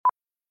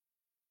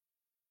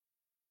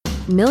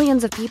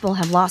Millions of people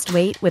have lost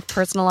weight with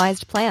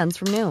personalized plans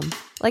from Noom.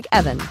 Like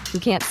Evan, who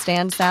can't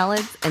stand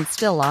salads and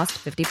still lost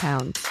 50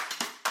 pounds.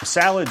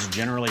 Salads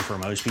generally for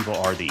most people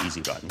are the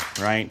easy button,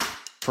 right?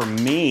 For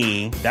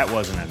me, that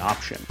wasn't an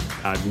option.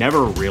 I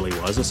never really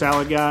was a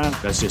salad guy.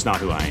 That's just not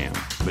who I am.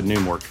 But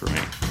Noom worked for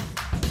me.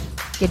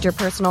 Get your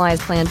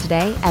personalized plan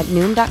today at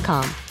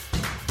Noom.com.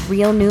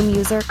 Real Noom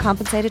user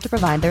compensated to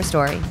provide their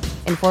story.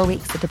 In 4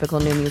 weeks, the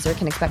typical Noom user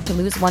can expect to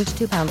lose 1 to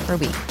 2 pounds per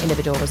week.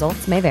 Individual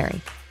results may vary.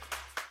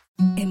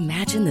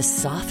 Imagine the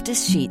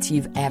softest sheets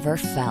you've ever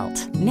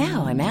felt.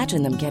 Now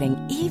imagine them getting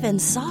even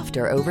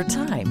softer over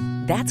time.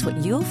 That's what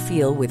you'll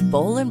feel with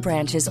Boll &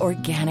 Branch's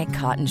organic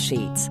cotton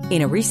sheets.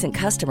 In a recent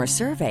customer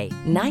survey,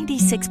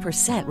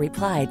 96%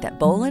 replied that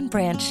Boll &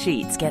 Branch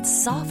sheets get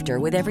softer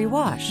with every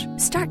wash.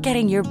 Start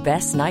getting your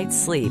best night's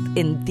sleep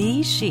in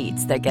these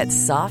sheets that get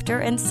softer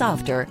and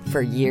softer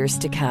for years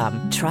to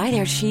come. Try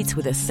their sheets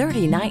with a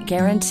 30-night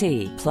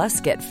guarantee.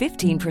 Plus, get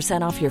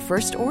 15% off your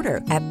first order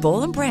at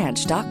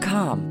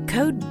bollandbranch.com.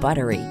 Code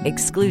BUTTERY.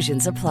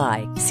 Exclusions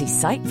apply. See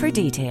site for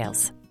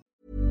details.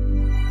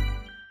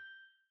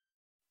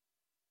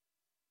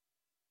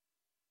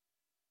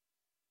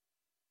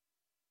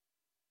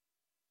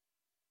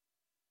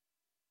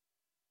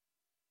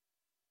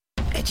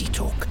 Edgy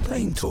talk,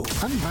 plain talk,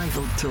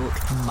 unrivaled talk.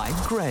 Mike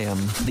Graham,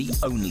 the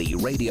only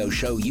radio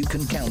show you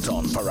can count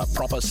on for a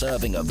proper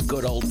serving of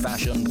good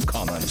old-fashioned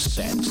common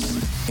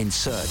sense. In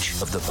search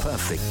of the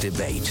perfect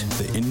debate.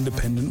 The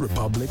Independent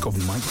Republic of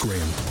Mike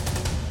Graham.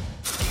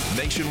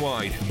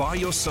 Nationwide, by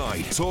your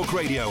side, Talk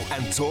Radio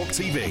and Talk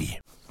TV.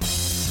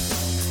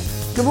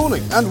 Good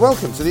morning and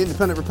welcome to the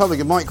Independent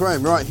Republic of Mike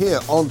Graham right here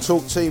on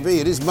Talk TV.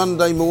 It is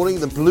Monday morning,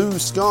 the blue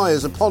sky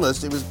is upon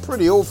us. It was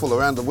pretty awful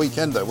around the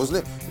weekend though,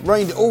 wasn't it? It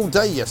rained all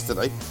day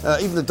yesterday.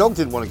 Even the dog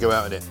didn't want to go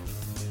out in it.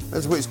 He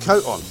had to put his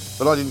coat on,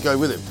 but I didn't go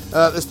with him.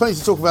 There's plenty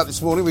to talk about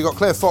this morning. We've got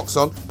Claire Fox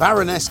on,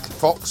 Baroness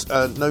Fox,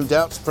 no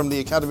doubt, from the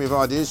Academy of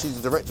Ideas.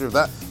 She's the director of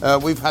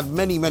that. We've had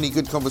many, many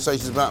good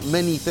conversations about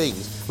many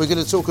things. We're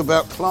going to talk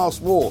about class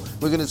war.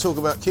 We're going to talk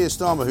about Keir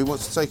Starmer, who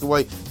wants to take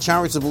away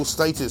charitable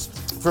status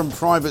from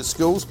private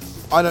schools.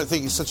 I don't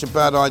think it's such a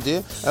bad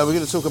idea. We're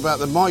going to talk about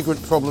the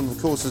migrant problem, of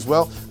course, as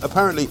well.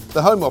 Apparently,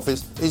 the Home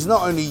Office is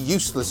not only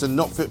useless and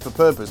not fit for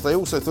purpose, they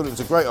also thought it was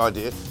a great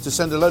idea to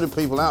send a load of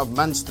people out of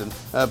Manston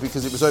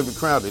because it was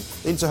overcrowded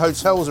into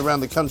hotels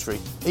around the country,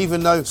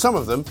 even though some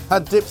of them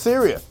had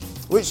diphtheria,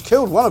 which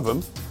killed one of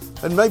them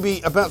and maybe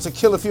about to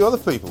kill a few other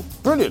people.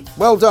 Brilliant.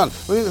 Well done.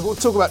 We'll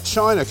talk about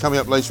China coming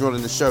up later on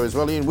in the show as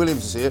well. Ian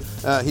Williams is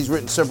here. He's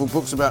written several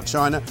books about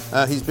China.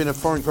 He's been a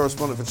foreign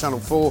correspondent for Channel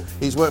 4.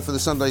 He's worked for the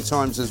Sunday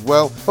Times as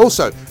well.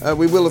 Also,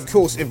 we will, of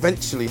course,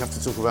 eventually have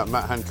to talk about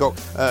Matt Hancock,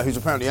 who's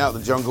apparently out of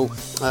the jungle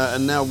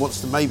and now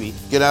wants to maybe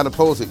get out of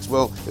politics.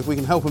 Well, if we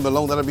can help him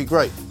along, that'd be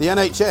great. The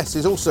NHS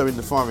is also in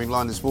the firing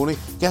line this morning.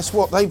 Guess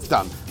what they've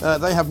done?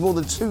 They have more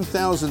than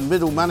 2,000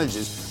 middle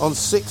managers on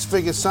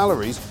six-figure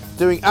salaries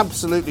doing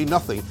absolutely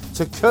nothing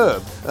to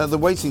curb the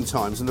waiting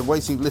times and the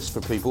waiting list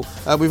for people.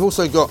 We've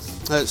also got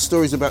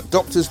stories about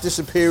doctors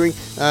disappearing.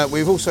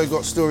 We've also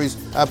got stories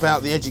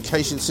about the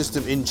education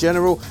system in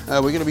general.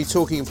 We're going to be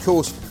talking, of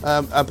course,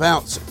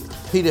 about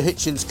Peter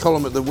Hitchens'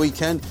 column at the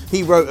weekend.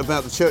 He wrote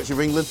about the Church of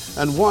England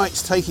and why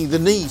it's taking the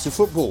knee to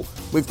football.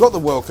 We've got the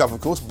World Cup,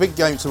 of course, big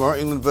game tomorrow,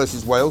 England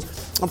versus Wales.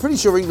 I'm pretty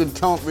sure England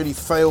can't really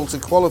fail to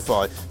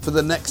qualify for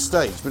the next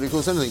stage, but of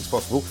course anything's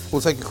possible.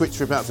 We'll take a quick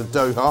trip out to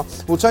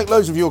Doha. We'll take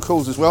loads of your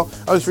calls as well,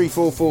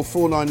 0344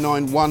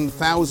 499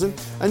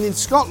 1000. And in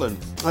Scotland,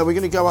 we're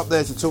going to go up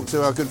there to talk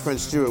to our good friend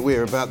Stuart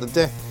Weir about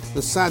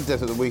the sad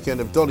death at the weekend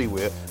of Donny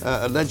Weir,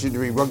 a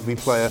legendary rugby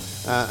player,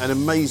 an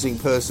amazing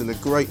person, a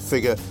great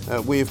figure.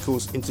 We, of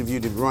course,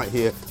 interviewed him right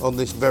here on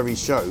this very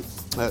show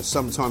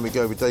some time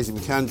ago with Daisy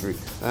McAndrew,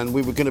 and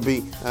we were going to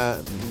be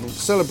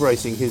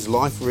celebrating his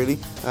life, really,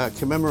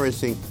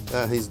 commemorating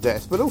his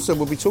death, but also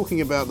we'll be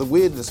talking about the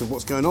weirdness of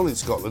what's going on in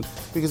Scotland,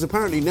 because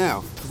apparently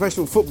now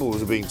professional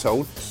footballers are being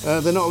told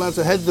they're not allowed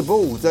to head the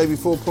ball the day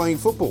before playing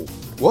football.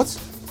 What?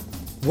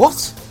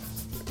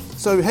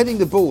 So heading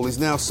the ball is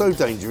now so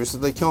dangerous that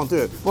they can't do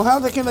it. Well,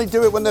 how can they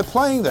do it when they're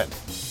playing then?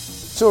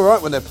 It's all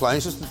right when they're playing,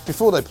 it's just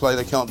before they play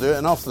they can't do it,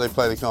 and after they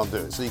play they can't do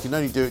it. So you can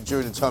only do it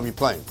during the time you're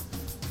playing.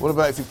 What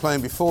about if you're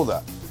playing before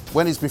that?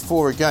 When is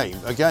before a game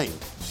a game?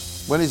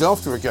 When is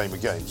after a game a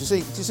game? Do you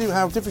see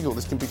how difficult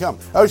this can become?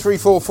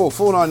 0344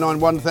 499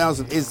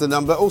 1000 is the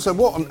number. Also,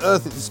 what on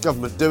earth is this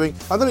government doing?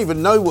 I don't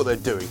even know what they're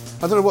doing.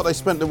 I don't know what they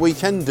spent the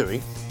weekend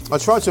doing. I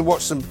tried to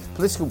watch some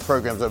political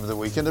programmes over the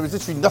weekend. There was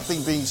literally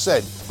nothing being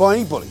said by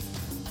anybody.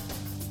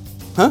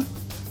 Huh?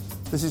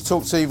 This is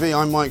Talk TV.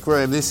 I'm Mike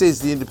Graham. This is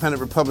the Independent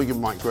Republic of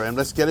Mike Graham.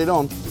 Let's get it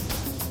on.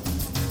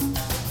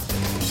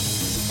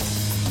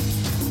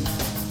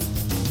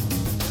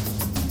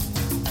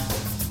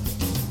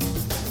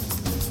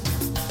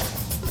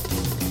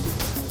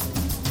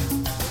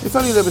 If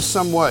only there was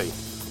some way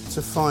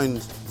to find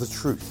the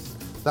truth.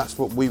 That's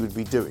what we would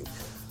be doing.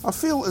 I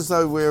feel as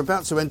though we're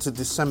about to enter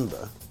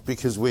December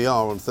because we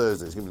are on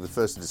Thursday. It's going to be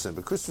the 1st of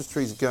December. Christmas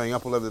trees are going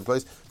up all over the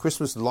place.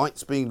 Christmas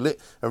lights being lit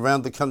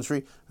around the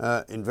country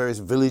in various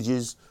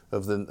villages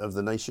of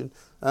the nation.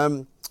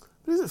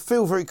 It doesn't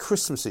feel very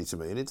Christmassy to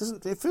me, and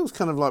it feels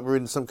kind of like we're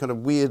in some kind of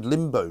weird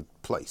limbo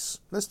place.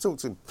 Let's talk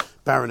to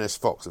Baroness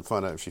Fox and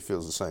find out if she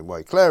feels the same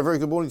way. Claire, very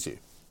good morning to you.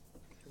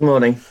 Good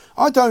morning.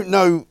 I don't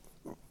know.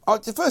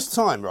 It's the first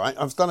time, right,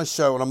 I've done a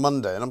show on a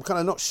Monday, and I'm kind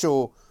of not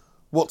sure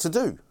what to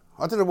do.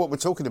 I don't know what we're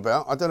talking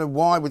about. I don't know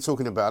why we're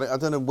talking about it. I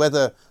don't know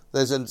whether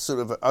there's a sort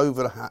of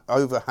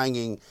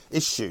overhanging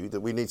issue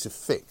that we need to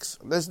fix.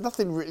 There's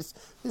nothing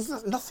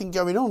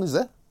going on, is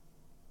there?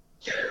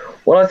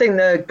 Well, I think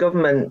the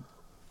government,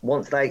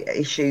 once they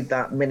issued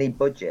that mini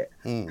budget,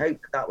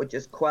 hoped that would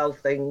just quell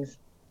things.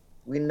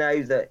 We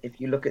know that if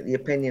you look at the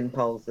opinion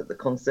polls, that the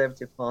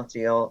Conservative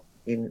Party are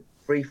in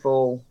free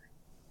fall.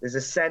 There's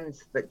a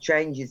sense that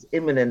change is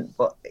imminent,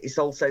 but it's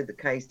also the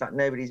case that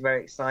nobody's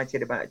very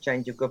excited about a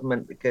change of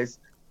government because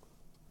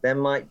there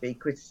might be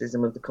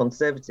criticism of the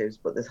Conservatives,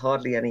 but there's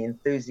hardly any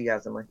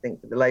enthusiasm, I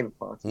think, for the Labour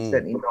Party.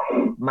 Certainly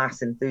not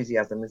mass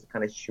enthusiasm. There's a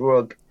kind of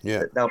shrug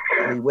that they'll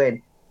probably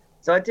win.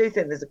 So I do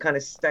think there's a kind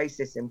of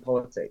stasis in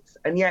politics.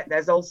 And yet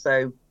there's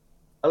also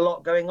a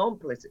lot going on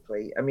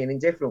politically, I mean, in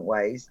different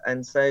ways.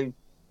 And so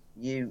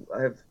you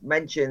have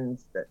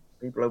mentioned that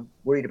people are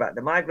worried about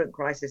the migrant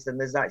crisis, and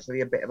there's actually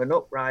a bit of an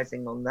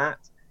uprising on that.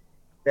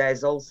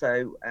 There's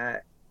also a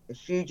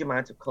huge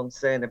amount of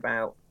concern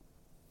about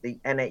the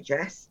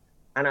NHS.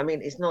 And I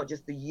mean, it's not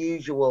just the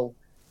usual,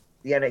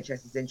 the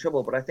NHS is in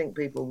trouble, but I think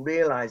people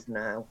realise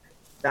now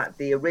that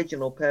the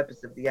original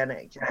purpose of the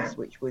NHS,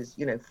 which was,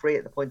 free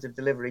at the point of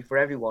delivery for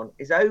everyone,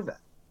 is over.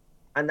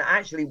 And that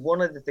actually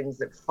one of the things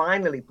that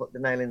finally put the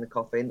nail in the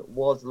coffin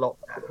was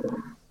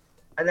lockdown.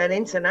 And then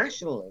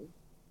internationally,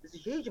 there's a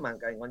huge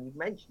amount going on. You've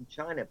mentioned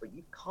China, but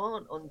you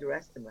can't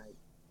underestimate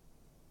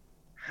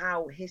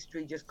how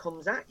history just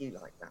comes at you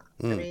like that.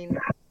 I mean,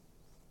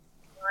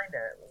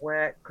 China,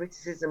 where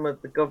criticism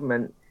of the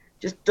government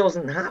just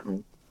doesn't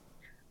happen,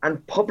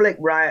 and public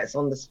riots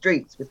on the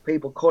streets with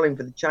people calling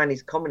for the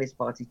Chinese Communist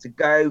Party to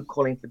go,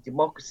 calling for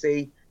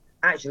democracy,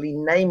 actually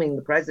naming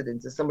the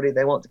president as somebody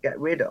they want to get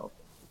rid of.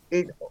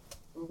 It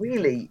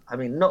really, I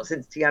mean, not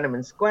since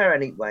Tiananmen Square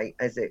anyway,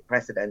 is it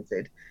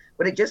precedented,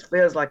 but it just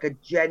feels like a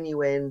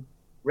genuine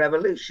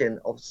revolution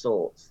of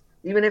sorts.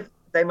 Even if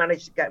they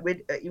manage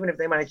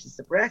to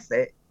suppress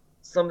it,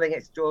 something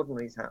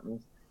extraordinary has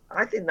happened.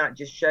 I think that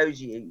just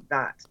shows you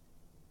that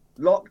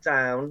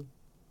lockdown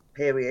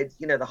period,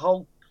 the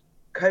whole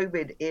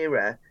COVID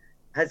era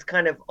has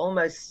kind of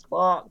almost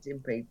sparked in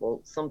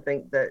people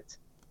something that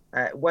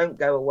won't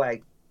go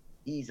away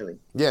easily.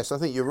 Yes, I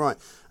think you're right.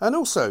 And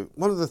also,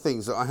 one of the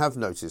things that I have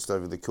noticed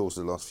over the course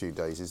of the last few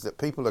days is that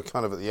people are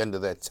kind of at the end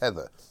of their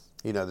tether.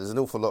 There's an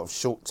awful lot of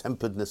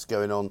short-temperedness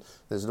going on.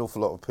 There's an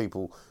awful lot of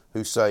people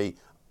who say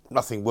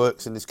nothing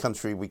works in this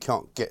country, we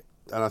can't get...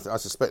 And I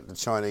suspect the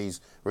Chinese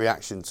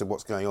reaction to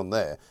what's going on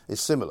there is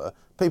similar.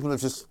 People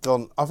have just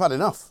gone, I've had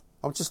enough.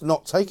 I'm just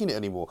not taking it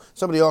anymore.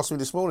 Somebody asked me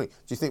this morning, do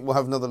you think we'll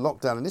have another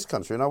lockdown in this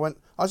country? And I went,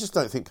 I just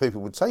don't think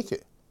people would take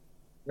it.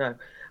 No.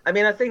 I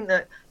mean, I think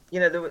that,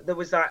 there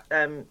was that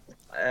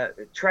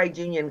trade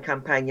union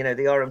campaign, the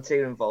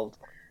RMT involved,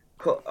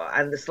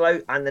 and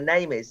the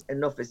name is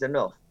Enough is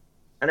Enough.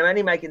 And I'm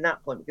only making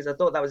that point because I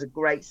thought that was a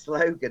great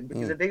slogan,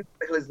 because I do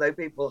feel as though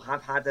people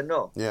have had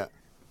enough. Yeah.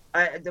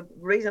 The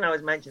reason I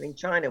was mentioning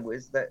China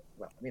was that,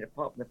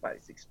 apart from the fact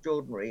it's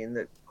extraordinary in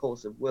the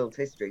course of world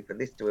history for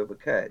this to have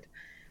occurred,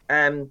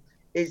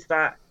 is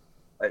that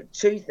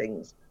two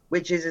things,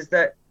 which is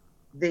that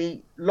the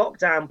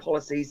lockdown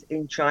policies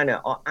in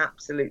China are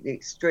absolutely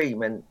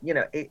extreme. And,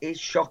 it is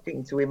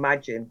shocking to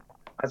imagine,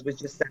 as was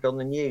just said on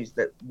the news,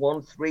 that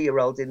 1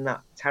 3-year-old in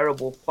that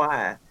terrible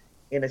fire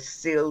in a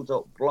sealed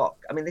up block.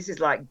 I mean, this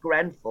is like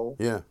Grenfell.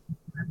 Yeah.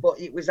 But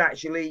it was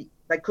actually,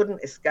 they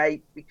couldn't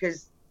escape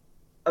because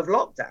of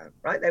lockdown,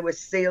 right? They were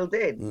sealed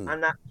in.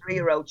 And that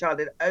 3-year-old child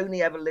had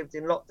only ever lived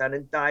in lockdown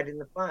and died in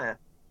the fire.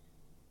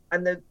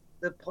 And the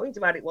point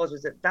about it was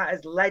that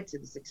has led to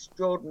this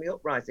extraordinary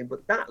uprising.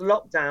 But that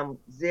lockdown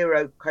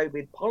zero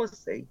COVID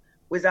policy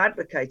was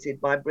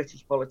advocated by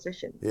British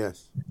politicians.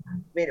 Yes. I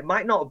mean, it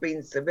might not have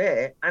been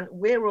severe. And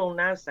we're all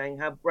now saying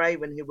how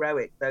brave and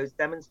heroic those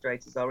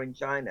demonstrators are in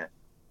China.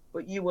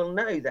 But you will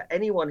know that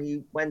anyone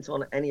who went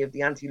on any of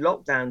the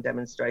anti-lockdown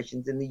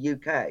demonstrations in the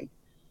UK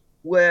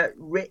were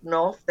written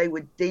off, they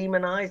were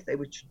demonized, they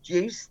were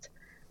traduced,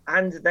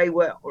 and they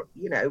were,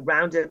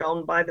 rounded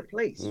on by the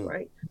police,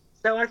 right?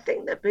 So I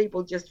think that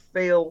people just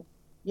feel,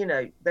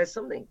 there's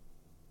something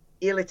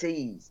ill at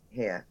ease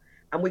here.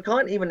 And we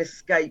can't even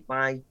escape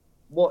by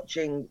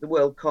watching the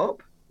World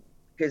Cup,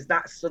 because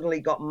that suddenly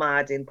got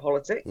mad in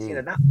politics.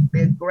 That would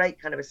be a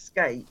great kind of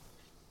escape.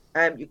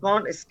 You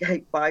can't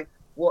escape by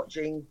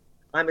watching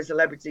I'm a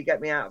Celebrity, Get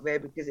Me Out of Here,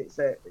 because it's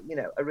a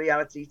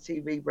reality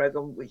TV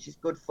program, which is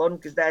good fun,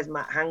 because there's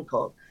Matt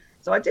Hancock.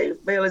 So I do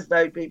feel as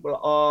though people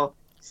are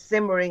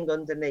simmering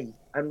underneath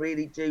and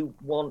really do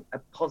want a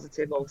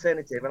positive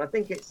alternative. And I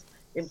think it's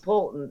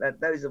important that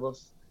those of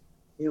us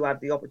who had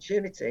the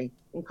opportunity,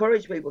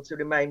 encourage people to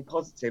remain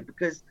positive,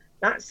 because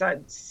that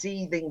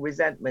seething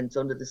resentment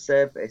under the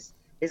surface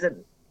isn't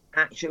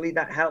actually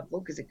that helpful,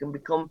 because it can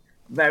become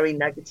very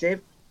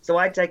negative. So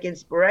I take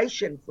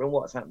inspiration from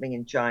what's happening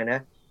in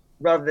China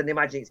rather than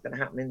imagine it's going to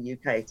happen in the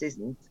UK. It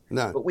isn't.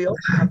 No. But we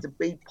also have to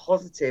be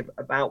positive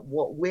about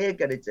what we're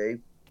going to do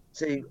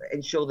to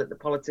ensure that the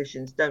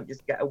politicians don't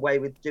just get away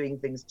with doing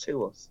things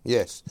to us.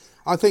 Yes.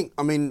 I think,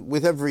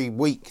 with every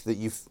week that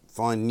you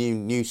find new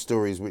news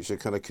stories which are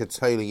kind of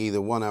curtailing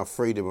either our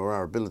freedom or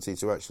our ability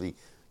to actually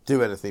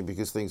do anything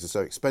because things are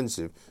so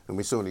expensive, and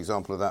we saw an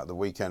example of that at the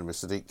weekend with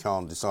Sadiq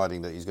Khan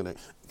deciding that he's going to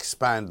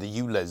expand the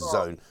ULEZ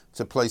zone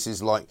to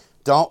places like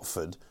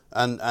Dartford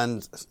and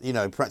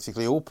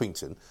practically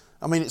Orpington.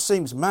 It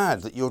seems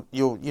mad that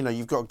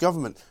you've got a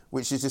government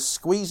which is just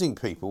squeezing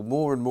people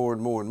more and more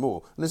and more and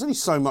more, and there's only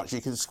so much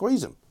you can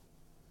squeeze them.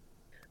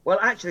 Well,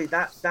 actually,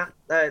 the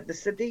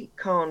Sadiq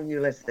Khan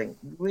ULEZ thing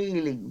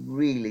really,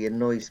 really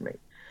annoys me.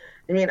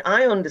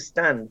 I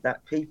understand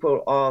that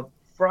people are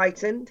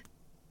frightened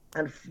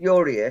and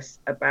furious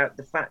about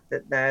the fact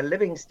that their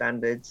living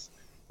standards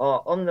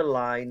are on the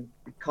line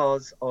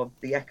because of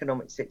the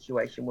economic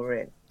situation we're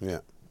in. Yeah.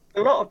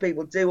 A lot of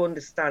people do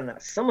understand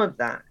that some of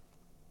that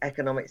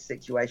economic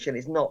situation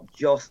is not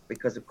just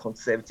because of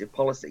Conservative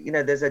policy.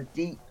 There's a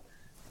deep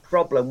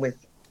problem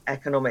with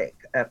economic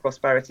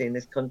prosperity in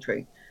this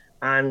country,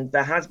 and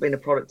there has been a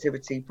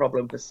productivity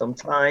problem for some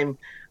time,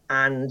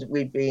 and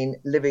we've been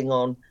living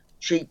on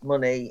cheap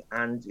money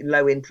and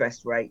low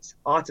interest rates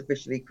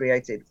artificially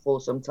created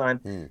for some time.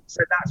 So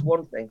that's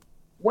one thing.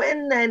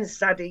 When then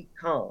Sadiq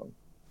Khan,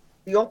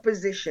 the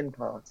opposition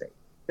party,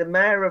 the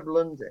mayor of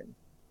London,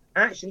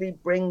 actually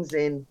brings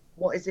in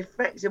what is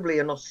effectively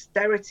an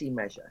austerity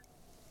measure,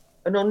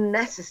 an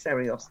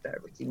unnecessary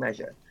austerity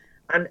measure,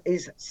 and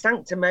is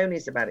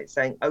sanctimonious about it,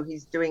 saying,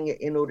 he's doing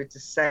it in order to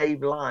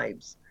save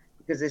lives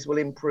because this will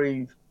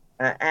improve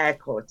air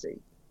quality,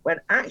 when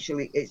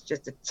actually it's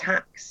just a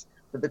tax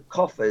for the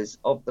coffers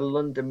of the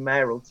London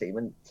mayoral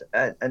team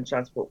and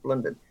Transport for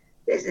London.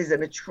 This is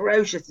an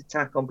atrocious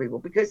attack on people,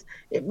 because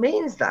it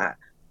means that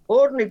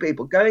ordinary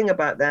people going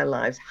about their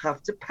lives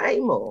have to pay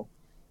more.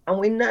 And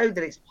we know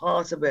that it's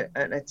part of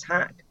an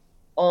attack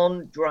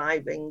on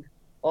driving,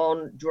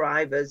 on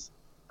drivers.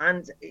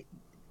 And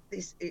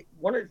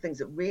one of the things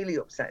that really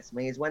upsets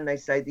me is when they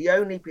say the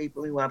only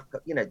people who have,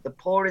 the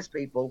poorest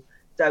people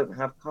don't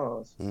have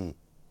cars.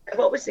 I've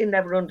obviously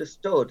never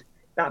understood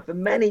that for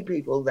many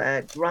people,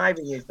 their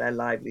driving is their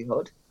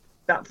livelihood.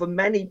 That for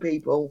many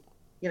people,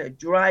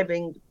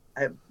 driving,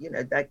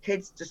 their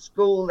kids to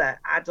school,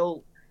 their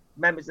adult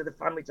members of the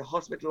family to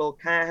hospital or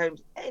care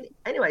homes.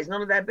 Anyway, it's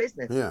none of their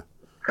business. Yeah.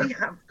 We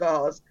have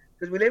cars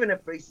because we live in a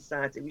free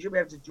society. We should be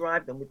able to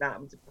drive them without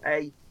having to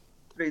pay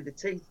through the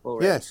teeth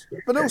for it. Yes,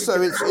 but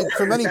also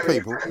for many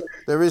people,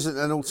 there isn't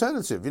an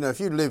alternative. If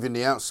you live in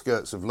the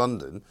outskirts of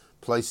London,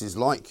 places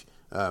like,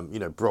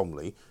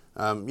 Bromley,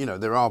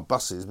 there are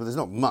buses, but there's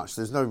not much.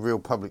 There's no real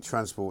public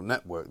transport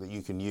network that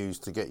you can use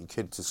to get your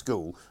kid to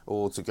school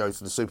or to go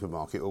to the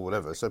supermarket or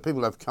whatever. So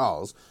people have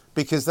cars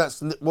because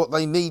that's what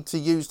they need to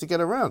use to get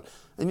around.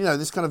 And,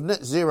 this kind of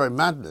net zero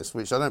madness,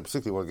 which I don't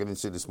particularly want to get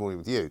into this morning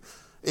with you,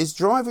 is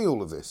driving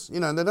all of this.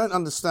 And they don't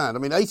understand.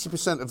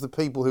 80% of the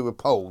people who were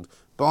polled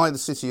by the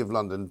City of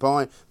London,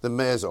 by the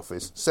Mayor's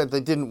office, said they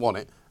didn't want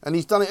it, and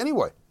he's done it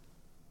anyway.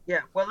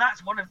 Yeah, well,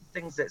 that's one of the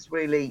things that's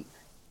really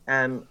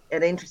and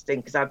interesting,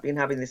 because I've been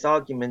having this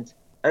argument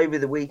over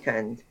the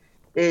weekend,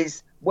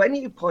 is when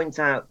you point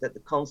out that the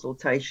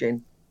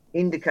consultation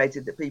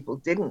indicated that people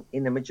didn't,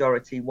 in a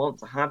majority, want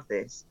to have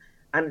this,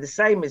 and the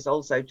same is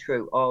also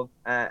true of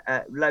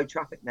low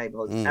traffic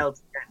neighbourhoods,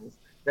 LTNs,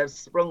 that have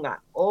sprung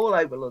up all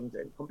over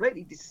London,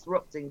 completely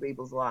disrupting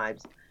people's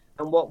lives.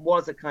 And what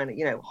was a kind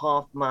of,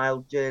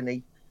 half-mile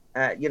journey,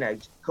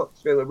 cut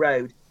through a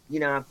road,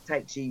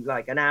 takes you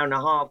like an hour and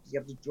a half because you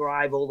have to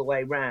drive all the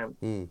way round.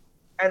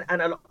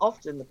 And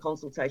often the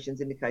consultations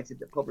indicated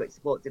that public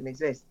support didn't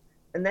exist.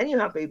 And then you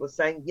have people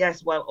saying,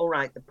 yes, well, all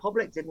right, the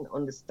public didn't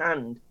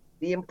understand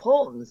the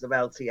importance of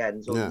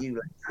LTNs or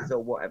ULEZs or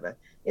whatever.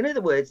 In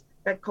other words,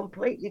 they're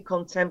completely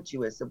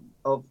contemptuous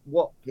of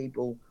what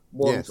people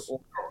want or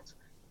not.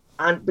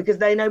 And because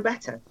they know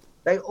better.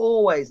 They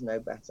always know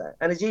better.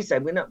 And as you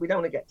said, we don't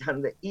want to get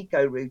down the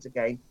eco route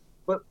again,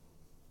 but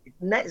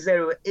net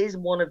zero is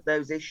one of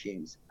those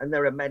issues, and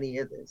there are many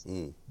others,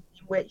 in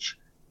which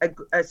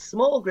a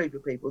small group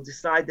of people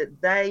decide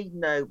that they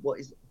know what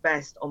is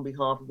best on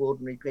behalf of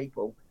ordinary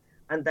people,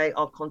 and they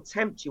are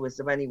contemptuous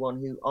of anyone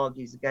who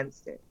argues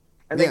against it.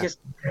 And they just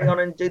carry on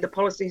and do the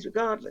policies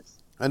regardless.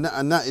 And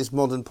that is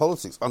modern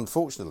politics,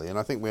 unfortunately, and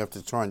I think we have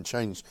to try and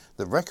change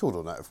the record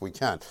on that if we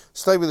can.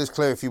 Stay with us,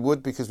 Claire, if you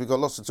would, because we've got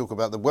lots to talk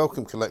about. The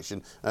Wellcome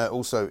Collection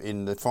also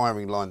in the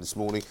firing line this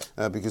morning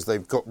because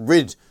they've got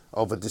rid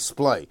of a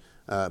display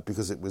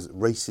because it was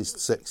racist,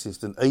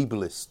 sexist and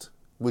ableist.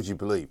 Would you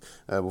believe?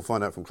 We'll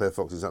find out from Claire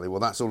Fox exactly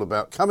what that's all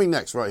about. Coming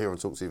next right here on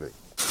Talk TV.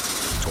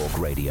 Talk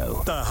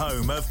Radio. The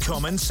home of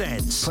common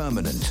sense.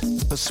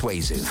 Permanent,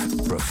 persuasive,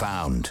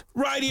 profound.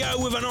 Radio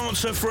with an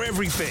answer for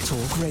everything.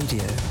 Talk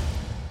Radio.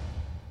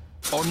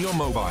 On your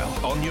mobile,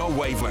 on your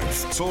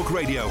wavelength. Talk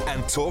Radio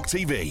and Talk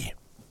TV.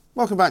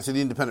 Welcome back to the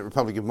Independent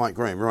Republic of Mike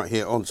Graham, right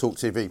here on Talk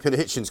TV. Peter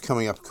Hitchens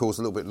coming up, of course,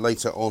 a little bit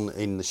later on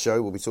in the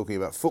show. We'll be talking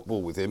about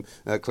football with him.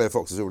 Claire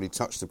Fox has already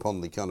touched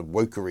upon the kind of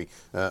wokery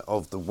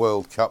of the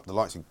World Cup, the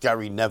likes of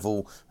Gary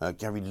Neville,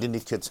 Gary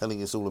Lineker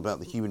telling us all about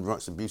the human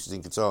rights abuses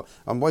in Qatar.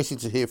 I'm waiting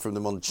to hear from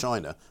them on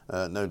China.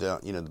 No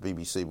doubt, the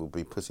BBC will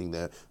be putting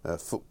their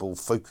football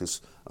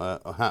focus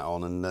hat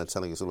on and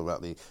telling us all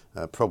about the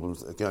problems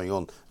that are going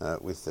on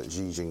with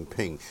Xi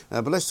Jinping.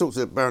 But let's talk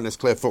to Baroness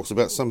Claire Fox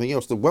about something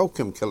else, the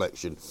Wellcome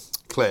Collection.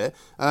 Claire,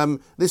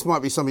 this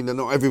might be something that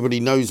not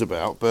everybody knows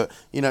about, but,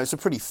 it's a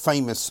pretty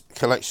famous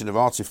collection of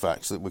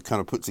artefacts that were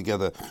kind of put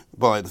together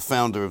by the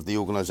founder of the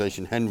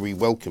organisation, Henry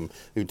Wellcome,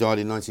 who died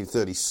in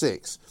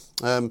 1936.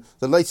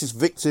 The latest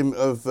victim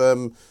of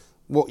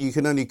what you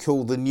can only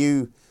call the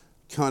new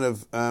kind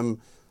of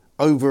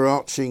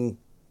overarching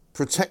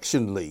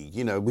protection league.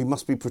 We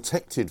must be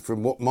protected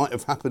from what might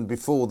have happened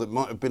before that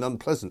might have been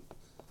unpleasant.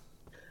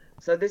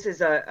 So this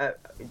is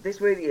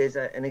this really is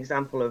an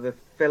example of a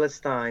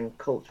Philistine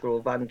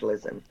cultural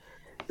vandalism.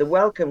 The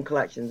Wellcome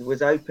Collection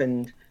was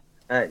opened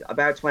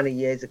about 20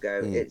 years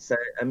ago. It's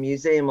a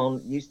museum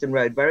on Euston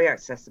Road, very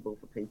accessible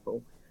for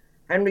people.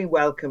 Henry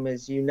Wellcome,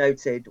 as you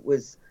noted,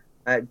 was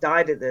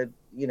died at the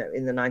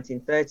in the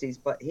 1930s,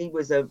 but he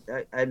was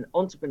an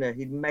entrepreneur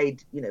who'd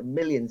made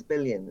millions,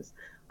 billions,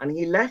 and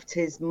he left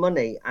his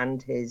money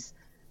and his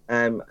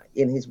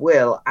in his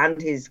will and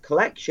his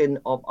collection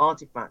of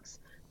artifacts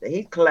that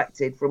he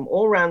collected from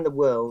all around the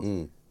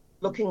world,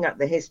 looking at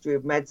the history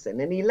of medicine,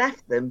 and he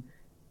left them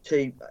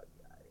to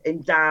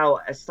endow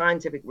a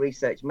scientific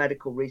research,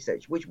 medical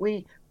research, which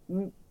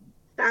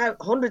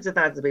hundreds of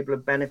thousands of people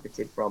have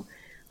benefited from.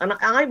 And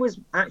I was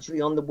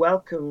actually on the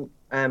Wellcome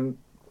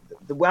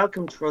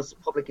Trust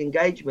public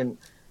engagement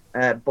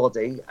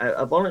body,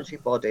 a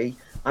voluntary body.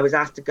 I was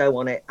asked to go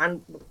on it,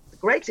 and the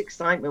great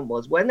excitement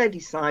was when they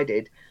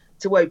decided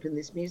to open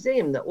this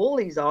museum, that all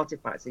these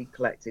artifacts he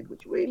collected,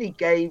 which really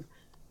gave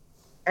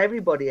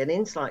everybody an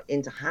insight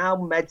into how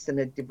medicine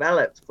had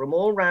developed from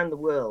all around the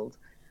world,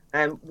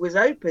 was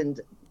opened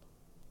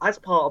as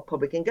part of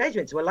public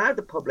engagement to allow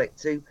the public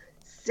to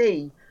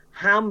see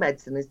how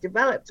medicine has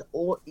developed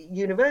or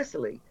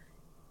universally.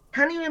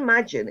 Can you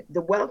imagine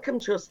the Wellcome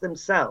Trust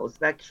themselves,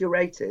 their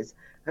curators,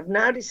 have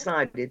now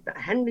decided that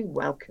Henry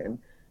Wellcome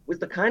was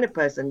the kind of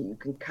person you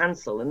can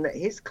cancel, and that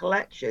his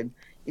collection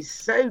is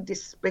so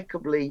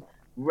despicably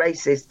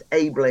racist,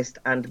 ableist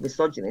and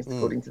misogynist,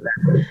 according to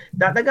them,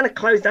 that they're going to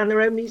close down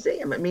their own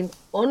museum. I mean,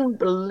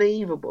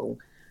 unbelievable.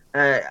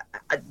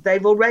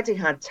 They've already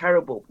had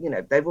terrible,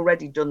 they've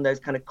already done those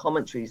kind of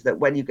commentaries that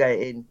when you go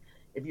in,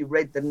 if you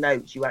read the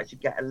notes, you actually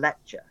get a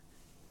lecture.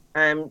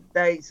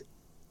 They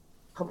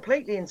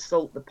completely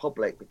insult the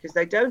public because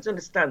they don't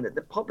understand that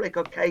the public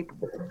are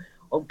capable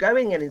of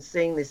going in and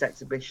seeing this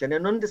exhibition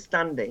and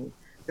understanding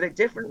that at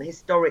different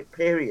historic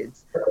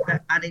periods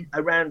and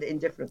around in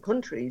different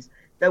countries,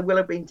 there will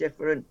have been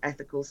different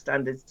ethical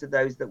standards to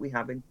those that we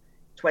have in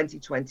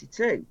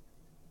 2022.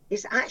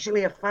 It's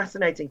actually a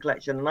fascinating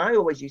collection, and I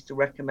always used to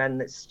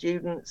recommend that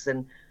students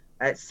and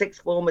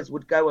sixth formers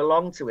would go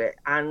along to it.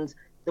 And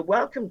the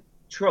Wellcome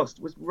Trust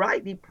was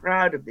rightly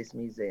proud of this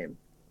museum.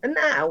 And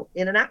now,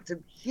 in an act of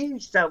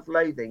huge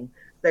self-loathing,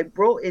 they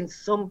brought in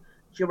some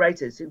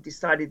curators who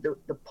decided that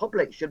the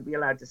public should be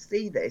allowed to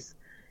see this,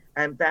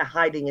 and they're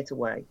hiding it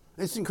away.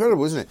 It's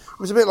incredible, isn't it? It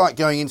was a bit like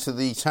going into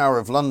the Tower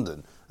of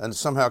London and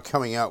somehow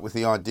coming out with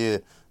the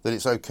idea that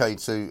it's okay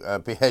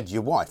to behead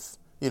your wife,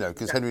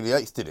 because Henry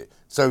VIII did it.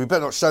 So we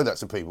better not show that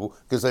to people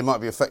because they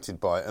might be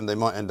affected by it and they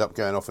might end up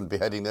going off and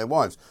beheading their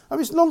wives. I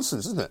mean, it's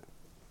nonsense, isn't it?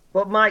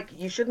 Well, Mike,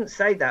 you shouldn't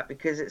say that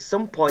because at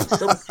some point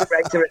some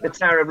curator at the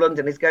Tower of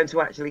London is going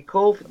to actually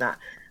call for that.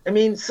 I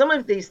mean, some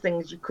of these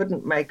things you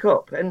couldn't make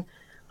up. And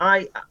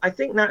I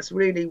think that's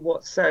really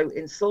what's so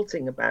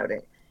insulting about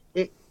it.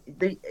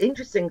 The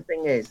interesting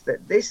thing is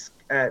that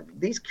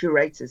these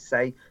curators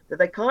say that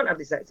they can't have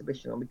this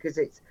exhibition on because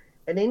it's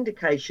an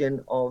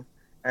indication of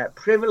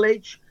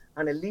privilege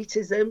and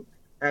elitism,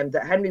 and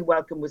that Henry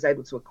Wellcome was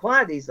able to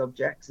acquire these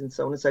objects and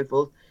so on and so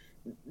forth,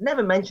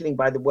 never mentioning,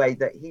 by the way,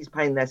 that he's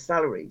paying their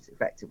salaries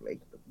effectively.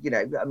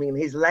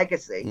 His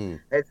legacy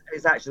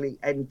has actually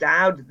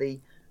endowed the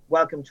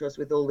Wellcome Trust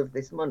with all of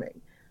this money.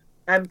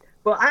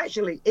 But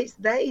actually, it's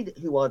they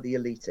who are the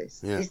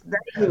elitists. Yeah. It's they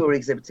who are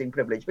exhibiting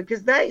privilege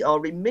because they are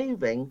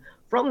removing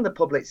from the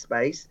public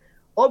space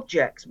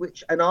objects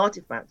and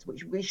artifacts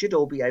which we should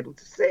all be able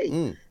to see.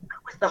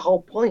 That was the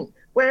whole point.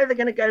 Where are they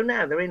going to go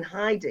now? They're in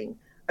hiding.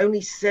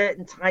 Only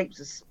certain types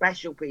of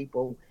special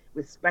people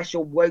with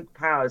special woke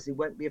powers who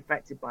won't be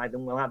affected by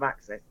them will have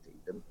access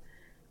to them.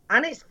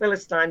 And it's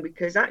Philistine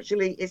because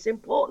actually it's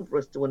important for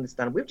us to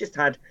understand. We've just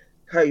had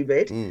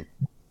COVID.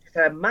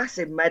 A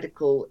massive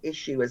medical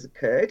issue has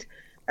occurred.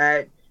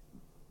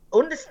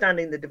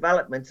 Understanding the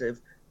development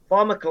of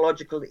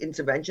pharmacological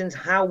interventions,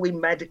 how we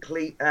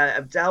medically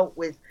have dealt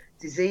with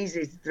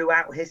diseases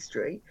throughout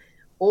history,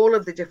 all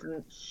of the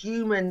different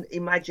human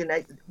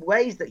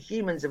ways that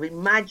humans have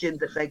imagined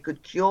that they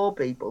could cure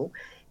people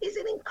is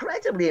an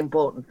incredibly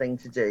important thing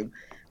to do.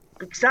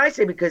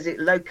 Precisely because it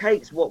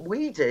locates what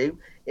we do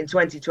in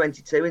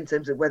 2022 in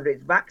terms of whether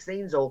it's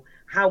vaccines or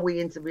how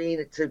we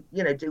intervene to,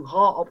 do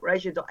heart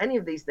operations or any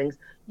of these things.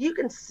 You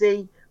can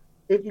see,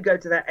 if you go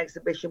to that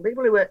exhibition,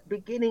 people who are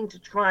beginning to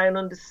try and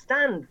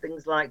understand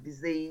things like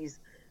disease,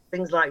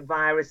 things like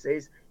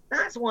viruses.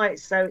 That's why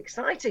it's so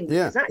exciting.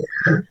 Because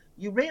actually,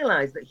 you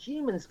realise that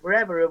humans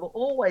forever have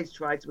always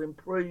tried to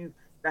improve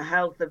the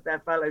health of their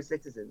fellow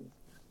citizens.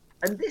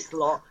 And this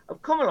lot have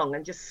come along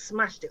and just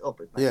smashed it up.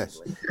 Yes.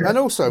 And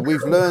also,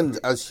 we've learned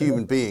as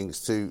human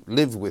beings to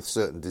live with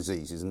certain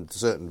diseases and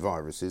certain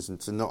viruses and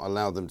to not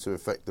allow them to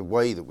affect the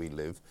way that we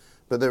live.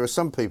 But there are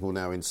some people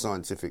now in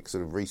scientific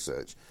sort of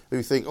research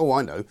who think, oh,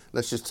 I know,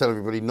 let's just tell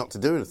everybody not to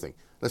do anything.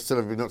 Let's tell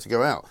everybody not to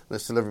go out.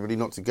 Let's tell everybody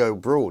not to go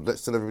abroad.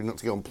 Let's tell everybody not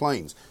to go on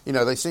planes.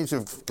 They seem to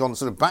have gone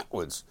sort of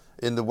backwards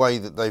in the way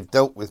that they've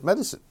dealt with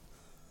medicine.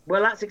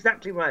 Well, that's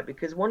exactly right,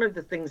 because one of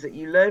the things that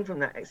you learn from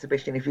that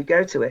exhibition, if you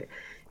go to it,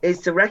 is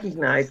to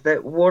recognise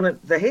that one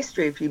of the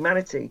history of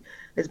humanity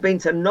has been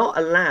to not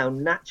allow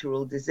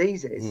natural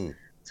diseases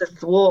to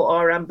thwart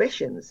our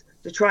ambitions,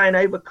 to try and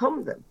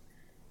overcome them.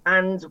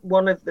 And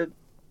one of the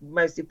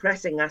most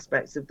depressing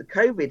aspects of the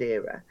COVID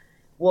era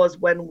was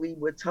when we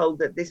were told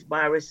that this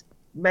virus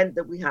meant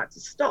that we had to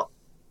stop,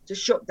 to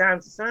shut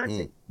down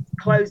society,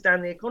 close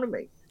down the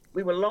economy.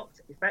 We were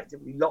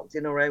effectively locked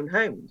in our own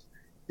homes,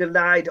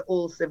 denied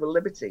all civil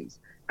liberties.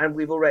 And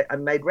we've already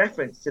made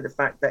reference to the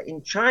fact that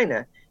in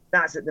China,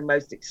 that's at the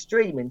most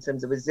extreme in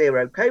terms of a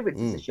zero COVID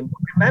position.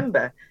 But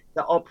remember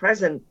that our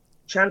present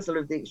Chancellor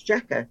of the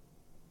Exchequer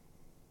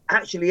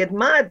actually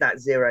admired that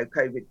zero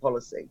COVID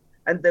policy.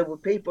 And there were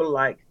people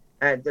like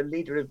the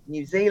leader of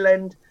New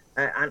Zealand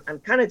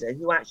and Canada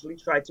who actually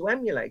tried to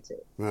emulate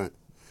it. Right.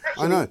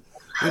 Actually, I know.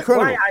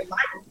 Incredible.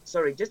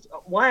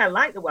 Why I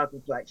like the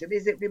Wellcome Collection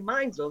is it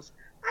reminds us,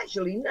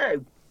 actually,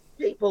 no,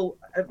 people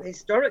have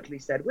historically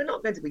said we're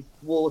not going to be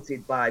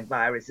thwarted by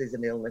viruses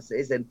and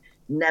illnesses and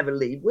never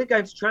leave. We're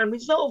going to try and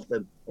resolve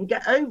them and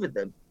get over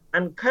them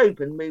and cope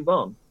and move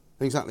on.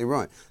 Exactly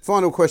right.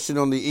 Final question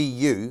on the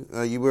EU.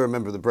 You were a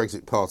member of the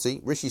Brexit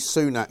Party. Rishi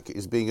Sunak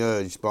is being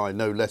urged by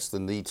no less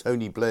than the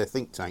Tony Blair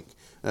think tank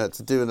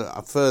to do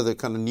a further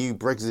kind of new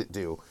Brexit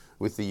deal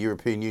with the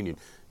European Union.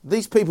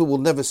 These people will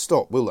never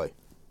stop, will they?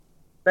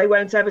 They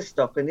won't ever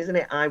stop. And isn't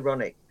it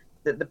ironic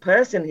that the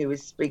person who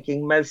is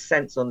speaking most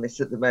sense on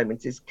this at the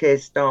moment is Keir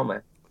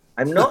Starmer?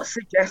 I'm not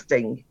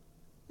suggesting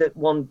that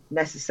one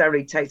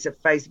necessarily takes at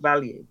face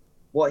value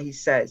what he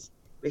says,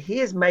 but he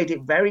has made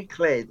it very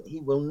clear that he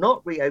will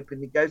not reopen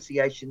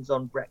negotiations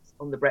on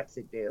the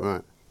Brexit deal.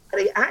 Right.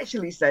 And he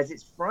actually says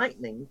it's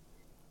frightening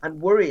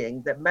and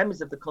worrying that members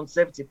of the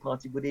Conservative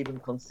Party would even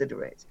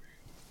consider it.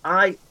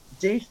 I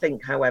do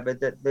think, however,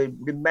 that the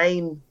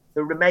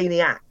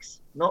Remainiacs,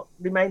 not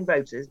Remain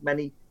voters,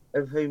 many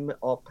of whom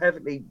are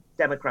perfectly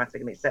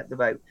democratic and accept the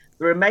vote,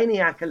 the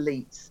Remainiac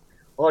elites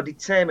are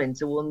determined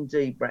to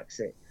undo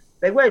Brexit.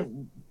 They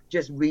won't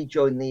just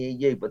rejoin the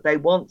EU, but they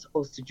want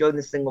us to join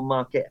the single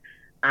market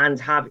and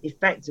have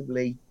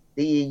effectively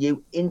the EU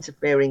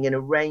interfering in a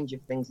range of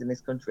things in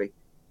this country.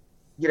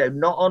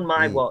 Not on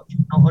my watch,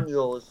 not on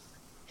yours.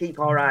 Keep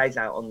our eyes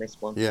out on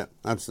this one. Yeah,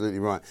 absolutely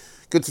right.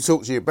 Good to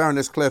talk to you.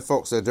 Baroness Claire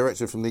Fox,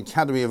 director from the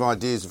Academy of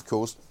Ideas, of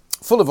course.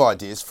 Full of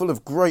ideas, full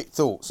of great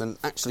thoughts, and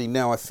actually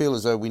now I feel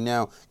as though we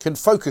now can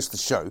focus the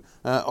show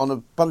on a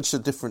bunch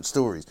of different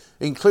stories,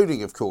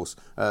 including, of course,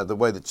 the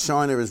way that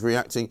China is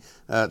reacting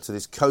to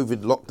this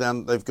COVID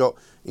lockdown that they've got,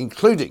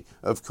 including,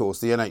 of course,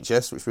 the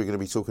NHS, which we're going to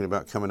be talking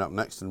about coming up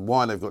next, and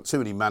why they've got too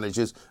many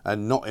managers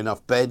and not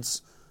enough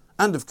beds.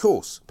 And, of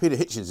course, Peter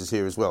Hitchens is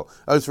here as well.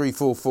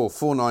 0344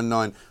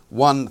 499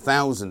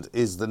 1000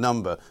 is the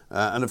number.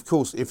 And, of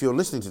course, if you're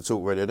listening to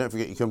Talk Radio, don't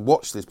forget you can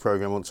watch this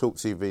programme on Talk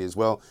TV as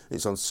well.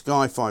 It's on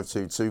Sky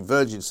 522,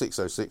 Virgin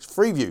 606,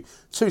 Freeview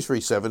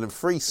 237 and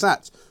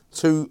FreeSat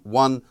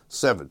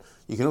 217.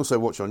 You can also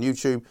watch on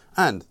YouTube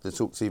and the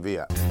Talk TV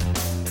app.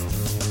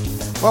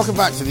 Welcome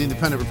back to the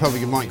Independent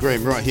Republic of Mike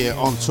Graham right here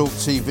on Talk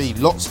TV.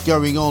 Lots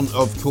going on,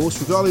 of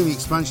course, regarding the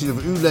expansion of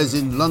ULEZ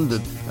in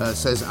London,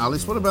 says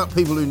Alice. What about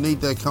people who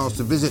need their cars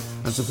to visit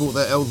and support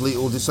their elderly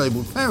or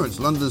disabled parents?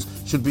 Londoners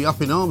should be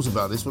up in arms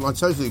about this. Well, I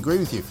totally agree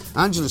with you.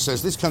 Angela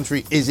says this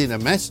country is in a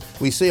mess.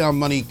 We see our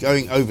money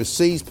going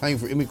overseas, paying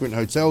for immigrant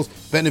hotels,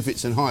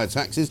 benefits and higher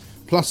taxes,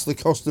 plus the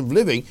cost of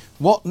living.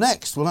 What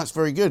next? Well, that's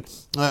very good.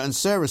 And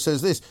Sarah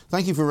says this.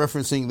 Thank you for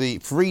referencing the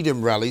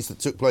freedom rallies that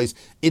took place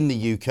in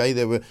the UK.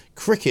 There were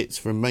crickets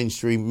from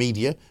mainstream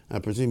media. I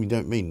presume you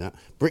don't mean that.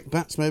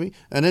 Brickbats, maybe?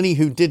 And any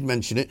who did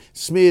mention it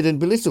smeared and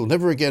belittled.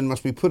 Never again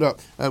must we put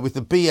up with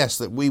the BS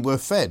that we were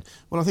fed.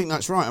 Well, I think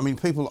that's right. I mean,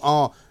 people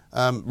are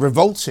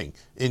revolting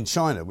in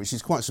China, which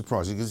is quite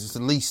surprising because it's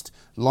the least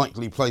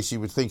likely place you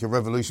would think a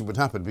revolution would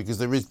happen, because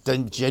there is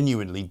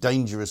genuinely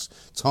dangerous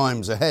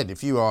times ahead.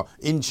 If you are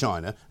in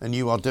China and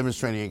you are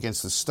demonstrating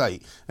against the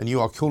state and you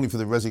are calling for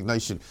the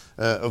resignation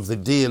of the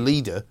dear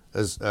leader,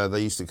 as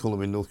they used to call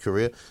him in North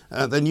Korea,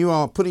 then you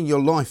are putting your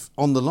life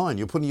on the line.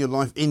 You're putting your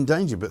life in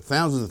danger. But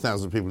thousands and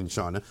thousands of people in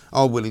China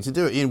are willing to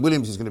do it. Ian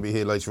Williams is going to be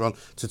here later on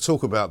to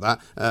talk about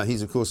that.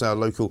 He's, of course, our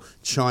local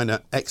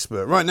China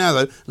expert. Right now,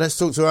 though, let's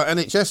talk to our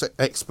NHS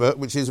expert,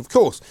 which is, of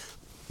course,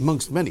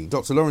 amongst many,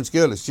 Dr. Lawrence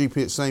Girlis,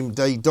 GP at Same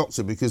Day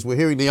Doctor, because we're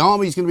hearing the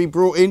Army's going to be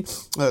brought in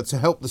to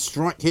help the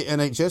strike hit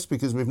NHS,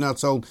 because we've now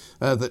told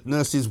that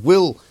nurses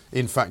will,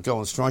 in fact, go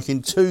on strike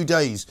in 2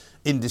 days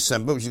in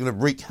December, which is going to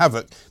wreak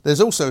havoc.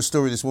 There's also a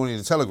story this morning in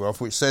the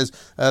Telegraph which says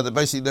that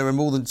basically there are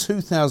more than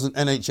 2,000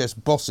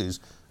 NHS bosses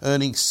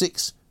earning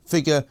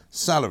six-figure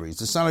salaries.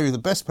 The salary of the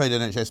best paid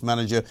NHS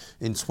manager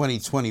in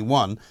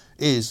 2021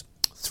 is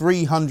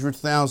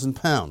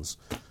 £300,000.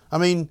 I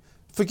mean,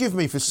 forgive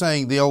me for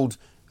saying the old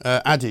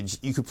adage,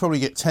 you could probably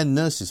get 10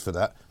 nurses for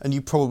that, and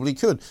you probably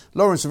could.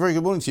 Lawrence, a very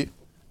good morning to you.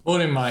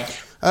 Morning, Mike.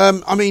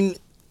 I mean,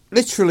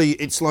 literally,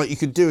 it's like you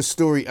could do a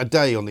story a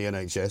day on the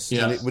NHS,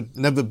 and it would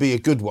never be a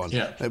good one.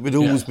 It would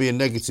always be a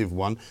negative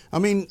one. I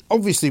mean,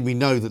 obviously, we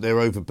know that they're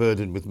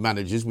overburdened with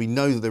managers. We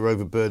know that they're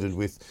overburdened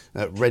with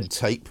red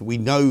tape. We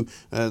know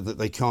that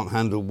they can't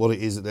handle what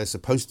it is that they're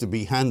supposed to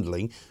be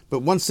handling. But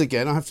once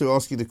again, I have to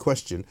ask you the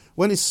question,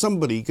 when is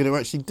somebody going to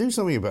actually do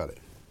something about it?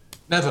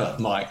 Never,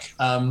 Mike.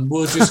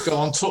 We'll just go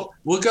on.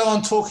 We'll go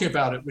on talking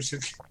about it, which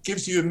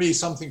gives you and me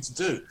something to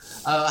do.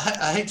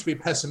 I hate to be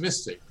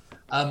pessimistic,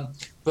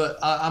 but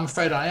I'm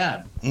afraid I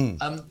am.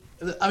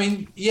 I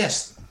mean,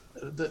 yes,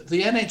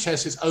 the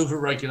NHS is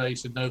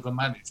over-regulated and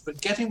over-managed, but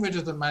getting rid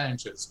of the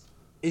managers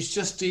is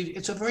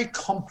it's a very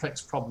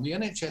complex problem. The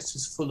NHS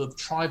is full of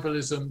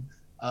tribalism,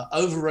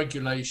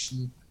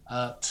 over-regulation,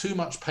 too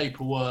much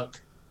paperwork,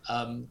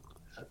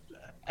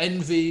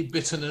 envy,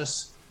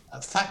 bitterness.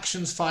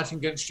 Factions fighting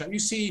against each other. You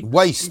see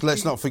waste.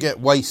 Let's not forget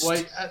waste.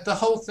 The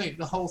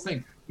whole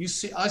thing.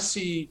 I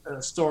see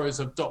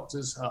stories of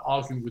doctors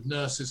arguing with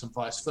nurses and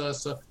vice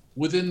versa.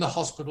 Within the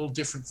hospital,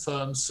 different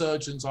firms,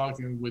 surgeons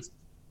arguing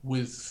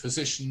with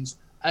physicians,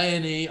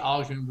 A&E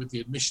arguing with the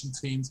admission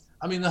teams.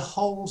 I mean, the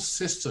whole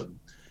system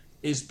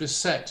is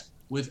beset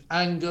with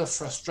anger,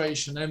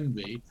 frustration,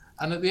 envy.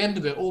 And at the end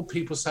of it, all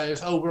people say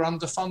is, "Oh, we're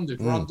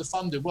underfunded. We're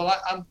underfunded." Well,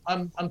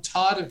 I'm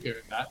tired of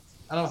hearing that.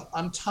 And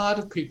I'm tired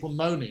of people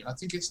moaning. I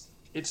think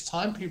it's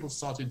time people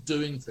started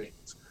doing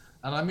things.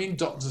 And I mean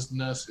doctors and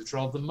nurses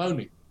rather than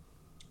moaning.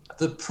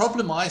 The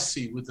problem I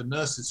see with the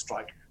nurses'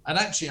 strike, and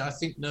actually I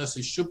think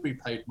nurses should be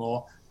paid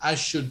more, as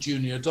should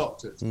junior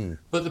doctors.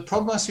 But the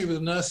problem I see with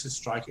the nurses'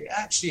 strike, it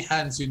actually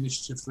hands the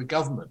initiative to the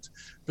government.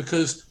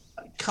 Because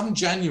come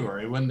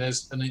January, when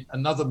there's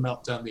another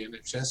meltdown in the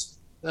NHS,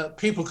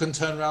 people can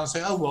turn around and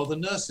say, "Oh, well, the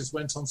nurses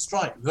went on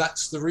strike.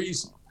 That's the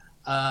reason."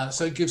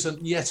 So it gives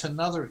yet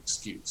another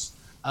excuse.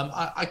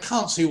 I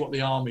can't see what the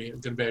Army are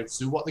going to be able to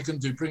do. What they can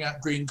do, bring out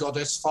Green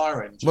Goddess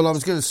fire engines. Well, I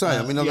was going to say,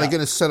 I mean, are they going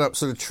to set up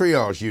sort of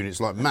triage units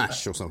like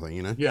MASH or something,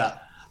 you know? Yeah.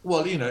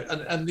 Well, you know,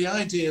 and the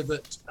idea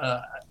that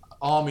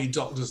Army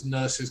doctors and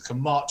nurses can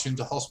march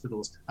into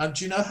hospitals. And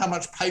do you know how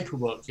much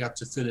paperwork you have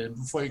to fill in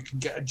before you can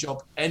get a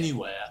job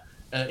anywhere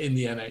in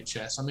the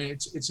NHS? I mean,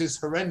 it's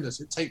horrendous.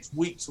 It takes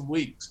weeks and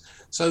weeks.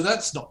 So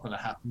that's not going to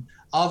happen.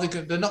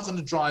 They're not going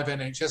to drive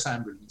NHS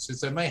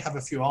ambulances. They may have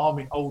a few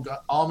older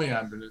army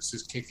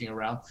ambulances kicking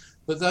around,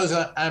 but those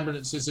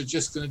ambulances are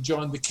just going to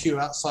join the queue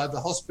outside the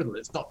hospital.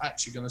 It's not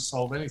actually going to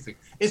solve anything.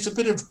 It's a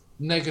bit of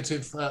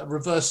negative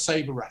reverse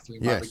saber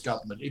rattling by the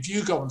government. If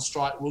you go on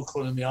strike, we'll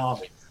call in the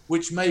army,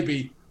 which may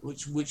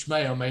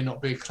or may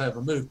not be a clever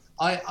move.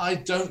 I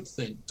don't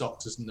think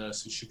doctors and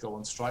nurses should go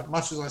on strike.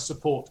 Much as I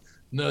support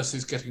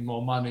nurses getting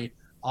more money,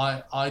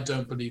 I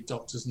don't believe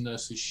doctors and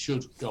nurses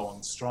should go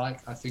on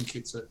strike. I think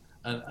it's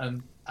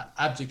an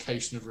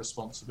abdication of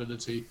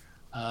responsibility,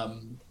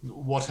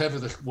 whatever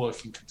the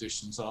working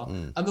conditions are.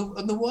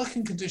 And the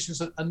working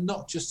conditions are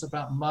not just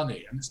about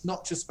money, and it's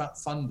not just about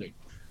funding.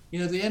 You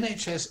know, the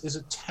NHS is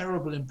a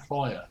terrible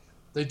employer.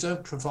 They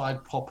don't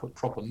provide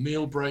proper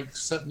meal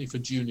breaks, certainly for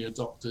junior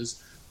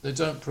doctors. They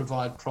don't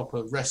provide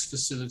proper rest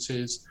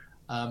facilities.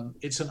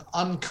 It's an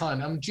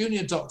unkind...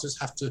 junior doctors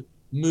have to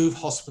move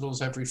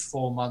hospitals every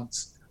 4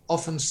 months,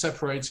 often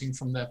separating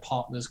from their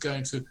partners,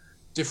 going to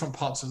different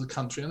parts of the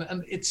country.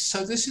 And it's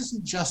so this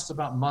isn't just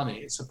about money.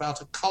 It's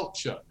about a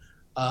culture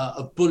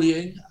of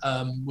bullying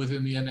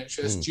within the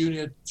NHS.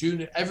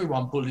 Junior,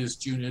 everyone bullies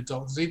junior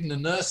doctors. Even the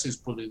nurses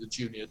bully the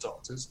junior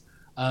doctors.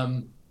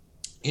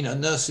 You know,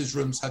 nurses'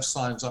 rooms have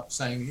signs up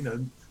saying, you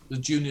know, the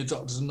junior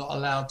doctors are not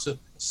allowed to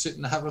sit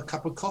and have a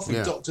cup of coffee.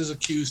 Yeah. Doctors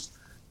accused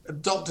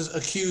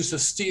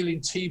of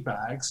stealing tea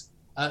bags,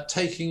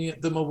 taking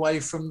them away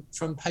from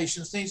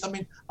patients' needs. I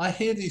mean, I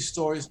hear these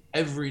stories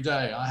every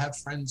day. I have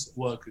friends that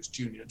work as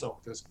junior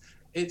doctors.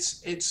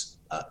 it's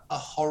a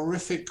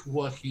horrific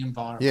working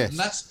environment. Yes. And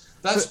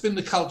that's been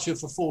the culture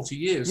for 40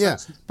 years. Yeah,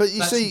 but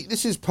you see,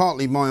 this is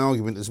partly my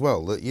argument as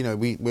well, that,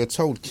 we're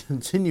told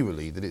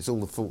continually that it's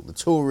all the fault of the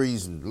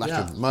Tories and lack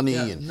of money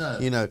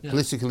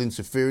political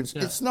interference.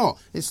 Yeah. It's not.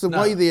 It's the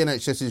way the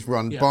NHS is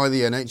run by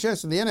the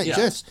NHS, and the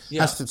NHS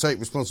has to take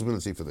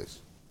responsibility for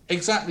this.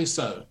 Exactly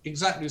so.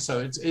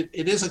 It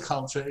is a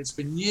culture. It's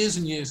been years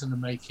and years in the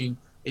making.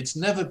 It's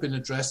never been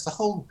addressed. The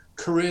whole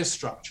career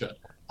structure.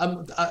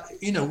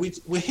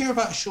 We hear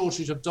about a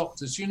shortage of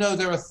doctors.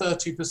 There are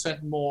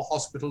 30% more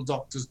hospital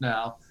doctors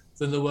now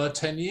than there were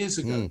 10 years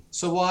ago.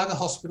 So why are the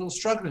hospitals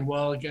struggling?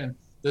 Well, again,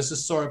 there's a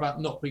story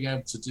about not being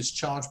able to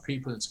discharge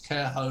people into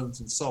care homes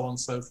and so on and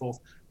so forth.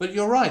 But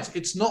you're right.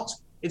 It's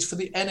for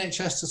the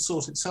NHS to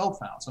sort itself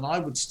out. And I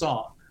would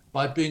start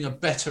by being a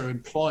better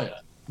employer,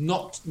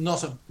 not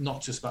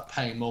just about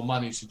paying more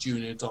money to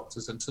junior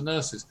doctors and to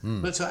nurses,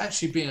 but to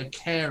actually being a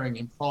caring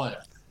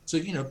employer. So,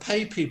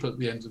 pay people at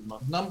the end of the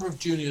month. Number of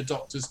junior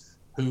doctors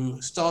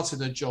who started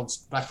their jobs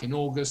back in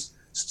August,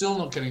 still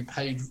not getting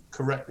paid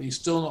correctly,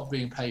 still not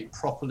being paid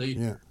properly.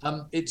 Yeah.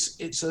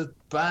 It's a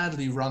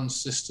badly run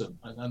system,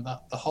 and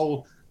the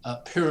whole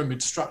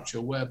pyramid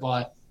structure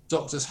whereby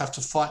doctors have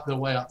to fight their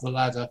way up the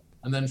ladder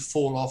and then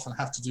fall off and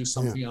have to do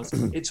something else.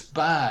 It's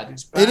bad.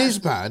 It is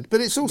bad,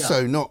 but it's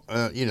also not,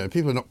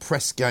 people are not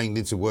press-ganged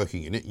into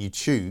working in it. You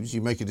choose,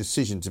 you make a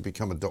decision to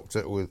become a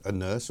doctor or a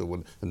nurse or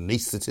an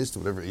anaesthetist or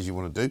whatever it is you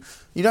want to do.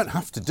 You don't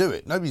have to do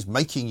it. Nobody's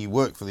making you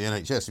work for the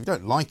NHS. If you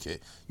don't like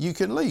it, you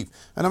can leave.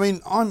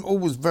 And I'm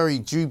always very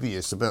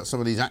dubious about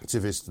some of these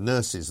activist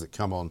nurses that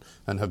come on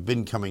and have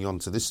been coming on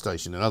to this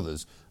station and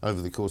others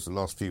over the course of the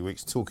last few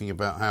weeks, talking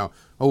about how,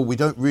 we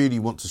don't really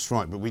want to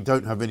strike, but we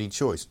don't have any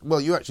choice.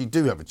 Well, you actually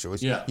do have a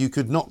choice. Yeah. You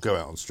could not go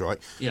out on strike.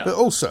 Yeah. But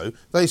also,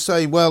 they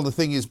say, well, the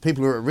thing is,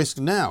 people are at risk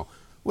now.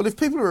 Well, if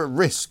people are at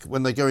risk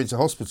when they go into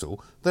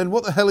hospital, then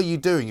what the hell are you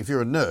doing if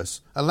you're a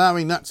nurse,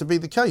 allowing that to be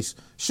the case?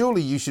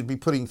 Surely you should be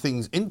putting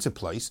things into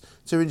place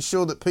to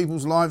ensure that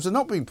people's lives are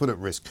not being put at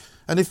risk.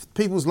 And if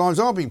people's lives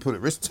are being put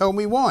at risk, tell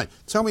me why.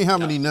 Tell me how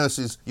many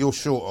nurses you're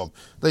short of.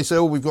 They say,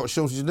 we've got a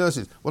shortage of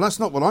nurses. Well, that's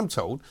not what I'm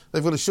told.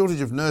 They've got a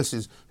shortage of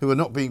nurses who are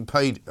not being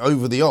paid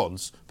over the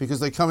odds because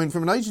they come in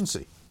from an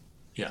agency.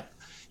 Yeah.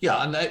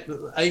 Yeah, and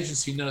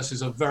agency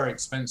nurses are very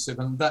expensive,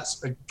 and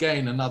that's,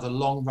 again, another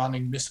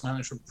long-running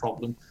mismanagement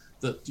problem,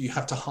 that you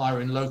have to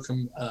hire in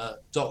locum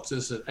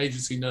doctors,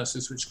 agency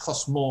nurses, which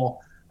cost more,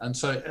 and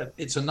so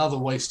it's another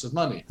waste of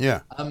money. Yeah.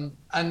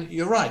 And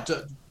you're right,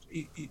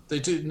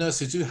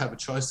 nurses do have a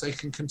choice. They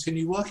can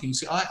continue working. You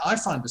see, I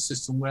find a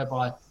system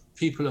whereby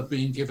people are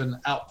being given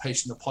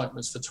outpatient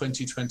appointments for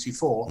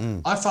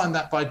 2024. I find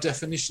that by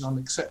definition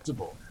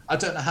unacceptable. I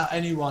don't know how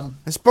anyone...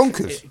 It's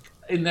bonkers.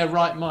 In their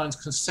right minds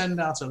can send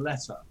out a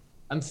letter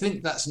and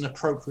think that's an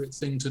appropriate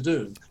thing to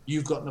do.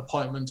 You've got an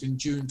appointment in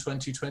June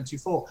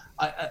 2024.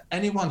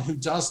 Anyone who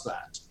does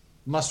that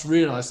must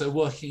realise they're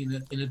working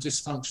in a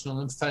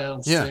dysfunctional and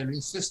failing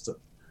system.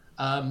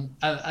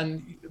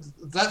 And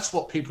that's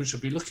what people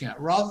should be looking at,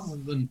 rather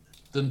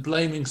than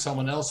blaming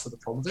someone else for the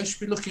problem. They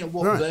should be looking at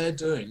what they're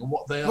doing and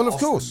what they are offering. Well,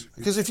 of course,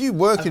 because if you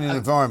work in an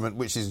environment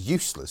which is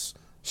useless,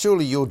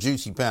 surely you're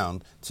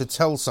duty-bound to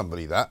tell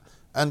somebody that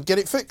and get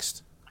it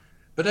fixed.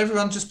 But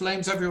everyone just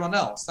blames everyone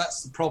else.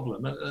 That's the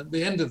problem. At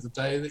the end of the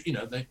day,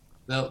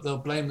 they'll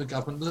blame the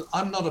government.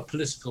 I'm not a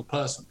political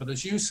person, but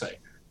as you say,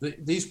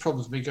 these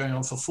problems have been going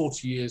on for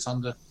 40 years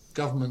under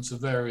governments of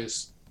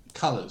various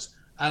colours,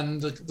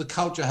 and the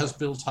culture has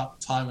built up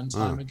time and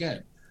time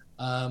again.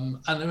 And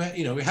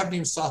we haven't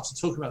even started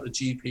talking about the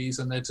GPs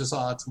and their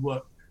desire to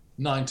work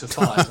 9 to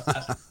 5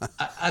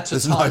 at a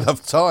There's time. Not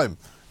enough time.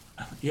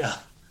 Yeah,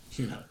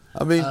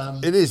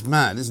 it is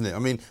mad, isn't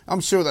it? I'm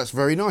sure that's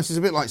very nice. It's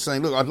a bit like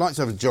saying, look, I'd like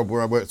to have a job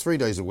where I work 3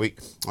 days a week,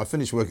 I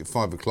finish work at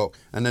 5 o'clock,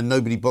 and then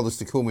nobody bothers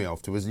to call me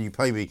afterwards, and you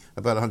pay me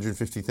about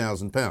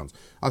 £150,000.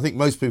 I think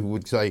most people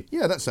would say,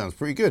 yeah, that sounds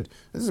pretty good.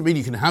 It doesn't mean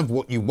you can have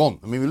what you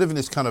want. We live in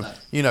this kind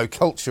of,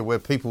 culture where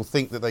people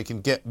think that they can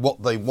get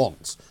what they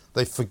want.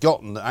 They've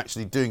forgotten that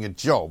actually doing a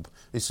job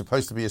is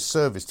supposed to be a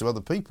service to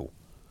other people.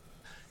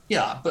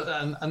 Yeah, but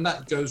and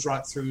that goes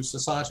right through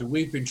society.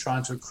 We've been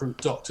trying to recruit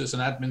doctors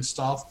and admin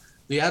staff.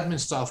 The admin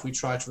staff we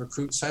try to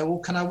recruit say, well,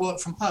 can I work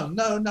from home?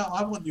 No,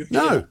 I want you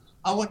here. No.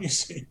 I want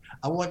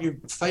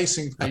you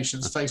facing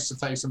patients face to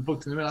face and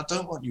booking them in. I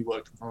don't want you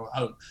working from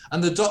home.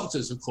 And the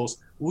doctors, of course,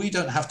 we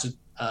don't have to,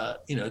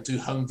 do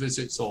home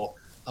visits or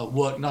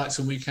work nights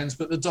and weekends,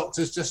 but the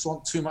doctors just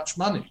want too much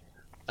money.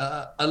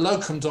 A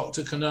locum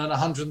doctor can earn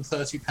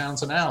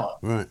 £130 an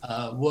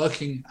hour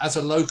working as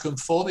a locum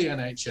for the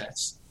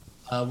NHS.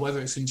 Whether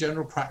it's in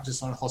general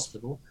practice or in a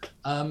hospital,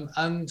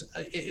 and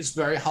it's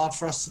very hard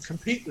for us to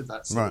compete with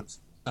that.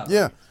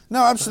 Yeah,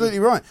 no, absolutely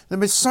right.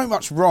 There's so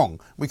much wrong.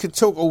 We could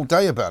talk all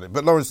day about it,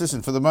 but Lawrence,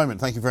 listen, for the moment,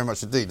 thank you very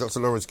much indeed. Dr.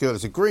 Lawrence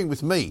Girlis agreeing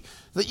with me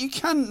that you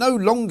can no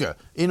longer,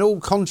 in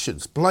all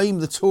conscience, blame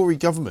the Tory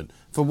government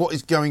for what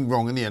is going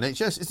wrong in the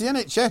NHS. It's the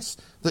NHS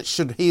that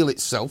should heal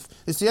itself.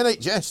 It's the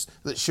NHS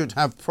that should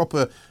have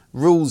proper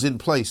rules in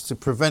place to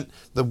prevent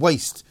the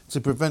waste, to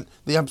prevent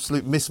the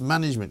absolute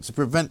mismanagement, to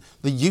prevent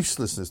the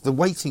uselessness, the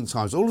waiting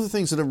times, all of the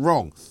things that are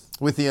wrong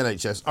with the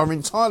NHS are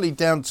entirely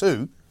down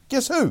to,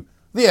 guess who?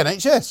 The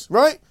NHS,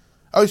 right?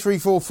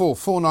 0344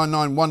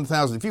 499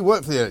 1000. If you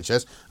work for the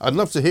NHS, I'd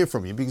love to hear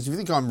from you, because if you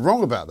think I'm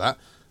wrong about that,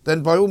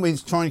 then by all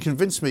means try and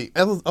convince me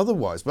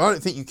otherwise. But I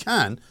don't think you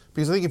can,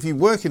 because I think if you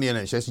work in the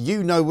NHS,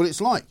 you know what it's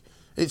like.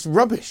 It's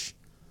rubbish.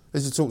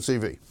 This is Talk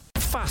TV.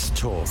 Fast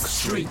talk,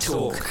 street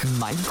talk.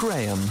 Mike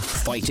Graham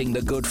fighting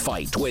the good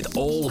fight with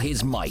all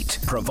his might,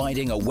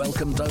 providing a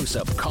welcome dose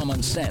of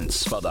common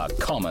sense for the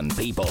common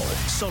people.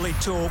 Solid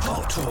talk,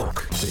 hot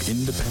talk. The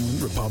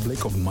Independent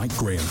Republic of Mike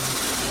Graham.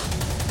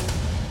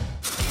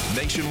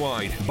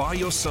 Nationwide, by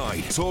your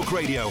side, Talk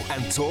Radio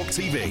and Talk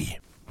TV.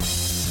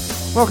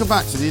 Welcome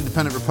back to the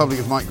Independent Republic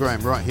of Mike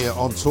Graham, right here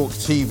on Talk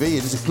TV.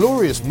 It is a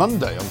glorious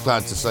Monday, I'm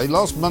glad to say.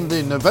 Last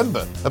Monday in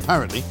November,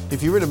 apparently.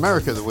 If you were in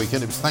America the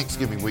weekend, it was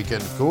Thanksgiving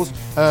weekend, of course.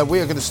 We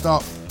are going to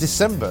start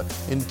December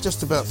in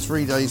just about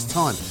 3 days'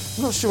 time.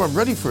 I'm not sure I'm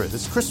ready for it.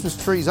 There's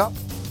Christmas trees up.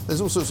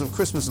 There's all sorts of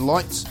Christmas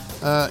lights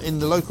in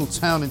the local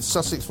town in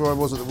Sussex where I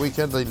was at the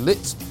weekend. They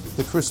lit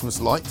the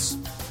Christmas lights.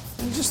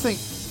 And you just think,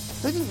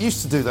 they didn't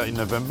used to do that in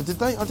November, did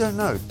they? I don't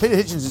know. Peter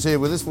Hitchens is here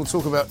with us. We'll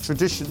talk about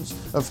traditions,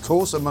 of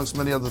course, amongst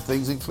many other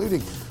things, including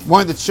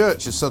why the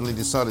church has suddenly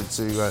decided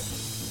to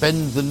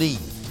bend the knee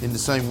in the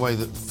same way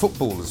that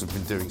footballers have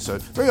been doing so.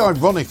 Very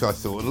ironic, I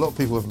thought. A lot of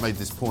people have made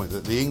this point,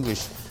 that the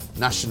English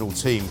national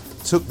team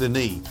took the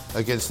knee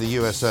against the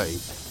USA,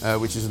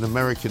 which is an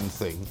American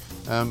thing,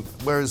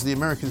 whereas the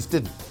Americans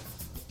didn't.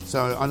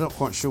 So I'm not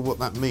quite sure what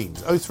that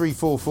means.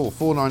 0344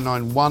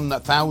 499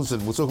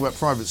 1000. We'll talk about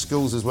private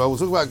schools as well. We'll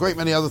talk about a great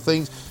many other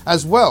things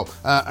as well.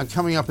 And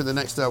coming up in the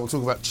next hour, we'll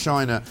talk about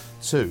China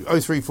too.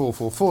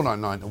 0344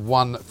 499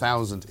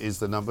 1000 is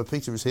the number.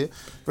 Peter is here.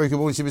 Very good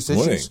morning to you, Mr.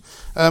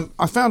 Hitchens.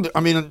 I found it,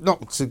 I mean,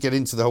 not to get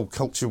into the whole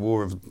culture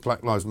war of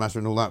Black Lives Matter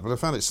and all that, but I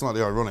found it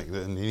slightly ironic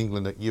that in the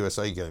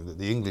England-USA game that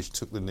the English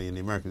took the knee and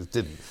the Americans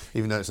didn't,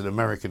 even though it's an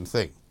American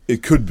thing.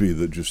 It could be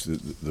that just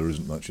there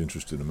isn't much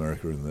interest in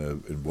America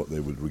in what they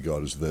would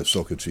regard as their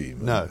soccer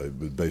team. No,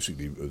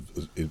 basically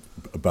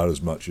about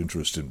as much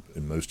interest in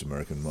most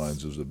American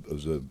minds as the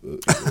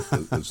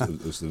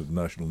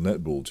national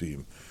netball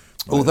team.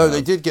 Although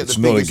they did get the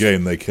biggest, not a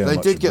game they care much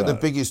about. They did get the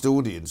biggest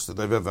audience that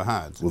they've ever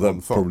had. Well,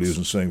 that probably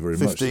isn't saying very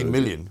much. 15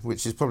 million,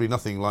 which is probably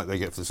nothing like they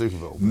get for the Super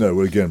Bowl. No,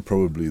 well, again,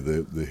 probably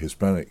the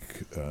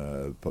Hispanic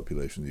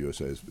population of the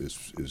USA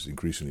is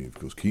increasingly, of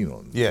course, keen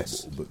on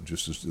football. But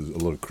just as a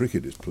lot of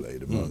cricket is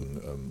played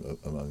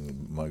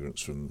among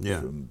migrants from India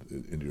and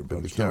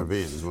Pakistan, the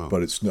Caribbean as well.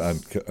 But it's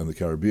and the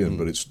Caribbean,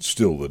 but it's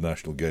still the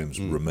national games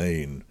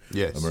remain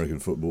American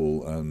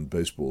football and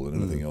baseball, and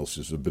anything else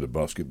is a bit of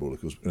basketball. Of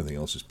course, anything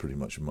else is pretty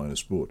much a minor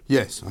sport.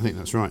 Yes, I think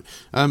that's right.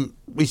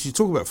 We should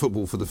talk about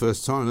football for the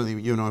first time. I don't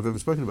think you and I have ever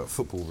spoken about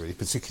football really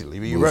particularly.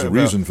 But there's a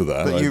reason for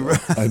that.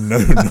 I know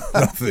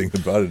nothing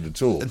about it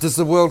at all. Does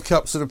the World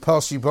Cup sort of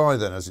pass you by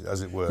then, as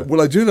it were?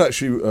 Well, I did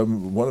actually.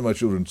 One of my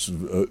children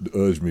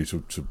urged me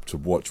to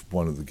watch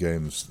one of the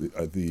games,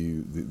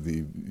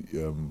 the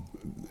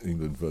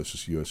England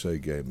versus USA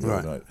game the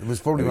other night. It was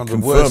probably one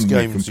of the worst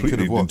games you could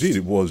have watched. Indeed,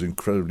 it was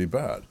incredibly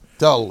bad.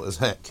 Dull as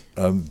heck.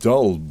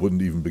 Dull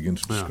wouldn't even begin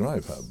to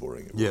describe how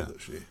boring it was,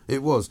 actually.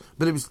 It was.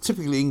 But it was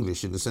typically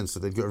English in the sense that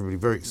they'd got everybody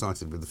very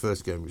excited with the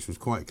first game, which was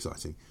quite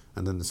exciting,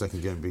 and then the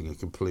second game being a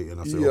complete and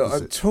utter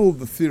opposite. I'm told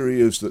the theory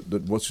is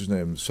that what's his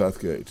name,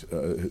 Southgate,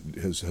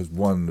 has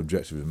one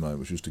objective in mind,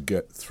 which is to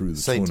get through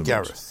the tournament. St.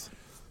 Gareth.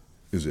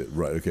 Is it?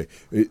 Right, okay.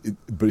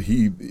 But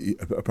he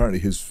apparently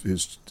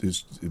his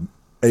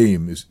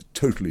aim is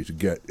totally to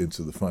get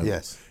into the final.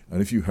 Yes.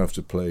 And if you have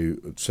to play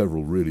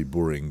several really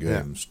boring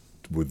games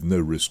with no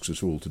risks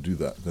at all to do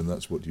that, then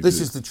that's what you do.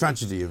 This is the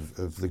tragedy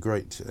of the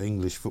great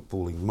English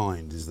footballing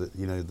mind, is that,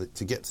 that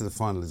to get to the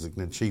final is an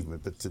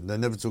achievement, but they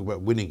never talk about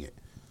winning it.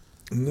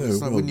 No,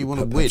 it's like when you want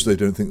to win. They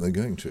don't think they're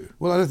going to.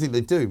 Well, I don't think they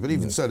do, but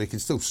even so, they can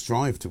still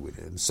strive to win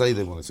it and say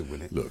they wanted to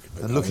win it. Look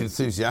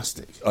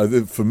enthusiastic.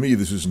 For me,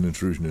 this is an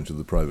intrusion into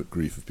the private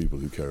grief of people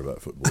who care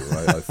about football.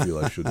 I feel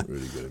I shouldn't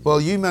really get involved. Well,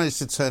 you managed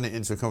to turn it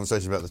into a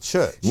conversation about the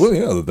church. Well,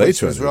 yeah,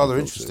 which was rather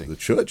interesting. The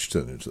church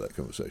turned into that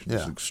conversation.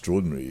 There's an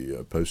extraordinary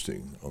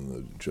posting on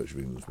the Church of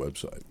England's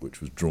website,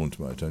 which was drawn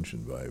to my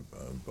attention by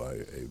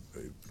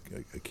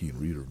a keen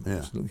reader.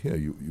 Yeah. Look,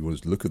 you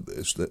want to look at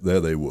this.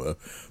 There they were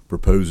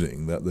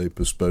proposing that they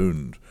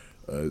postponed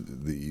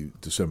the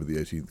December the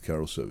 18th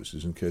carol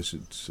services in case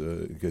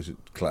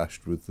it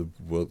clashed with the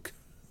World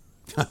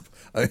Cup.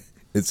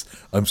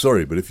 I'm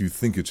sorry, but if you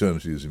think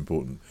eternity is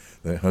important,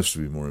 then it has to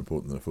be more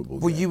important than a football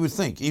game. Well, you would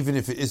think, even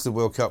if it is the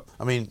World Cup.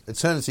 I mean,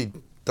 eternity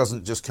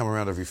doesn't just come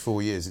around every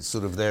 4 years. It's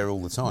sort of there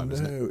all the time,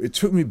 isn't it? No, it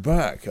took me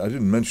back. I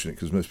didn't mention it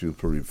because most people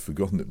probably have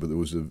forgotten it, but there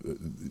was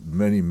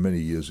many, many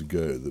years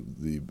ago,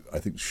 I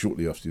think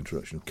shortly after the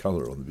introduction of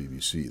colour on the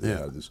BBC, they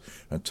had this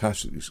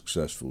fantastically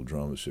successful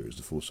drama series,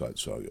 The Forsyte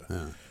Saga.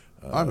 Yeah.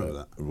 I remember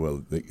that.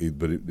 Well,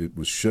 but it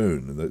was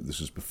shown, and this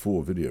is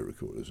before video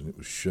recorders, and it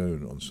was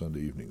shown on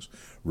Sunday evenings,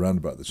 round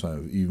about the time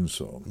of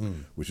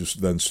Evensong, which is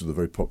then still a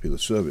very popular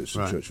service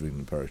in Church of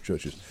England parish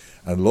churches.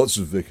 And lots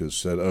of vicars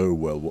said, "Oh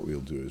well, what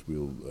we'll do is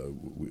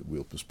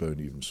we'll postpone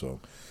Evensong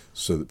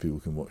so that people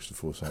can watch the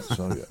Four Saints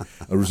Saga."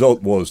 A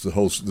result was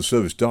the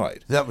service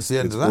died. That was the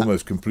end of that.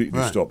 Almost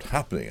completely stopped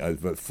happening.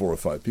 About 4 or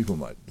 5 people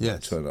might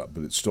turn up,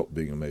 but it stopped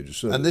being a major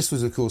service. And this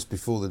was, of course,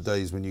 before the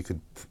days when you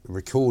could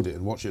record it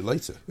and watch it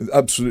later.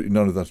 Absolutely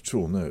none of that at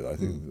all. No, I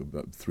think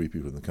about 3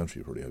 people in the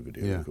country probably have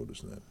video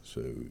recorders now.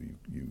 So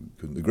you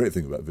can. The great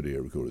thing about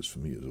video recorders for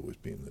me has always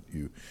been that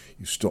you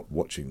stop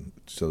watching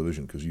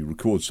television because you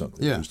record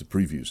something because the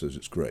preview says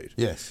it's great.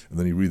 Yes. And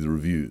then you read the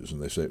reviews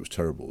and they say it was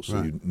terrible.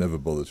 So you never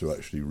bother to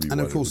actually rewind.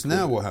 And of course,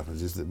 now what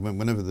happens is that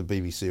whenever the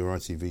BBC or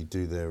ITV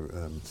do their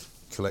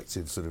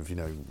collective sort of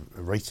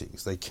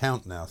ratings, they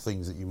count now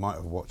things that you might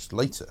have watched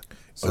later.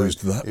 So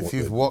if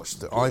you've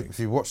watched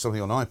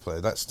something on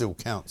iPlayer, that still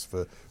counts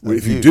for. Well,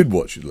 if you did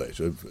watch it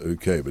later,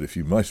 okay, but if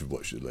you might have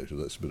watched it later,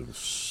 that's a bit of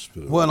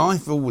a. Well,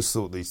 I've always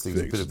thought these things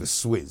are a bit of a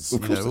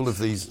swizz. All of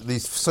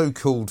these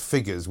so-called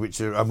figures which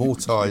are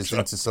amortised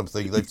into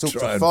something. They've talked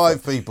to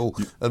 5 people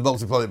and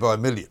multiplied it by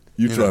 1 million.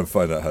 You try and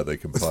find out how they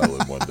compile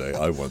them one day.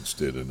 I once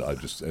did, and I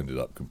just ended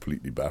up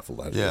completely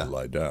baffled. I had to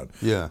lie down.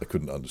 Yeah. I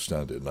couldn't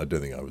understand it, and I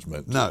don't think I was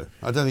meant to. No,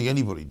 I don't think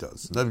anybody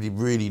does. Nobody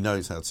really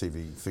knows how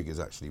TV figures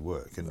actually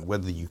work, and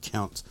whether you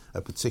count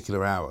a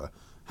particular hour.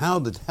 How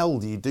the hell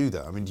do you do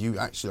that? I mean,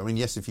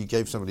 yes, if you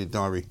gave somebody a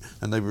diary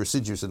and they were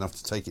assiduous enough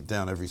to take it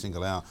down every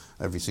single hour,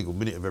 every single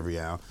minute of every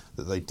hour,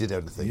 that they did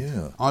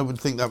anything, I would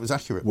think that was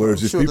accurate.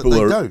 Whereas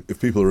if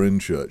people are in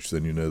church,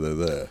 then you know they're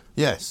there.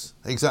 Yes,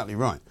 exactly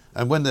right.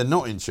 And when they're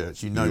not in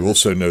church, you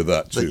also know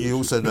that too. You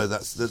also know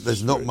that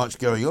there's not much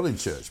going on in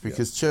church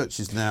because church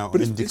is now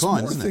in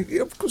decline, isn't it?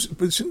 Yeah, of course,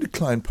 but it's in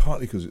decline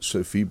partly because it's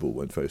so feeble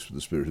when faced with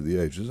the spirit of the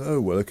age. It's, oh,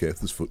 well, okay, if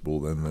there's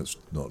football, then let's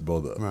not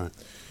bother. Right.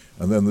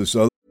 And then there's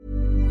other.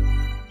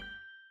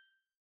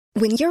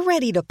 When you're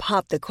ready to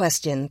pop the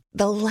question,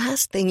 the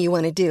last thing you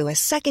want to do is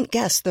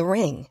second-guess the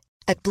ring.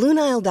 At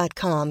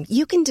BlueNile.com,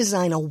 you can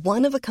design a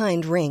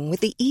one-of-a-kind ring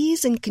with the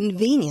ease and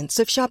convenience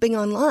of shopping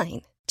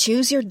online.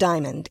 Choose your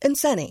diamond and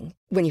setting.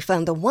 When you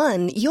find the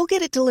one, you'll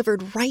get it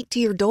delivered right to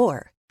your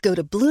door. Go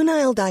to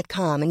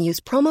BlueNile.com and use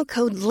promo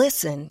code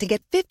LISTEN to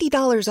get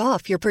 $50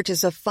 off your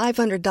purchase of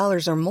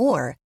 $500 or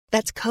more.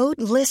 That's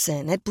code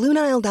LISTEN at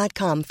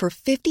BlueNile.com for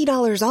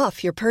 $50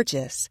 off your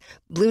purchase.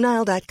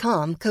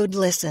 BlueNile.com, code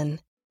LISTEN.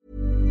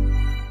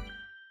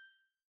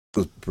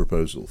 The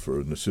proposal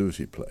for a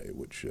nativity play,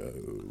 which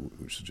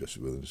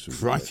suggested with a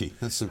nativity play,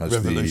 that's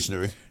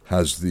revolutionary.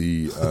 Has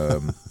the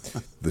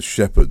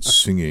shepherds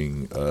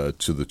singing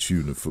to the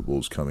tune of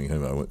 "Football's Coming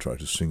Home." I won't try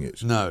to sing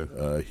it.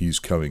 No, he's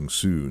coming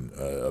soon.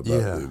 About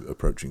the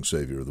approaching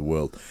saviour of the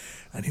world,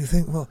 and you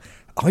think, well,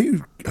 are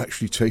you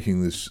actually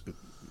taking this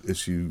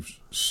issue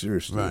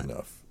seriously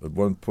enough? At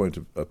one point,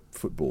 a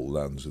football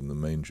lands in the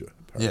manger.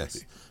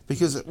 Apparently. Yes,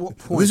 because at what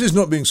point... This is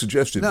not being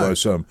suggested by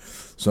some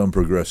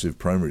progressive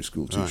primary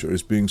school teacher. Right.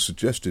 It's being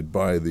suggested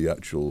by the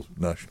actual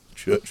National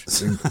Church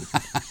of England.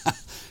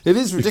 It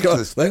is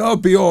ridiculous. They are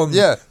beyond.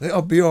 Yeah, they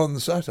are beyond the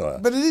satire.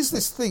 But it is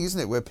this thing,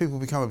 isn't it, where people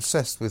become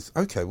obsessed with,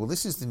 okay, well,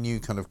 this is the new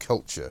kind of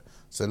culture,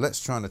 so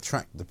let's try and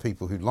attract the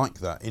people who like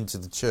that into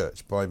the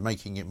church by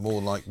making it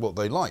more like what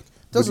they like.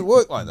 It doesn't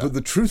work like that. But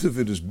the truth of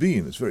it has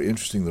been, it's very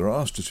interesting, there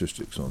are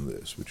statistics on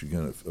this, which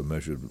again are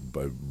measured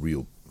by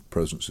real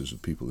presences of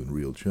people in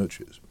real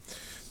churches,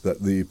 that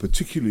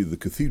particularly the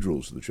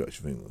cathedrals of the Church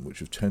of England, which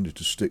have tended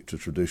to stick to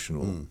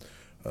traditional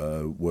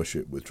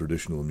worship with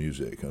traditional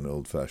music and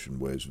old-fashioned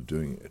ways of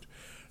doing it,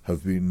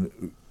 have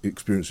been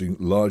experiencing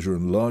larger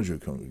and larger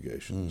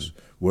congregations,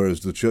 whereas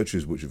the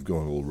churches which have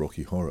gone all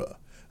Rocky Horror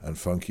and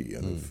funky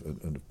and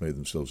have made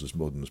themselves as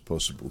modern as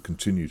possible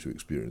continue to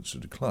experience a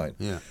decline.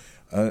 Yeah.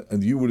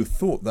 And you would have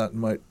thought that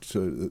might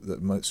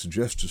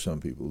suggest to some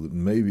people that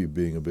maybe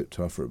being a bit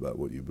tougher about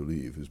what you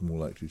believe is more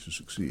likely to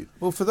succeed.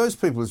 Well, for those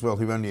people as well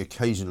who only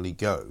occasionally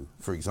go,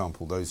 for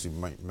example, those who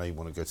may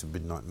want to go to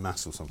midnight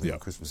mass or something on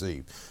Christmas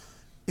Eve,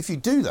 if you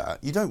do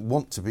that, you don't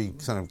want to be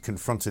kind of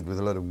confronted with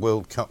a lot of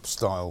World Cup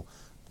style,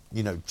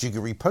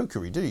 jiggery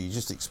pokery, do you? You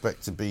just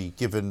expect to be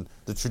given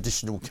the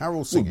traditional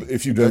carol singing. Well,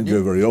 if you don't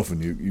go very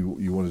often,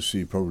 you want to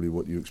see probably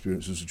what you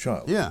experienced as a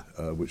child. Yeah.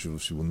 Which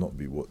obviously will not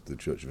be what the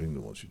Church of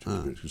England wants you to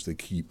experience, because they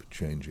keep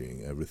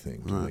changing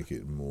everything to make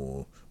it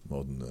more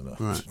modern and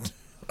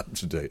up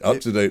to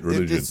date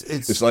religion.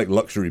 It's like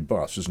luxury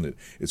bus, isn't it?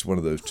 It's one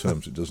of those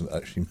terms that doesn't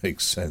actually make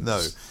sense.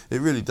 No,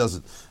 it really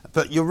doesn't.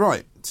 But you're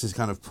right to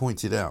kind of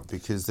point it out,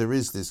 because there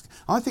is this,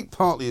 I think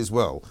partly as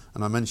well,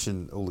 and I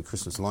mentioned all the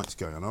Christmas lights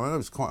going on. I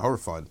was quite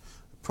horrified,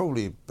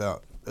 probably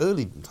about I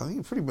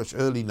think pretty much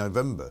early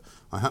November,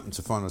 I happened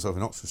to find myself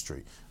in Oxford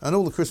Street, and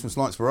all the Christmas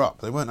lights were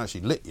up. They weren't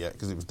actually lit yet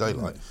because it was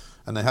daylight,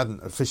 and they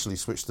hadn't officially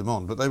switched them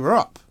on, but they were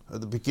up at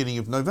the beginning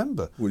of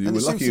November. Well, you and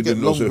were it lucky seems you to get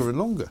didn't longer and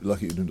longer.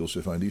 Lucky you didn't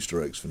also find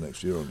Easter eggs for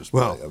next year on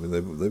display. Well, I mean,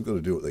 they've got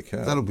to do what they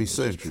can. That'll be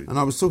soon. And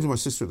I was talking to my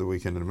sister at the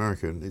weekend in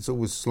America, and it's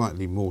always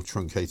slightly more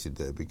truncated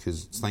there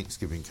because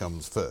Thanksgiving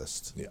comes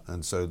first,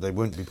 and so they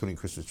won't be putting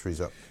Christmas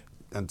trees up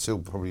until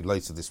probably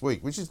later this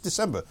week, which is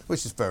December,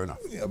 which is fair enough.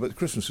 Yeah, but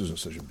Christmas isn't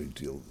such a big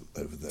deal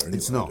over there anyway.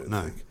 It's not,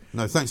 no.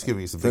 No,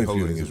 Thanksgiving is the big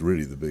holiday. Thanksgiving is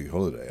really the big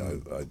holiday.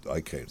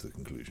 I came to the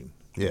conclusion.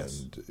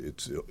 Yes. And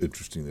it's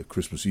interesting that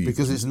Christmas Eve...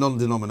 Because it's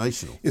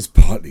non-denominational. It's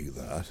partly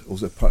that.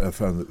 Also, I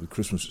found that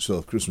Christmas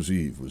itself, Christmas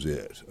Eve was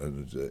it.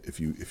 And if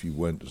you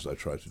went, as I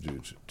tried to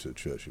do, to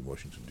church in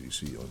Washington,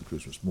 D.C. on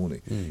Christmas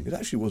morning, it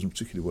actually wasn't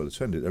particularly well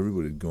attended.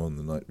 Everybody had gone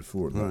the night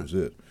before, and that was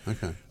it.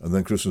 Okay. And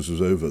then Christmas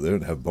was over. They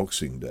don't have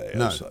Boxing Day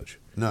as such.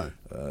 No.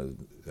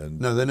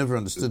 No, they never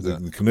understood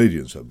that. The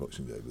Canadians have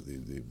Boxing Day, but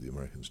the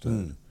Americans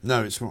don't.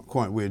 No, it's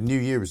quite weird. New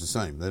Year is the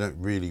same. They don't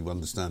really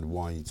understand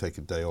why you take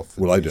a day off.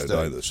 Well, I don't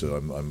either, so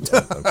I'm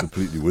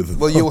completely with them.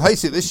 Well, you'll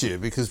hate it this year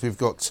because we've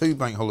got 2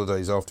 bank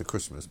holidays after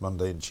Christmas,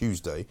 Monday and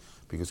Tuesday,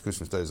 because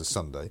Christmas Day is a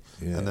Sunday.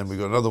 Yes. And then we've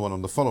got another one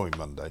on the following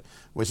Monday,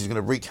 which is going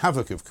to wreak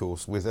havoc, of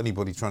course, with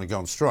anybody trying to go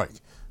on strike.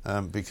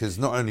 Because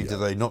not only do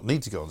they not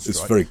need to go on strike,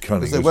 it's very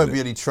cunning, because there won't be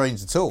any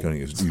trains at all.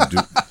 Cunning is you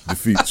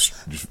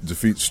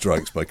defeat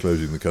strikes by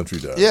closing the country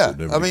down. Yeah,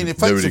 so I mean,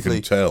 effectively, nobody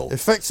can tell.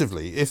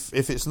 Effectively, if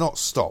it's not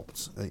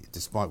stopped,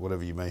 despite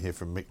whatever you may hear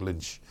from Mick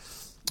Lynch,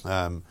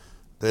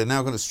 they're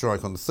now going to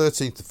strike on the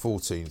 13th, the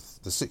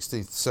 14th, the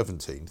 16th,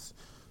 17th.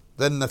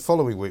 Then the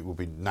following week will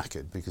be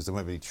knackered because there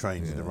won't be any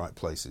trains in the right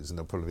places, and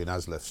there'll probably be an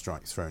ASLEF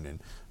strike thrown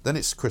in. Then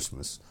it's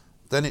Christmas.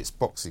 Then it's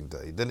Boxing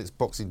Day. Then it's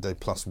Boxing Day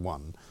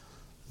 +1.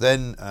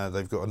 Then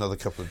they've got another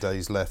couple of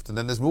days left, and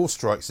then there's more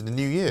strikes in the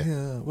new year.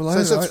 Yeah, well, so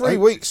it's a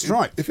 3-week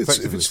strike. If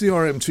it's the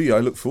RMT, I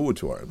look forward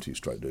to RMT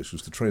strike days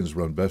because the trains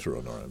run better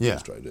on RMT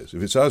strike days.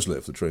 If it's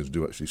ASLEF, the trains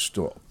do actually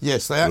stop.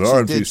 Yes, they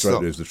actually did stop. RMT strike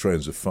stop. days, the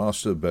trains are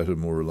faster, better,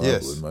 more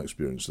reliable in my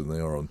experience than they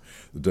are on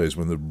the days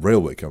when the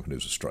railway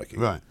companies are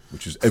striking,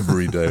 which is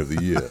every day of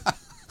the year.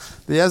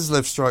 The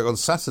ASLEF strike on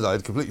Saturday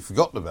I'd completely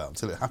forgotten about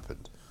until it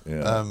happened.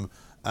 Yeah.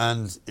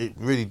 And it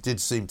really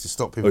did seem to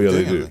stop people doing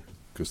they do. anything.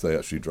 Because they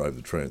actually drive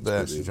the trains. They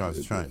actually drive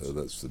the trains.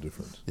 That's the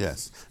difference.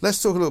 Yes.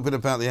 Let's talk a little bit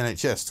about the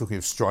NHS, talking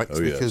of strikes,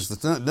 because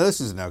the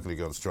nurses are now going to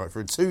go on strike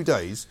for 2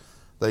 days,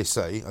 they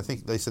say. I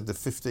think they said the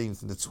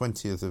 15th and the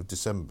 20th of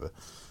December,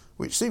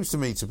 which seems to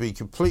me to be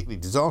completely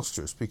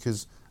disastrous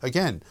because,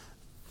 again,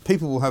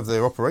 people will have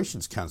their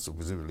operations cancelled,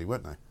 presumably,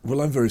 won't they?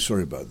 Well, I'm very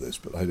sorry about this,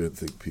 but I don't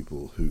think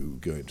people who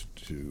go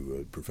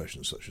into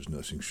professions such as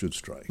nursing should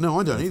strike. No,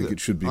 I don't either. I think it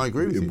should be. I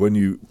agree with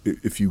you.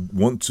 If you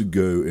want to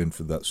go in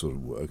for that sort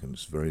of work, and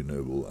it's very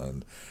noble,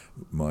 and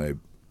my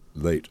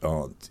late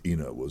aunt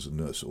Ina was a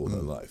nurse all her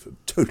life, and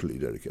totally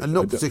dedicated, and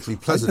not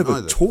particularly pleasant I never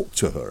either. talked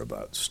to her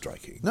about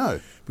striking. No,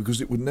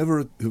 because it would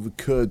never have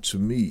occurred to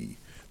me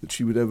that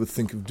she would ever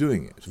think of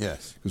doing it.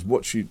 Yes. Because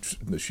what she'd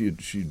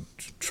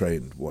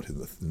trained, in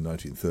the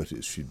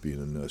 1930s, she'd been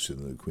a nurse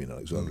in the Queen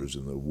Alexandra's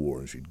in the war,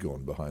 and she'd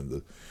gone behind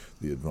the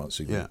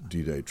advancing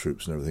D-Day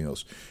troops and everything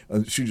else.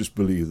 And she just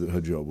believed that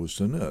her job was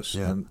to nurse.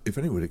 Yeah. And if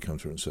anybody had come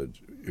to her and said,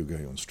 you're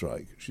going on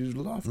strike, she'd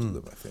laughed at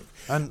them, I think.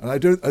 And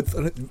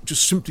it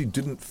just simply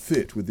didn't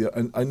fit with the...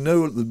 And I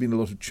know there've been a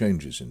lot of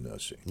changes in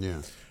nursing.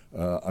 Yeah.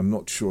 I'm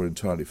not sure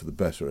entirely for the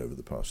better over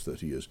the past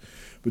 30 years.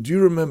 But do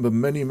you remember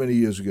many, many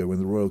years ago when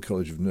the Royal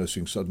College of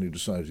Nursing suddenly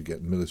decided to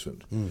get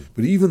militant?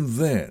 But even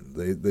then,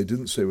 they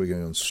didn't say we're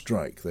going on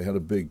strike. They had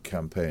a big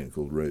campaign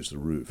called Raise the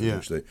Roof, in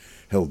which they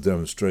held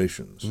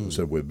demonstrations and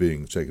said we're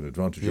being taken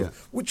advantage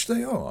of, which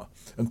they are.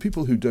 And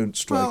people who don't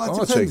strike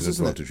are taken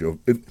advantage of.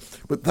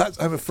 But that,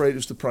 I'm afraid,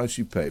 is the price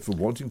you pay for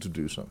wanting to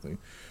do something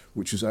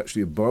which is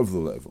actually above the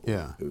level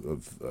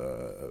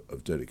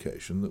of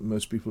dedication that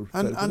most people...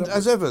 And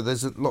as ever,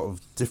 there's a lot of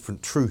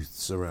different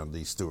truths around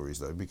these stories,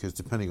 though, because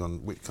depending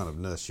on which kind of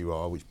nurse you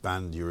are, which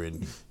band you're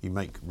in, you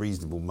make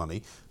reasonable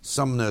money.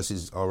 Some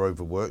nurses are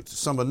overworked,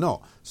 some are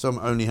not. Some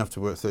only have to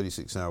work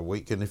 36-hour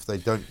week, and if they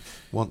don't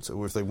want to,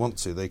 or if they want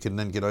to, they can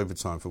then get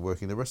overtime for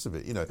working the rest of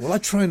it. Well, I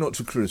try not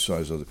to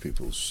criticise other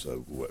people's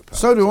work patterns.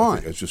 So do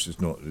I.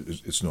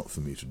 It's not for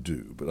me to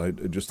do. But I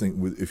just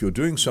think if you're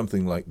doing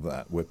something like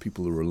that, where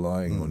people are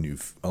relying on you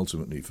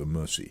ultimately for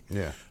mercy,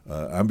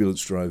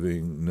 ambulance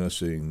driving,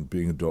 nursing,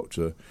 being a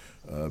doctor,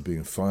 being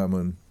a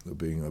fireman, or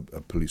being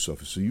a police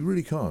officer, you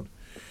really can't.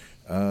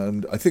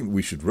 And I think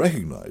we should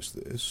recognise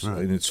this. Right.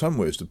 And in some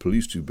ways, the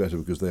police do better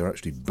because they are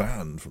actually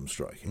banned from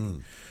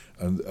striking.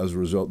 And as a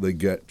result, they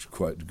get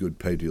quite good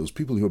pay deals.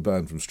 People who are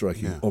banned from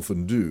striking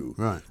often do.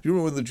 Right. Do you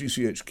remember when the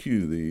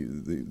GCHQ,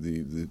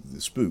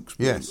 the spooks,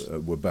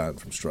 were banned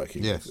from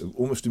striking? Yes.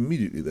 Almost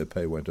immediately their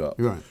pay went up.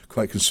 Right.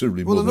 Quite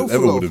considerably more than ever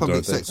would an awful lot have of done.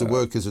 public sector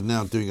workers are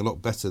now doing a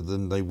lot better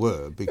than they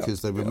were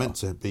because they were meant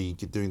to be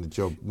doing the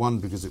job, one,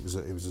 because it was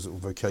a sort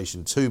of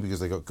vocation, two, because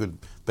they got good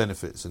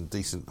benefits and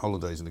decent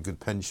holidays and a good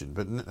pension,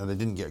 and they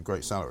didn't get a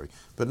great salary.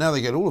 But now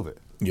they get all of it.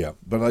 Yeah,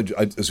 but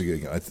I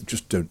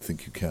just don't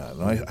think you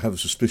can. I have a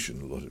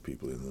suspicion a lot of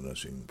people in the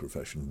nursing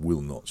profession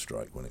will not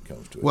strike when it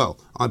comes to it. Well,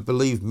 I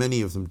believe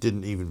many of them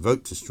didn't even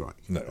vote to strike.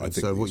 No, I think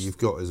so what you've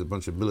got is a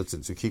bunch of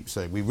militants who keep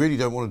saying, we really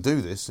don't want to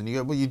do this, and you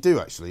go, well, you do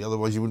actually,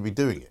 otherwise you wouldn't be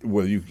doing it.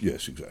 Well,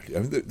 yes, exactly. I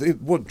mean,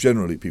 what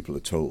generally people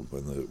are told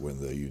when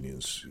their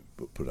unions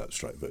put out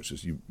strike votes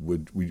is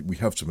we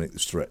have to make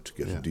this threat to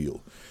get a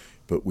deal.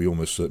 But we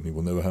almost certainly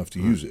will never have to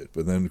use it.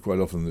 But then quite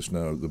often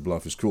the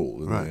bluff is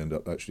called, and they end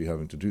up actually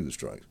having to do the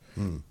strikes.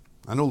 And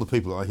all the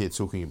people I hear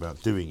talking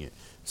about doing it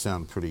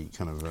sound pretty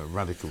kind of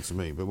radical to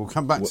me. But we'll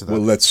come back to that.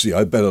 Well, let's see.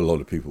 I bet a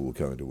lot of people will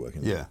come into work.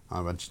 Yeah,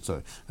 I imagine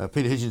so.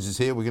 Peter Hitchens is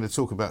here. We're going to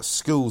talk about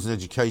schools and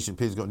education.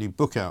 Peter's got a new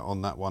book out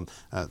on that one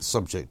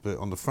subject. But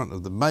on the front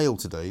of the Mail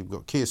today, we've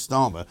got Keir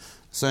Starmer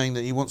saying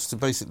that he wants to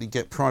basically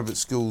get private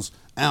schools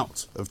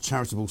out of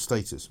charitable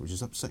status, which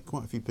has upset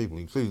quite a few people,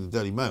 including the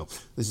Daily Mail.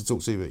 This is Talk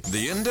TV.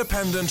 The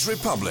Independent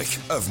Republic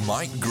of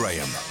Mike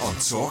Graham on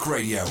Talk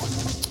Radio.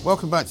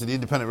 Welcome back to the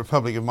Independent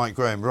Republic of Mike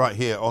Graham, right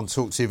here on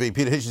Talk TV.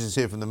 Peter Hitchens is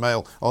here from the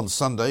Mail on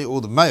Sunday, or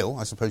the Mail,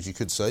 I suppose you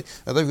could say.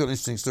 They've got an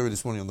interesting story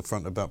this morning on the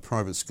front about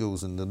private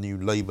schools and the new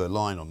Labour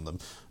line on them.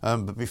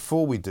 But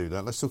before we do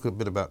that, let's talk a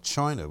bit about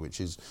China, which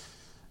is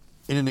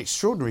in an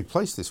extraordinary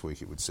place this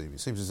week, it would seem. It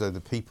seems as though the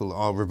people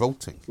are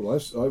revolting. Well,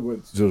 I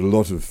did a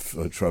lot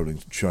of travelling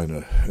to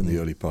China in the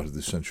early part of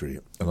this century,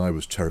 and I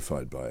was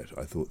terrified by it.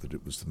 I thought that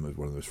it was one of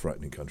the most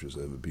frightening countries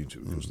I've ever been to.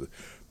 It was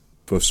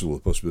first of all,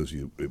 the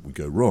possibility it would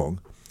go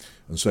wrong,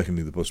 and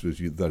secondly, the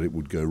possibility that it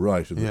would go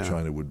right and that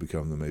China would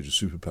become the major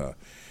superpower.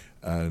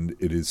 And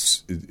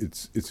it's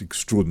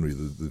extraordinary,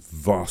 the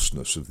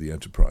vastness of the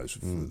enterprise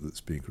that's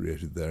being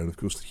created there, and of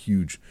course the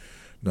huge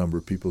number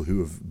of people who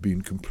have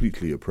been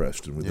completely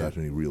oppressed and without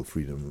any real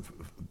freedom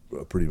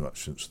pretty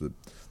much since the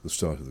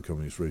start of the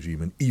communist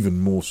regime, and even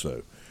more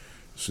so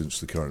since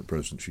the current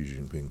President Xi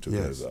Jinping took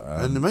over.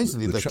 And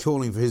amazingly, they're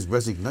calling for his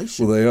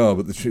resignation. Well, they are,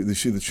 but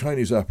the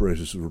Chinese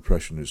apparatus of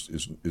repression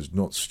is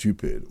not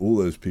stupid. All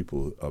those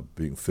people are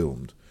being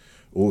filmed.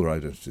 All their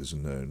identities are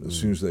known. As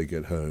soon as they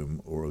get home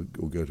or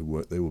go to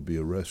work, they will be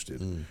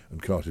arrested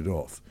and carted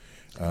off.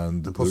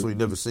 And possibly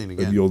never seen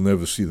again. And you'll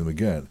never see them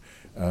again.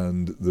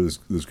 And there's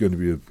going to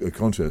be a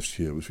contest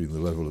here between the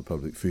level of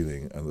public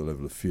feeling and the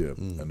level of fear,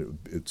 and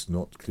it's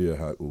not clear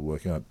how it will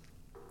work out.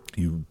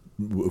 You,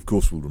 of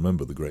course, will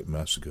remember the great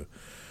massacre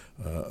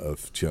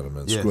of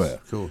Tiananmen Square.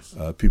 Of course.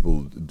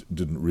 People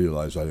didn't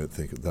realise, I don't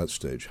think, at that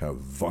stage how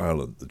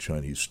violent the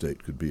Chinese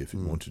state could be if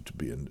it wanted to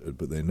be,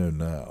 but they know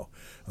now,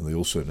 and they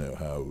also know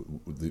how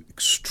the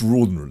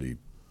extraordinarily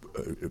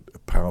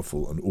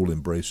powerful and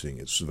all-embracing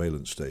its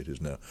surveillance state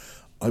is now.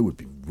 I would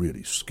be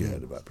really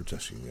scared about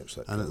protesting against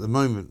that. And at the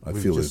moment, I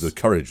feel that the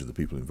courage of the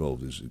people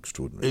involved is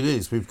extraordinary. It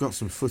is. We've got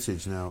some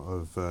footage now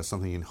of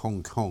something in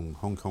Hong Kong.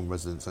 Hong Kong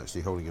residents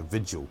actually holding a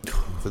vigil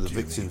for the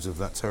victims of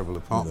that terrible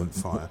apartment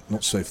fire.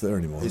 Not safe there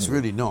anymore. It's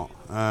really not.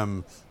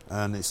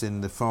 And it's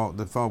in the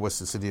far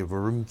western city of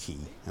Urumqi,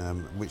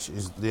 which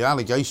is the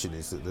allegation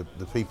is that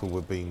the people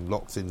were being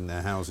locked in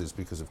their houses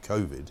because of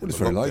COVID. Well, it's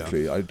very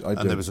likely.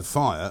 And there was a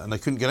fire, and they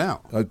couldn't get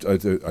out. I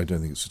don't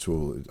think it's at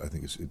all. I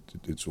think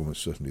it's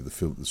almost certainly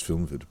there's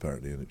film of it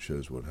apparently, and it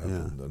shows what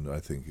happened. Yeah. And I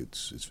think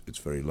it's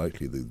very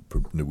likely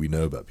that we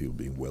know about people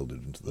being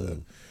welded into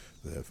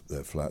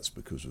their flats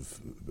because of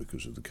the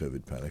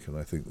COVID panic, and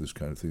I think this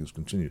kind of thing has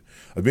continued.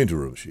 I've been to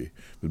Urumqi,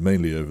 but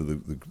mainly over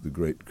the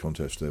great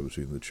contest there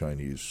between the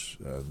Chinese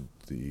and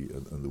the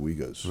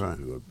Uyghurs. Right.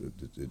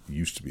 It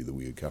used to be the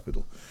Uyghur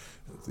capital.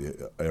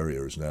 The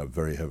area is now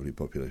very heavily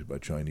populated by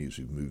Chinese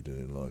who've moved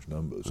in large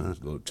numbers. Right. There's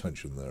a lot of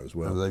tension there as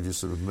well. And they've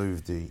just sort of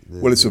moved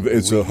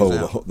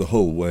the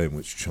whole way in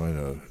which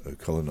China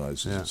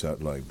colonizes its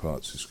outlying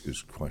parts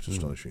is quite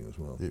astonishing as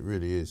well. It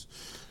really is.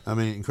 I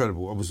mean,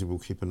 incredible. Obviously, we'll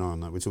keep an eye on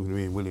that. We're talking to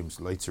Ian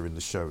Williams later in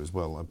the show as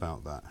well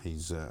about that.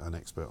 He's an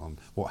expert on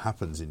what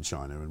happens in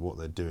China and what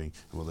they're doing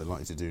and what they're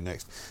likely to do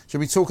next. Shall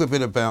we talk a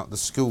bit about the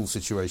school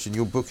situation?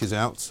 Your book is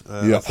out,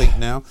 I think,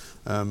 now,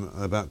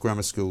 about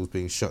grammar schools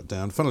being shut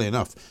down. Funnily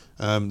enough,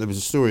 there was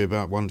a story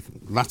about one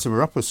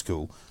Latimer Upper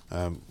School,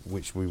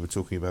 which we were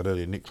talking about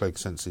earlier. Nick Clegg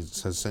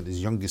has sent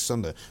his youngest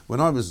son there.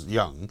 When I was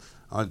young,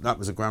 that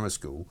was a grammar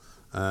school.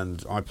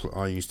 And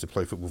I used to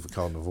play football for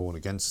Cardinal Vaughan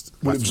against.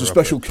 Well, it was a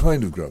special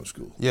kind of grammar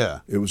school. Yeah,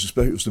 it was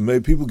to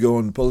make people go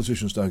on.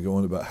 Politicians now go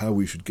on about how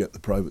we should get the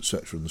private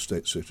sector and the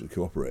state sector to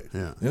cooperate.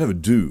 Yeah, they never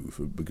do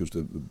because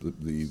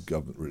the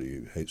government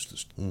really hates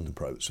the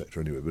private sector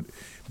anyway. But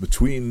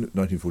between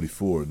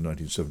 1944 and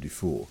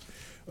 1974,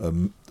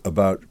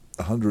 about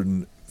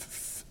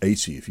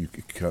 180, if you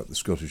count the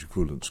Scottish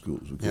equivalent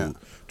schools, were called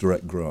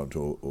direct grant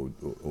or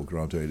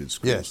grant-aided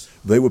schools. Yes.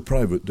 They were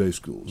private day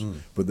schools,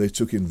 but they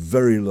took in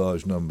very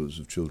large numbers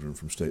of children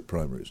from state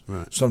primaries,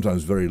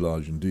 sometimes very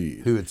large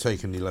indeed. Who had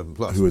taken the 11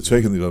 plus. Who had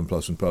taken the 11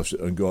 plus and passed it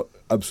and got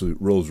absolute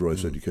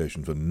Rolls-Royce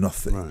education for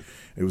nothing. Right.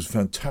 It was a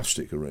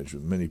fantastic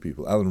arrangement. Many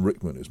people, Alan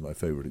Rickman is my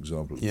favourite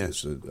example of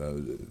this,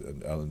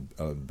 and Alan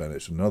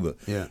Bennett and other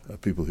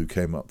people who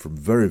came up from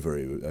very,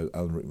 very...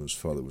 Alan Rickman's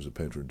father was a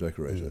painter and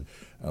decorator.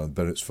 Alan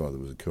Bennett's father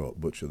was a co-op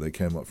butcher. They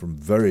came up from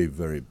very,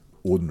 very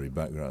ordinary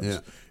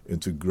backgrounds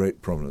into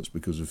great prominence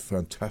because of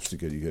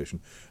fantastic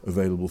education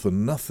available for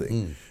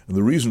nothing. And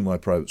the reason why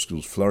private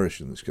schools flourish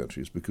in this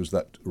country is because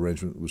that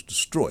arrangement was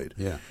destroyed.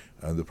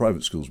 And the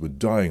private schools were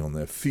dying on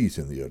their feet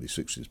in the early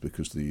 60s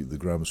because the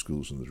grammar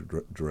schools and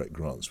the direct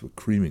grants were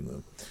creaming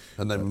them.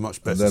 And they were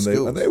much better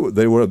schools. And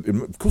they were,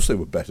 of course they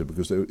were better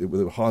because they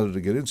were harder to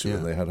get into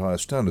and they had higher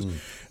standards.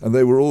 And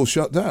they were all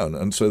shut down.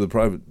 And so the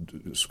private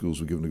schools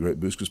were given a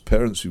great boost because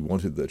parents who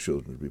wanted their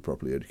children to be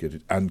properly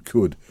educated and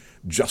could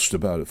just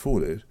about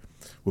afford it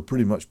were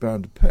pretty much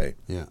bound to pay.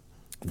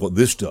 What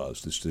this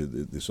does,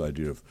 this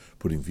idea of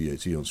putting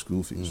VAT on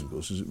school fees, of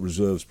course, is it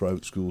reserves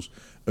private schools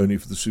only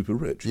for the super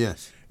rich.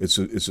 It's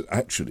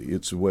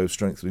a way of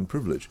strengthening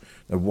privilege.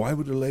 Now, why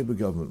would a Labour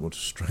government want to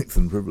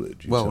strengthen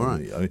privilege?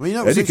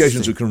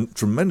 Education is a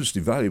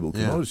tremendously valuable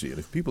commodity, and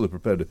if people are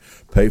prepared to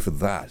pay for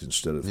that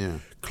instead of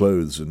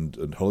clothes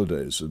and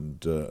holidays and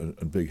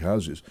big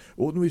houses,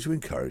 oughtn't we to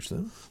encourage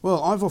them?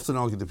 Well, I've often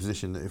argued the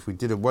position that if we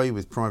did away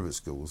with private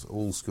schools,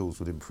 all schools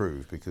would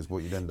improve because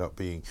what you'd end up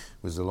being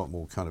was a lot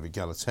more kind of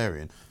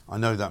egalitarian. I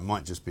know that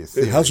might just be a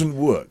theory. It hasn't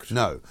worked.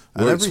 No.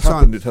 And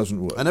it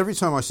hasn't worked. And every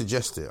time I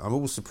suggest it, I'm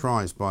always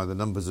surprised by the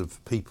numbers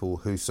of people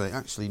who say,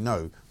 actually,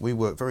 no, we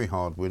work very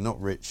hard, we're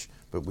not rich,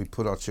 but we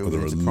put our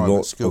children into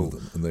private school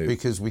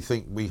because we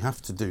think we have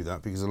to do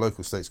that because the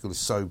local state school is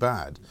so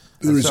bad.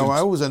 And so I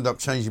always end up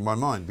changing my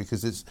mind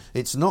because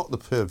it's not the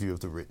purview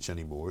of the rich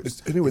anymore.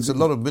 It's a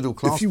lot of middle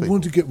class people. If you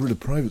want to get rid of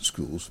private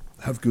schools,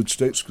 have good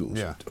state schools.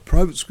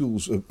 Private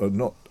schools are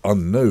not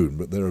unknown,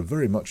 but they're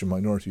very much a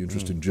minority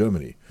interest in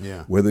Germany,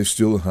 where they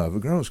still have a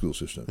grammar school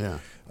system.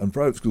 And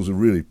private schools are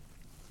really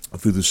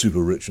for the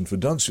super rich and for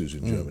dunces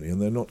in Germany,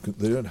 and they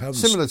don't have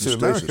similar the to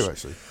America,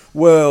 actually.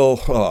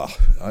 Well,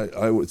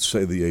 I would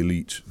say the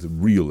elite, the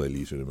real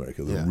elite in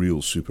America, the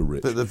real super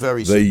rich. But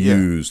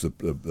use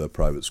the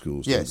private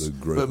schools. Yes,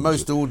 but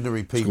most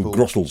ordinary people.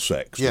 It's called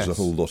Grottelsex. There's a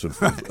whole lot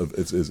of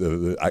it's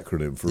an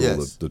acronym for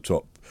all the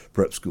top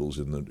prep schools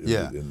in the.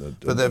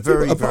 But they're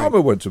very.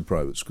 Obama went to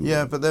private school.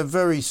 Yeah, but they're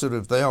very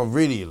they are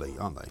really elite,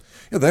 aren't they?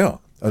 Yeah, they are.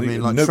 I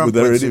mean, like Trump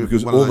went to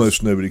because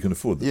almost nobody can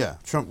afford them. Yeah,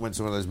 Trump went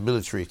to one of those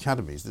military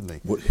academies, didn't he?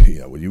 If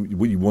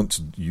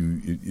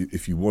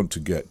you want to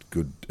get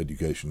good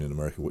education in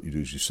America, what you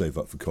do is you save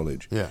up for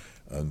college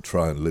and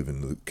try and live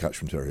in the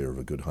catchment area of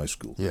a good high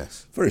school.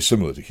 Yes. Very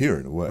similar to here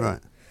in a way.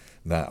 Right.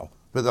 Now.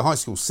 But the high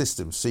school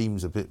system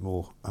seems a bit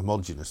more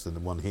homogenous than the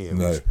one here,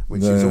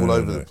 which is all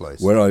over the place.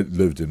 Where I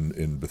lived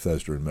in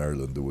Bethesda in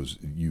Maryland,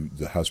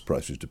 the house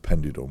prices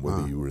depended on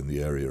whether you were in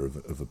the area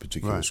of a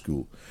particular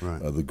school.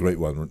 Right. The great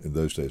one in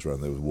those days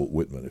around there was Walt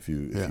Whitman. If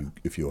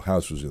your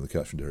house was in the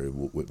catchment area of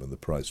Walt Whitman, the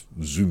price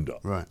zoomed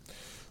up. Right.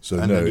 So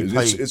and then you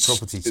pay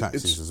property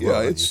taxes as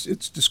well. Yeah,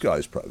 it's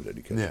disguised private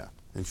education. Yeah.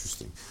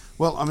 Interesting.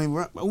 Well, I mean,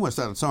 we're almost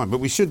out of time, but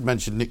we should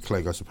mention Nick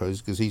Clegg, I suppose,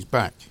 because he's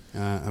back,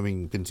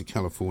 having been to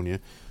California.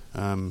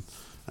 And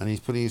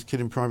he's putting his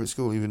kid in private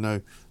school, even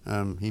though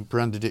he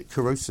branded it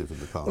corrosive in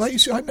the past. Well, you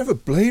see, I never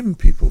blame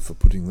people for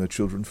putting their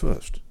children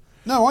first.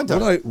 No, I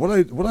don't. What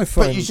I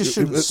find, but you just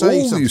shouldn't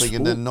say something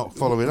and then not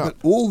follow it up.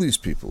 All these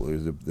people,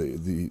 whether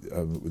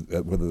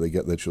they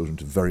get their children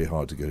to very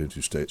hard to get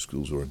into state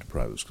schools or into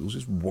private schools,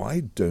 is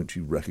why don't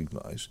you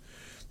recognise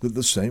that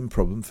the same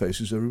problem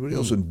faces everybody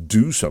else and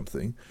do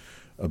something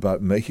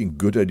about making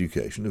good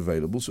education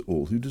available to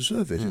all who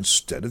deserve it,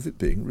 instead of it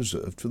being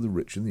reserved for the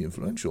rich and the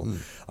influential.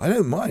 I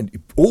don't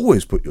mind.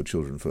 Always put your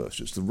children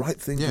first. It's the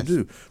right thing to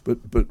do.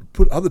 But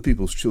put other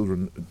people's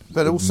children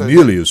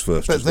nearly as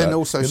first as that in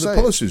the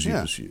policies you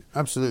pursue.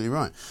 Absolutely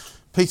right.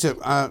 Peter,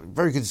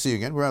 very good to see you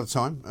again. We're out of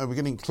time. We're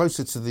getting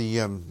closer to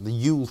the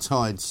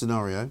Yuletide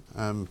scenario.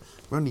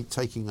 We're only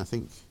taking, I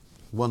think,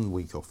 1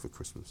 week off for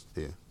Christmas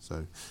here.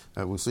 So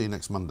we'll see you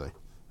next Monday.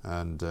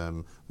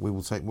 And we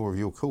will take more of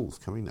your calls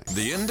coming next.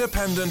 The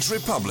Independent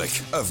Republic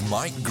of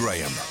Mike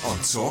Graham on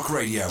Talk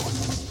Radio.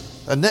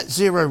 A net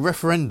zero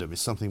referendum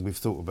is something we've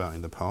thought about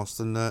in the past,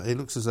 and it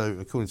looks as though,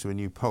 according to a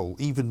new poll,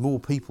 even more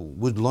people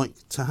would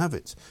like to have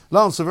it.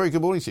 Lance, a very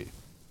good morning to you.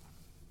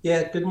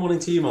 Yeah, good morning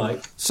to you,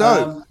 Mike.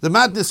 So, the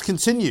madness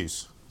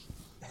continues.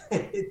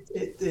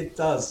 It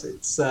does.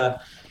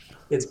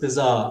 It's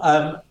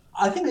bizarre.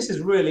 I think this is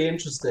really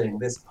interesting.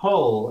 This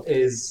poll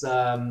is...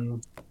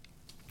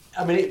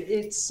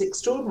 it's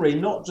extraordinary,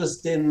 not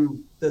just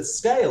in the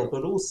scale,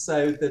 but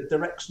also the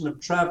direction of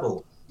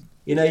travel.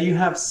 You know, you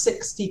have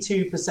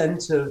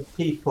 62% of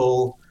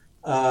people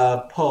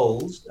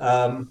polled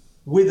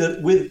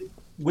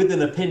with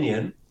an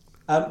opinion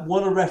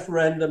want a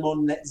referendum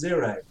on net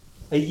zero.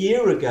 A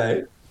year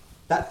ago,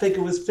 that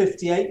figure was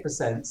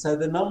 58%. So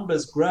the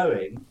number's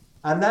growing,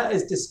 and that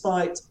is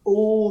despite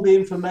all the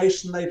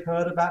information they've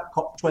heard about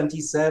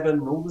COP27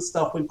 and all the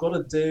stuff we've got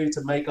to do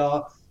to make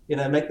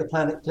the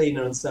planet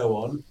cleaner and so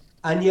on,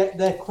 and yet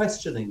they're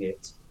questioning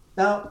it.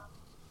 Now,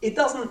 it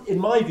doesn't, in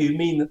my view,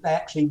 mean that they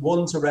actually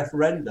want a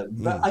referendum,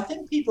 but I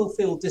think people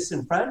feel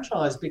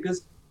disenfranchised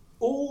because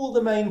all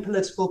the main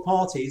political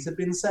parties have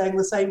been saying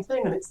the same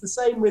thing, and it's the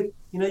same with,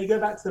 you go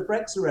back to the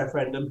Brexit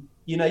referendum,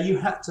 you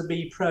had to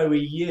be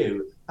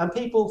pro-EU, and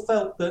people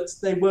felt that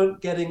they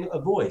weren't getting a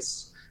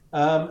voice.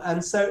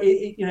 And so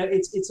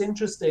it's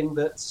interesting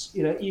that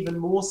even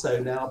more so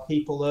now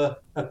people are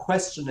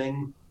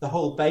questioning the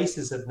whole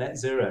basis of net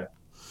zero.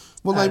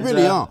 Well, they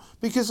really are,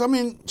 because I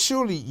mean,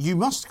 surely you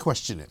must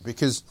question it,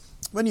 because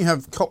when you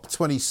have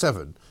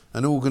COP27,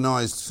 an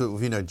organised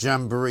sort of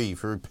jamboree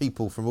for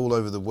people from all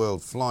over the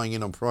world flying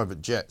in on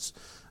private jets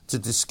to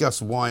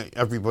discuss why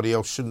everybody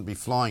else shouldn't be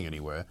flying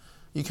anywhere,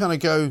 you kind of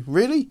go,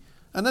 really?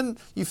 And then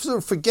you sort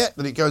of forget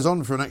that it goes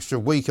on for an extra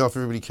week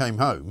after everybody came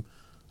home,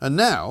 and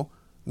now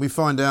we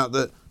find out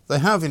that they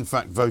have in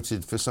fact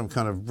voted for some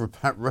kind of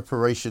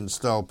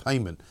reparation-style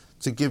payment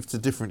to give to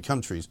different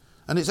countries,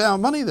 and it's our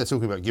money they're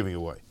talking about giving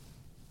away.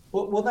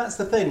 Well, that's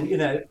the thing,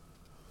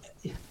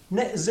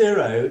 net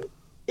zero,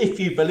 if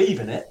you believe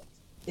in it,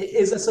 it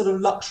is a sort of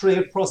luxury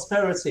of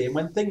prosperity. And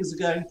when things are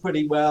going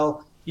pretty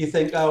well, you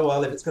think, oh,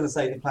 well, if it's going to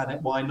save the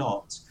planet, why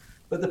not?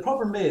 But the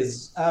problem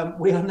is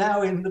we are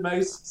now in the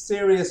most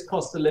serious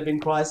cost of living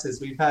crisis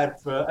we've had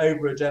for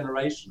over a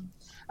generation.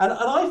 And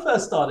I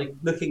first started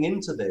looking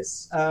into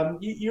this.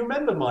 You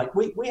remember, Mike,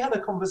 we had a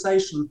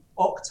conversation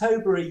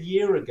October a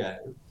year ago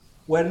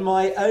when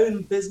my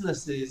own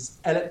business's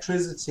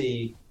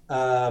electricity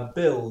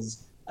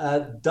bills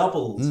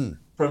doubled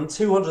from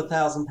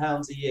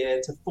 £200,000 a year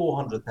to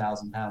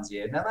 £400,000 a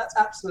year. Now that's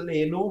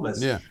absolutely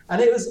enormous. Yeah. And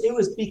it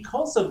was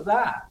because of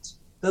that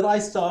I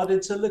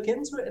started to look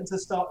into it and to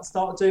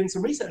start doing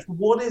some research.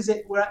 What is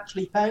it we're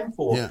actually paying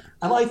for? Yeah.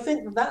 And I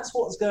think that's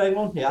what's going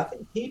on here. I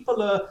think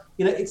people are,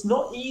 it's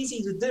not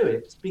easy to do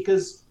it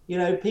because,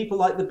 people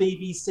like the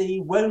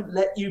BBC won't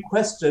let you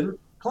question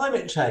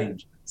climate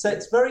change. So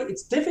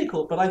it's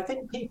difficult, but I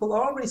think people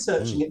are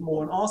researching it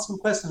more and asking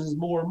questions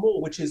more and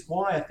more, which is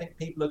why I think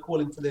people are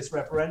calling for this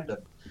referendum.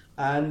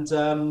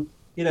 And,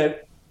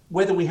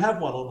 whether we have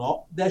one or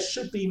not, there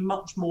should be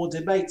much more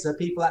debate so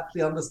people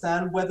actually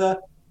understand whether,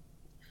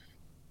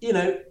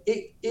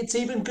 it's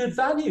even good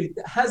value.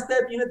 Has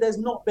there, there's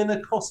not been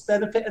a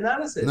cost-benefit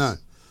analysis. No.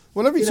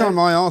 Well, every time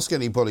I ask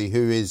anybody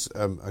who is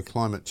a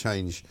climate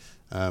change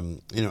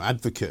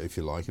advocate, if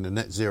you like, and a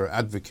net zero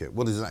advocate,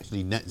 what does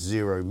actually net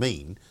zero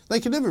mean? They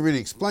can never really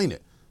explain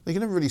it. They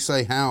can never really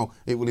say how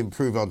it will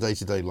improve our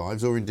day-to-day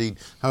lives or indeed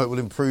how it will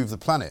improve the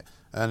planet.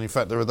 And in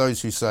fact, there are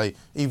those who say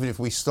even if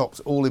we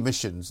stopped all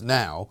emissions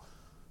now,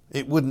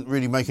 it wouldn't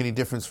really make any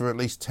difference for at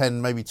least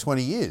 10, maybe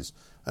 20 years.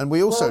 And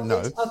we also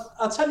know...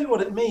 I'll tell you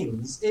what it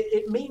means.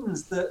 It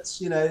means that,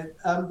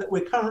 that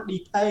we're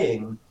currently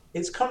paying,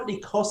 it's currently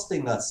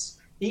costing us,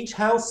 each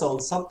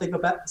household, something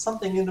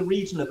in the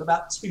region of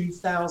about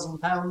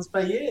 £2,000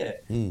 per year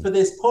for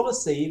this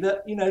policy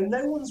that,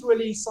 no one's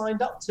really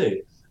signed up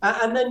to.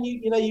 And then,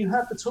 you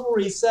have the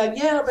Tories saying,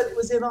 yeah, but it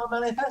was in our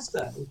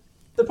manifesto.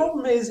 The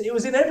problem is it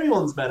was in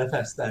everyone's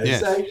manifesto.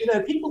 Yes.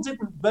 So, people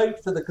didn't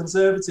vote for the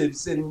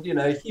Conservatives in,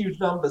 huge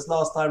numbers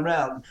last time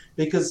round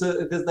because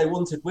they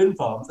wanted wind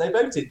farms. They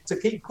voted to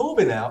keep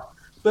Corbyn out.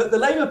 But the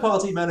Labour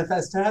Party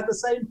manifesto had the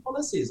same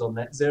policies on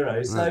net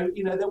zero. So,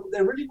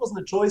 there really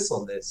wasn't a choice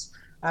on this.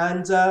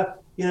 And,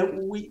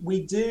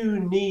 we do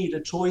need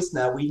a choice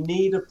now. We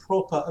need a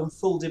proper and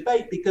full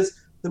debate because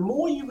the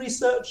more you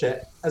research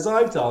it, as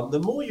I've done, the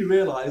more you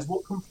realise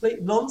what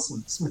complete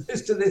nonsense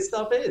most of this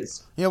stuff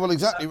is. Yeah, well,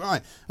 exactly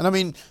right. And I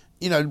mean,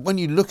 when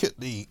you look at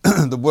the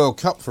the World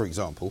Cup, for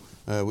example,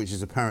 which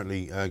is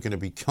apparently going to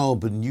be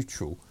carbon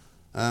neutral,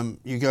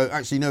 you go,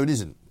 actually, no, it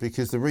isn't.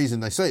 Because the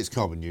reason they say it's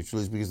carbon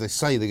neutral is because they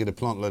say they're going to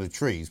plant a load of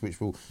trees, which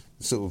will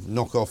sort of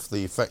knock off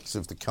the effects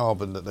of the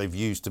carbon that they've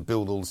used to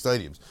build all the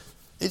stadiums.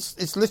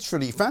 It's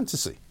literally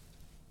fantasy.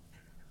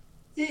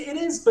 It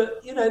is,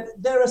 but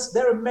there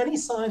are many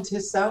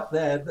scientists out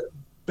there that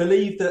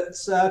believe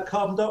that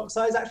carbon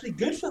dioxide is actually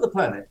good for the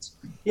planet.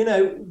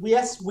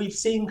 Yes, we've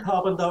seen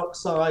carbon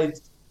dioxide,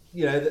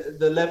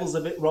 the levels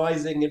of it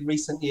rising in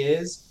recent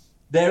years.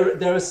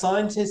 There are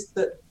scientists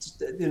that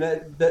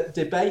that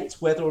debate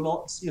whether or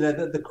not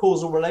the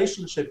causal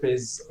relationship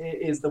is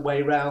the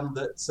way round.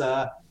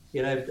 That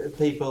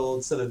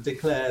people sort of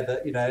declare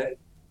that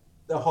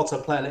the hotter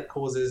planet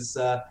causes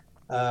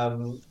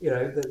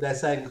they're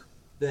saying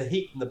the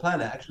heat in the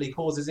planet actually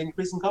causes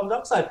increase in carbon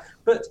dioxide.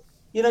 But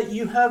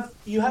you have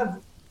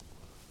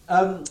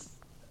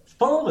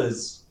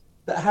farmers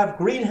that have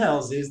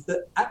greenhouses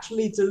that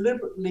actually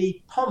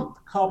deliberately pump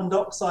carbon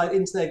dioxide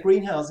into their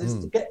greenhouses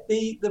to get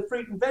the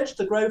fruit and veg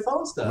to grow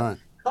faster. Right.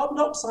 Carbon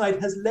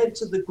dioxide has led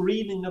to the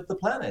greening of the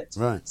planet.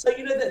 Right. So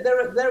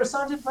there are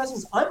scientific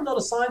questions. I'm not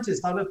a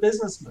scientist. I'm a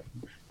businessman.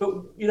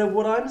 But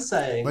what I'm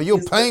saying. Well,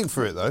 you're paying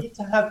for it, though.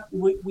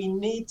 We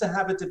need to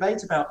have a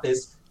debate about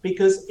this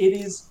because it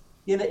is.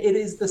 It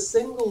is the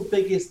single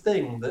biggest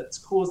thing that's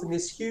causing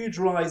this huge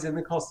rise in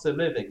the cost of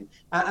living.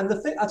 And the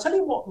thing, I'll tell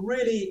you what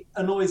really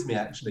annoys me,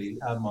 actually,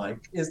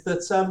 Mike, is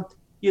that,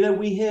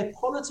 we hear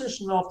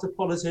politician after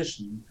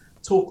politician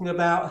talking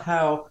about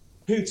how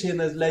Putin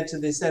has led to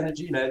this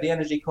energy, the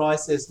energy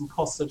crisis and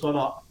costs have gone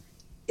up.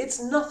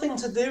 It's nothing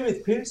to do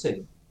with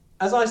Putin.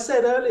 As I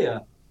said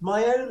earlier,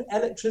 my own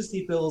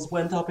electricity bills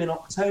went up in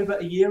October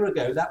a year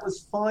ago. That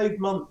was 5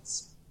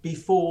 months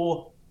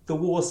before the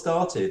war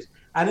started.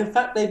 And in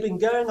fact, they've been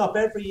going up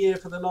every year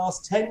for the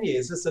last 10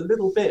 years, just a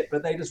little bit,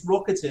 but they just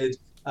rocketed,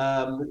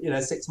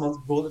 6 months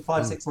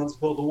before, 6 months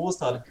before the war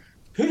started.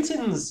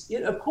 Putin's,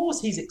 of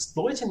course, he's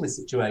exploiting the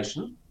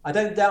situation. I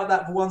don't doubt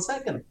that for 1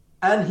 second.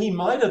 And he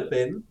might have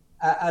been,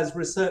 as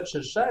research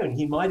has shown,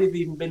 he might have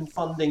even been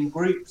funding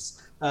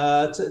groups,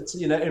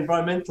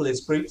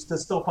 environmentalist groups, to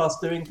stop us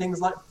doing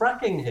things like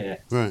fracking here,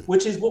 right,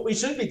 which is what we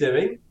should be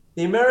doing.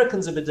 The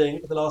Americans have been doing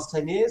it for the last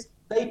 10 years.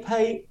 They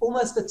pay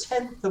almost a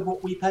tenth of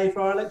what we pay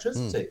for our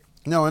electricity.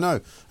 No, I know.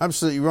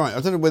 Absolutely right.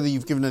 I don't know whether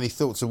you've given any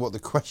thoughts of what the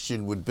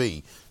question would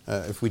be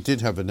if we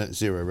did have a net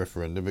zero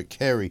referendum. But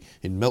Carey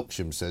in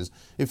Melksham says,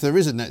 if there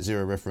is a net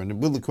zero referendum,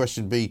 will the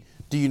question be,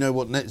 do you know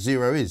what net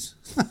zero is?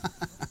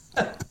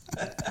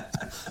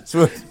 It's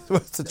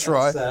worth a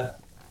try.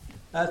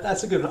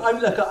 That's a good one.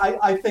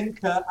 I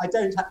think I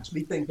don't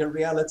actually think in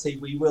reality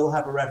we will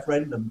have a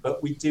referendum,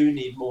 but we do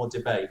need more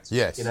debate.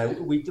 Yes.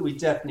 We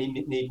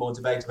definitely need more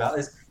debate about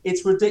this.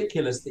 It's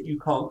ridiculous that you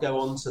can't go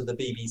onto the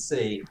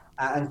BBC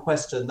and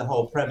question the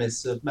whole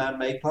premise of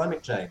man-made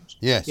climate change.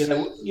 Yes. And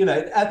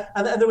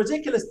the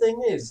ridiculous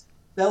thing is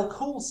they'll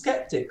call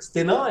skeptics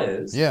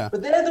deniers,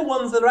 but they're the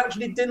ones that are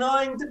actually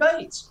denying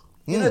debate.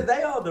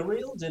 They are the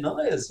real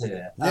deniers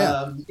here.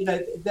 Yeah.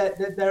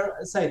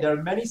 There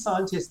are many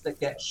scientists that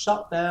get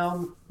shut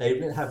down. They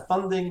have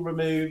funding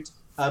removed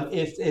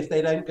if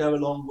they don't go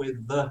along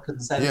with the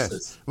consensus.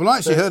 Yes. Well, I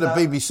actually heard a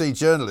BBC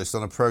journalist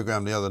on a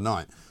programme the other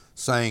night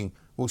saying,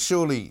 well,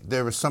 surely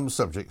there are some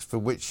subjects for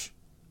which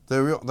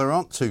there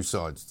aren't two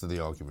sides to the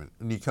argument.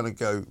 And you kind of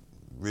go,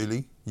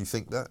 really? You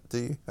think that, do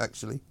you,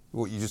 actually?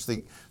 What, you just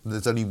think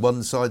there's only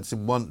one side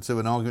to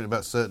an argument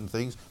about certain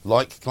things,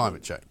 like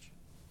climate change?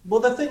 Well,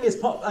 the thing is,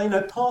 part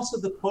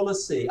of the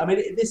policy,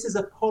 this is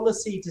a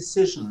policy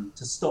decision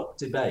to stop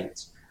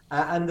debate.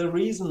 And the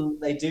reason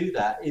they do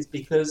that is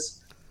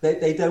because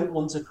they don't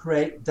want to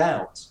create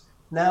doubt.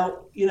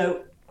 Now,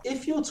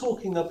 if you're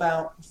talking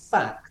about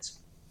fact,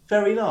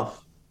 fair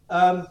enough.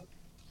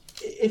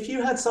 If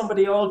you had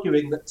somebody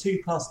arguing that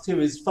 2 + 2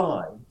 is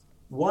 5,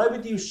 why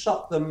would you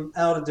shut them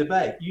out of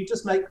debate? You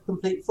just make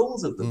complete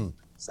fools of them.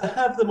 So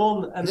have them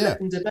on and let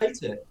them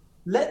debate it.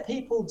 Let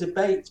people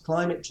debate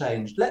climate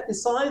change. Let the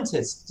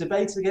scientists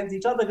debate against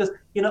each other. Because,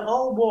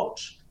 I'll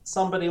watch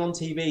somebody on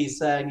TV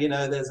saying,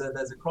 there's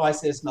a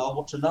crisis, and I'll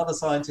watch another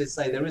scientist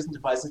say there isn't a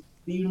crisis.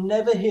 But you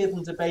never hear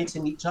them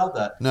debating each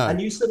other. No.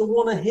 And you sort of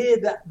want to hear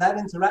that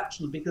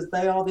interaction because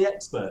they are the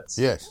experts.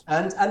 Yes.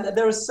 And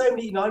there are so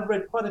many, I've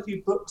read quite a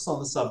few books on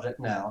the subject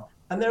now,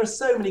 and there are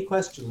so many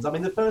questions.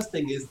 The first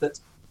thing is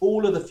that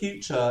all of the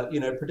future,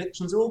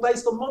 predictions are all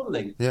based on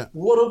modelling. Yeah.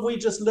 What have we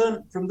just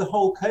learned from the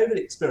whole COVID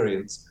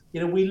experience?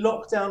 We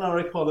locked down our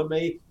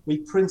economy. We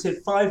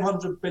printed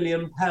 £500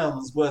 billion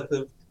worth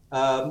of,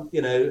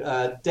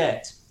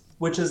 debt,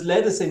 which has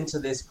led us into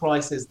this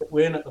crisis that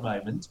we're in at the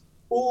moment,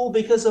 all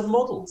because of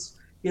models.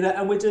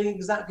 And we're doing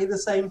exactly the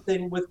same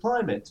thing with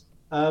climate.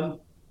 And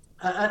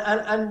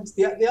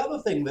the other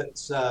thing that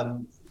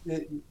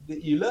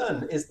you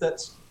learn is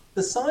that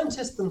the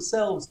scientists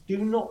themselves do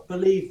not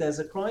believe there's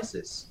a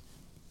crisis.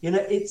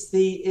 It's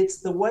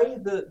the way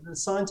that the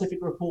scientific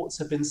reports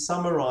have been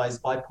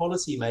summarized by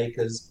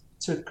policymakers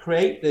to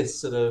create this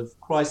sort of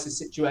crisis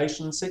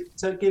situation, so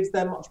it gives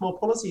them much more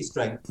policy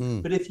strength.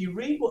 But if you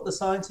read what the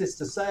scientists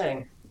are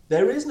saying,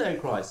 there is no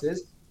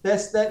crisis.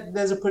 There's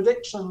a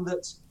prediction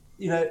that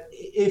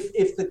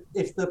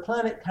if the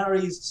planet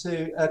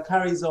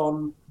carries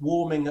on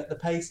warming at the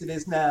pace it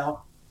is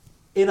now,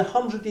 in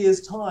 100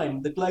 years'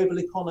 time, the global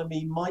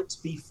economy might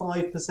be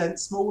 5%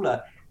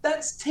 smaller.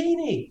 That's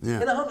teeny.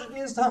 Yeah. In 100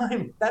 years'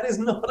 time, that is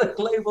not a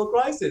global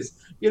crisis.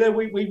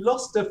 We've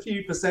lost a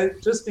few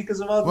percent just because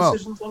of our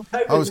decisions on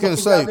COVID. I was going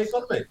to say,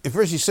 if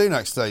Rishi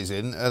Sunak stays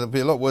in, it'll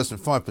be a lot worse than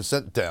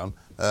 5% down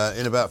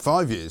in about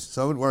 5 years.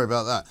 So I wouldn't worry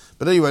about that.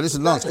 But anyway,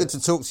 listen, Lance, good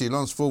to talk to you.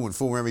 Lance Foreman,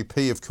 former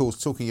MEP, of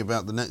course, talking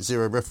about the net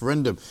zero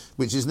referendum,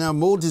 which is now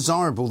more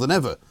desirable than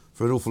ever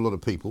for an awful lot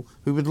of people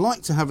who would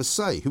like to have a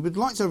say, who would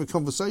like to have a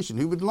conversation,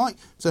 who would like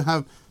to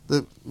have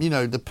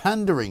the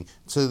pandering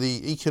to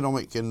the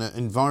economic and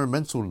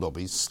environmental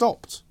lobbies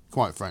stopped,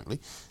 quite frankly.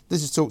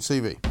 This is Talk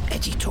TV.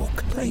 Edgy talk,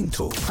 plain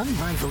talk,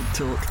 unrivaled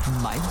talk.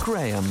 Mike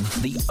Graham,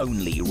 the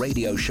only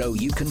radio show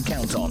you can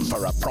count on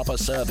for a proper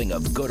serving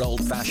of good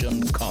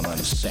old-fashioned common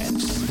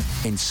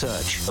sense. In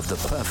search of the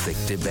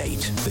perfect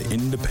debate. The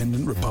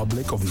Independent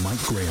Republic of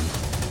Mike Graham.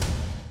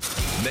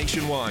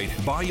 Nationwide,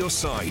 by your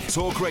side,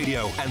 Talk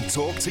Radio and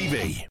Talk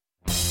TV.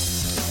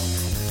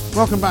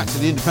 Welcome back to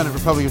the Independent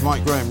Republic of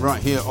Mike Graham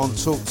right here on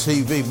Talk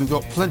TV. We've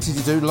got plenty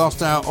to do.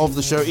 Last hour of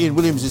the show, Ian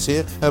Williams is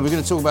here. We're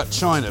going to talk about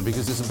China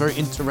because there's some very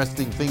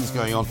interesting things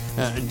going on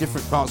in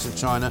different parts of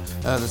China.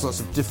 There's lots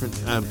of different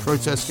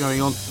protests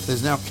going on.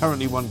 There's now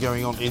currently one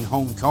going on in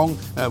Hong Kong.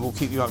 We'll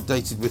keep you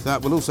updated with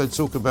that. We'll also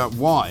talk about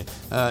why,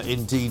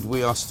 indeed,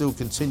 we are still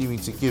continuing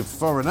to give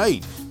foreign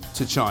aid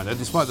to China,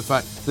 despite the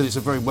fact that it's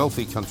a very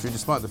wealthy country,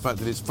 despite the fact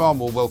that it's far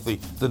more wealthy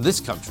than this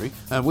country,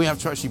 and we have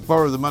to actually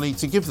borrow the money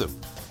to give them.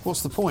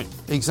 What's the point?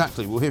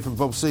 Exactly. We'll hear from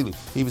Bob Seeley.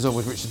 He was on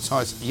with Richard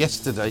Tice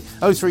yesterday.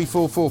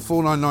 0344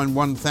 499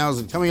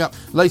 1000. Coming up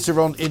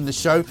later on in the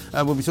show,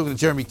 we'll be talking to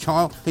Jeremy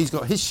Kyle. He's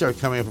got his show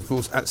coming up, of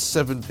course, at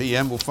 7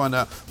 p.m. We'll find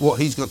out what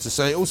he's got to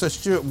say. Also,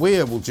 Stuart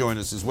Weir will join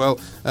us as well.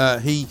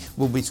 He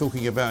will be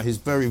talking about his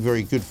very,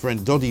 very good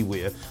friend Doddy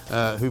Weir,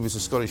 who was a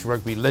Scottish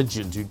rugby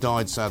legend who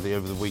died sadly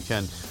over the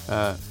weekend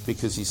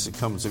because he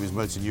succumbed to his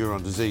motor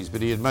neuron disease.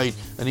 But he had made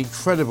an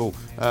incredible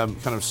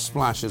kind of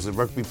splash as a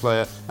rugby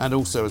player and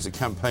also as a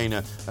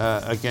campaigner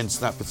against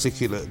that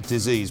particular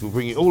disease. We'll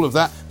bring you all of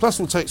that. Plus,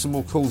 we'll take some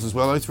more calls as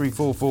well.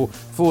 0344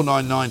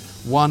 499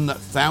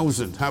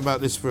 1000. How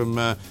about this from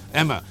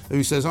Emma,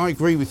 who says, I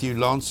agree with you,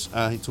 Lance.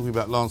 He's talking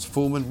about Lance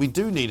Foreman. We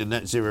do need a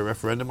net zero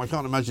referendum. I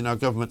can't imagine our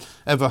government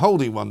ever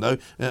holding one, though.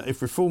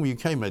 If Reform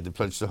UK made the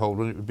pledge to hold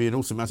one, it would be an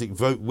automatic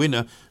vote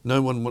winner.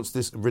 No one wants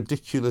this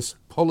ridiculous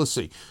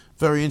policy.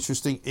 Very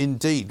interesting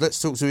indeed.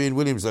 Let's talk to Ian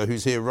Williams, though,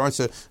 who's here,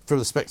 writer for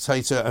The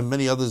Spectator and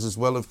many others as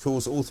well, of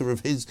course, author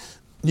of his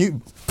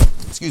new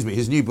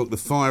book, The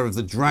Fire of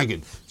the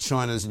Dragon,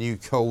 China's New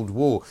Cold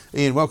War.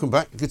 Ian, welcome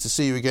back. Good to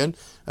see you again.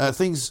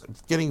 Things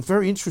getting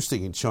very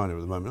interesting in China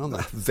at the moment,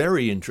 aren't they?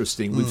 Very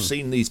interesting. We've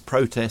seen these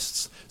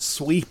protests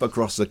sweep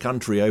across the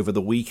country over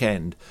the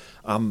weekend.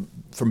 From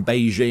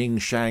Beijing,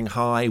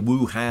 Shanghai,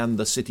 Wuhan,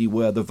 the city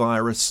where the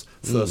virus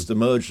first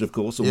emerged, of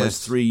course,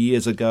 almost 3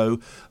 years ago,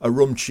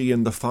 Urumqi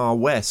in the far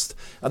west.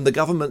 And the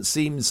government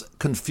seems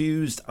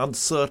confused,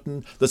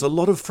 uncertain. There's a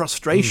lot of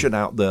frustration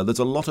out there. There's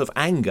a lot of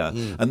anger.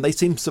 And they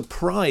seem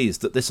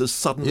surprised that this has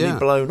suddenly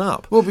blown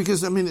up. Well,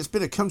 because, I mean, it's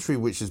been a country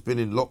which has been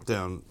in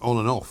lockdown on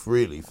and off,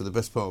 really, for the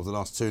best part of the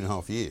last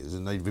 2.5 years.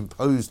 And they've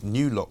imposed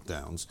new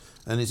lockdowns.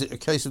 And is it a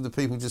case of the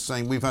people just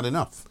saying, we've had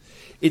enough?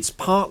 It's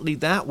partly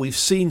that. We've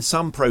seen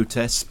some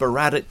protests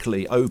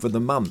sporadically over the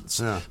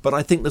months, but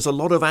I think there's a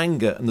lot of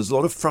anger and there's a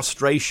lot of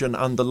frustration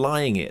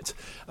underlying it.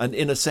 And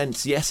in a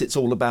sense, yes, it's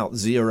all about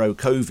zero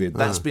COVID.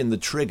 That's been the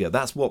trigger.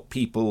 That's what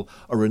people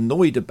are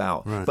annoyed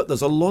about. But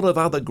there's a lot of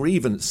other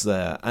grievance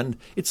there. And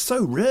it's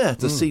so rare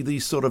to see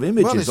these sort of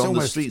images on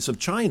the streets of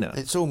China.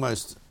 It's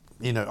almost,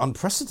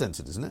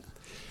 unprecedented, isn't it?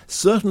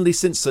 Certainly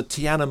since the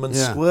Tiananmen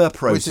Square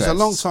protests. Which is a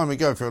long time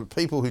ago for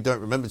people who don't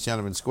remember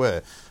Tiananmen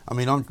Square. I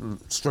mean, I'm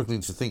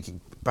struggling to think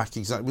back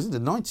exactly. Was it the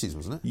 90s,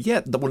 wasn't it?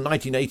 Yeah,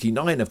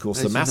 1989, of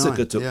course, the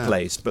massacre took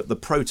place, but the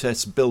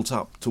protests built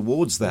up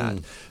towards that.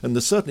 And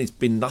there's certainly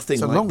been nothing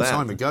like that. It's a long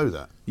time ago,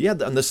 that. Yeah,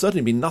 and there's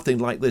certainly been nothing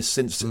like this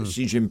since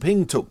Xi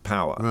Jinping took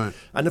power.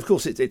 And of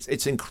course,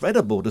 it's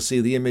incredible to see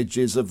the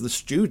images of the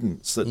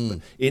students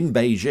in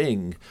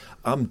Beijing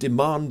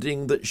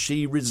demanding that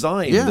Xi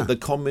resign, that the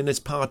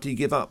Communist Party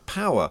give up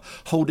power,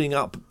 holding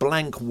up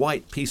blank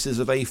white pieces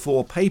of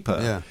A4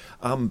 paper,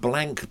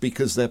 blank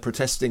because they're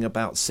protesting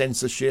about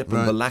censorship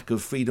and the lack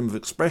of freedom of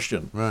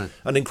expression.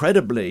 And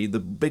incredibly, the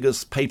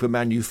biggest paper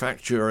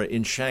manufacturer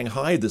in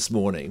Shanghai this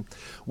morning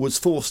was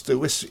forced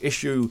to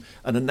issue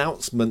an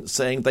announcement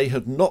saying they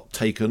had not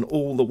taken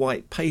all the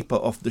white paper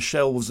off the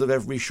shelves of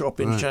every shop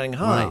in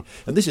Shanghai.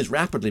 And this is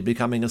rapidly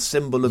becoming a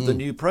symbol of the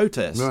new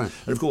protest. And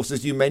of course,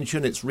 as you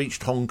mentioned, it's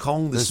reached Hong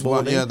Kong this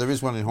morning. There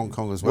is one in Hong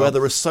Kong as well. Where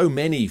there are so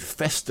many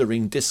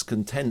festering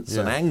discontents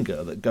and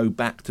anger that go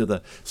back to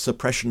the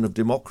suppression of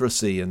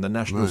democracy and the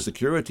national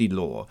security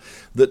law,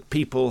 that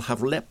people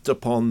have leapt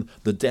upon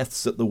the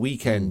deaths at the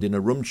weekend in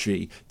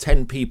Urumqi.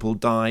 10 people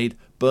died,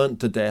 burnt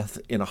to death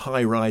in a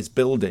high-rise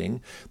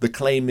building. The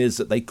claim is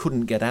that they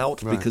couldn't get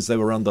out because they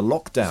were under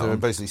lockdown. So they were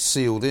basically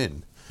sealed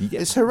in.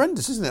 Yeah. It's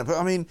horrendous, isn't it? But,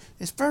 I mean,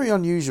 it's very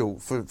unusual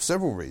for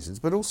several reasons,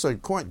 but also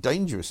quite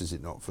dangerous, is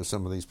it not, for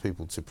some of these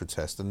people to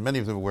protest? And many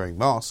of them are wearing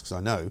masks, I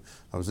know.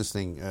 I was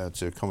listening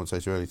to a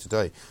commentator earlier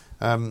today.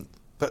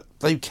 But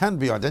they can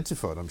be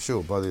identified, I'm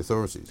sure, by the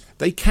authorities.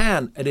 They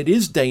can, and it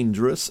is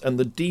dangerous, and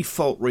the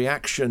default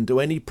reaction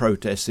to any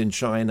protests in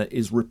China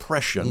is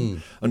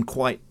repression, and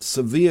quite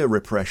severe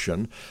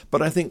repression.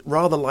 But I think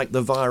rather like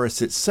the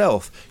virus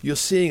itself, you're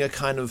seeing a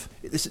kind of,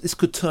 this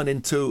could turn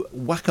into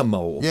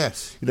whack-a-mole.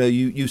 Yes.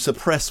 You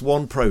suppress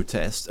one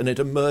protest and it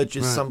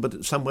emerges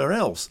somewhere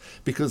else,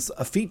 because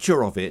a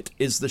feature of it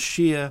is the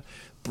sheer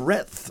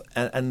breadth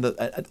and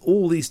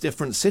all these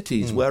different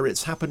cities where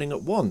it's happening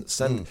at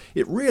once. And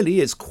it really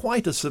is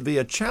quite a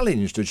severe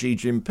challenge to Xi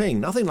Jinping,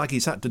 nothing like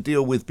he's had to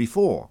deal with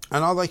before.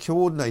 And are they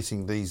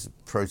coordinating these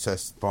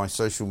protests by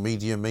social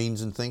media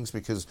means and things?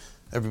 Because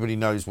everybody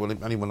knows, well,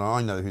 anyone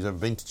I know who's ever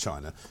been to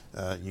China,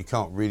 you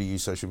can't really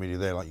use social media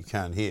there like you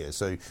can here.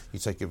 So you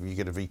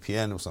get a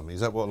VPN or something.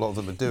 Is that what a lot of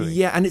them are doing?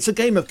 Yeah, and it's a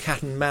game of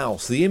cat and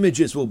mouse. The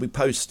images will be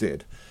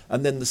posted,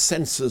 and then the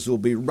censors will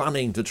be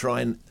running to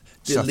try and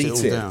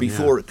delete it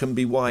before it can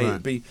be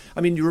I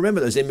mean, you remember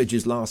those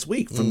images last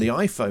week from the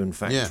iPhone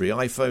factory,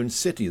 iPhone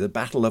City, the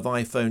Battle of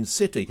iPhone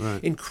City.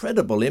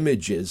 Incredible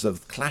images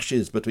of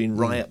clashes between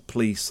riot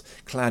police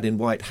clad in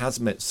white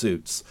hazmat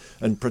suits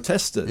and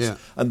protesters.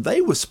 And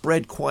they were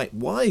spread quite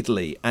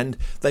widely, and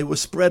they were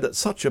spread at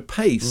such a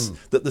pace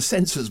that the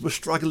censors were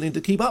struggling to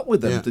keep up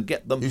with them, to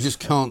get them. You just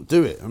can't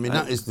do it. I mean,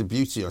 that is the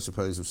beauty, I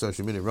suppose, of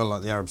social media. Rather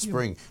like the Arab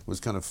Spring was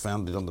kind of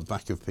founded on the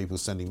back of people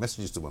sending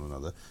messages to one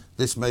another.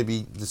 This may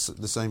be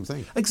the same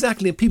thing.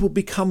 Exactly, and people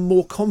become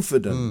more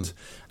confident.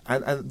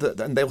 And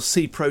they'll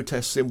see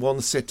protests in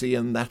one city,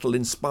 and that'll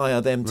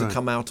inspire them to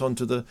come out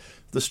onto the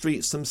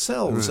streets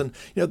themselves. And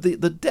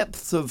the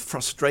depth of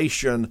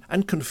frustration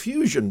and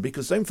confusion,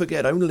 because don't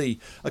forget, only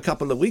a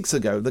couple of weeks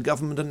ago the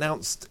government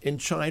announced in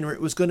China it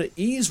was going to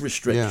ease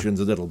restrictions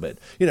a little bit.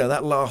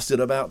 That lasted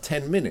about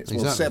 10 minutes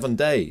or 7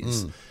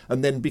 days.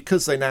 And then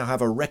because they now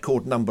have a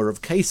record number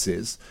of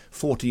cases,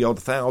 40-odd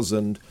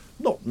thousand,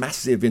 not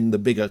massive in the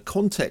bigger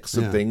context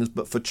of things,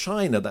 but for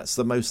China that's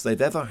the most they've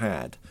ever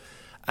had.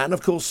 And,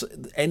 of course,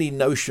 any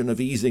notion of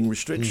easing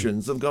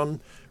restrictions have gone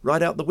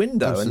right out the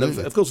window. Absolutely.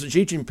 And, of course,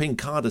 Xi Jinping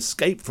can't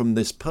escape from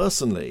this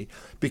personally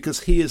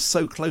because he is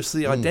so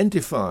closely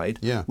identified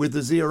with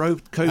the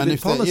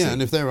zero-COVID policy.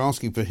 And if they're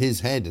asking for his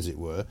head, as it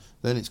were,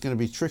 then it's going to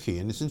be tricky.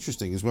 And it's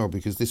interesting as well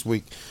because this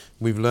week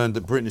we've learned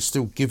that Britain is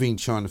still giving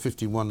China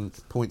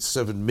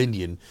 $51.7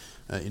 million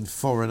in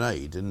foreign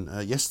aid.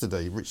 And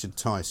yesterday, Richard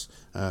Tice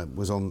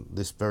was on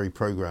this very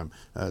programme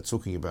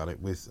talking about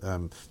it with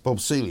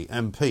Bob Seeley,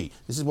 MP.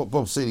 This is what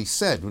Bob Seeley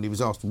said when he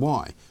was asked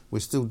why we're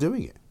still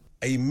doing it.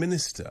 A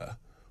minister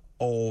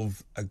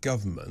of a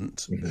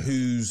government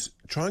who's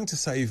trying to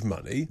save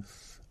money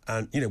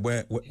and,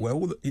 where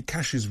all the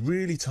cash is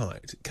really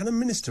tight, can a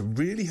minister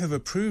really have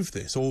approved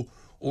this?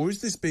 Or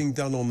is this being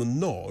done on the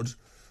nod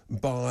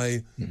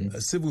by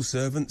civil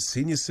servants,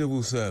 senior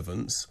civil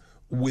servants,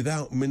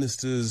 without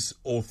ministers'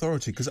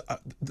 authority? Because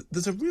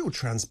there's a real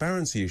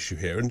transparency issue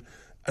here.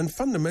 And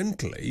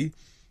fundamentally,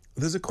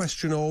 there's a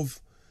question of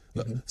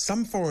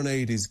some foreign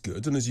aid is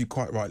good, and as you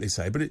quite rightly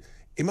say, but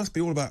it must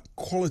be all about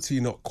quality,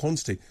 not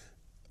quantity.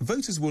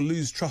 Voters will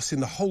lose trust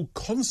in the whole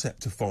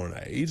concept of foreign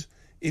aid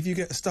if you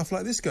get stuff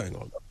like this going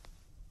on.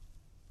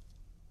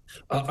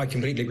 I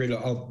completely agree.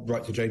 Look, I'll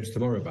write to James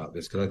tomorrow about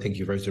this because I think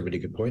you've raised a really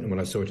good point. And when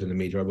I saw it in the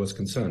media, I was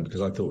concerned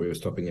because I thought we were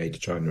stopping aid to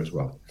China as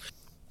well.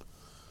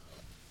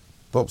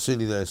 Bob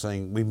Seeley there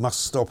saying we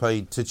must stop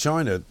aid to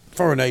China.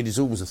 Foreign aid is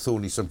always a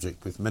thorny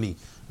subject with many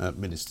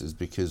ministers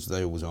because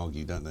they always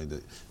argue, don't they,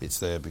 that it's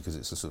there because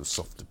it's a sort of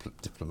soft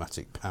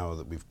diplomatic power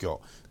that we've got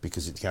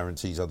because it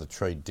guarantees other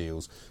trade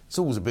deals. It's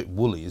always a bit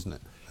woolly, isn't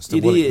it?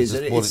 It is.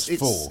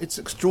 It's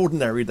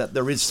extraordinary that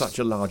there is such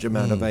a large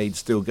amount of aid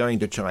still going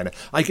to China.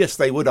 I guess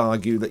they would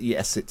argue that,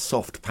 yes, it's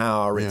soft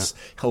power, it's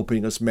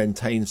helping us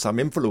maintain some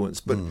influence,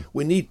 but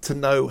we need to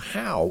know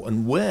how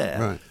and where.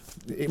 Right.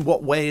 In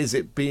what way is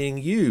it being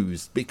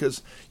used?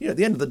 Because, at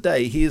the end of the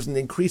day, he is an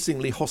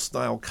increasingly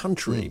hostile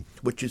country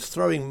which is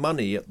throwing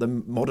money at the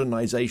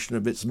modernisation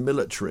of its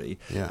military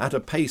at a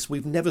pace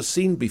we've never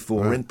seen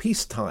before in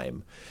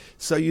peacetime.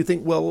 So you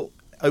think, well,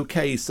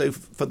 OK, so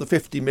for the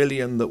 50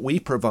 million that we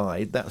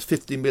provide, that's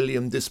 50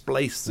 million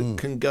displaced that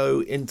can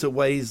go into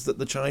ways that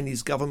the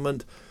Chinese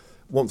government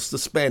wants to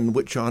spend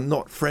which are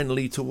not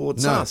friendly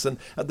towards us. And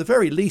at the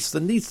very least,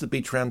 there needs to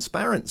be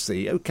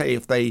transparency. OK,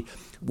 if they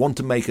want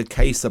to make a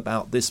case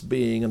about this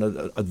being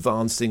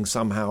advancing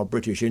somehow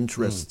British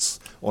interests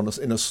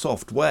in a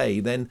soft way,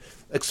 then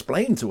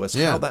explain to us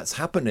how that's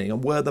happening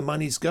and where the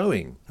money's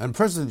going. And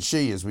President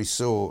Xi, as we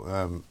saw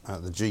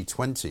at the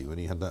G20, when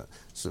he had that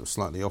sort of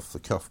slightly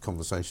off-the-cuff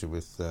conversation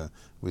with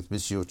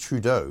Monsieur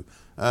Trudeau,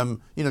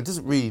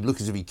 doesn't really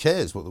look as if he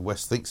cares what the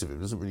West thinks of him.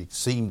 Doesn't really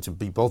seem to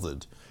be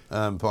bothered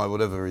by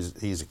whatever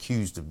he is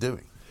accused of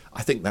doing.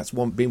 I think that's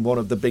been one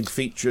of the big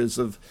features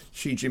of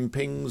Xi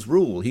Jinping's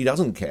rule. He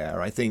doesn't care.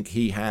 I think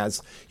he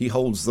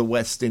holds the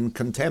West in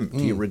contempt.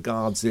 He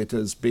regards it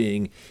as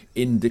being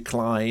in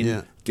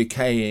decline,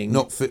 decaying,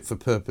 not fit for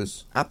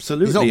purpose.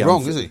 Absolutely, he's not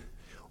wrong, is he?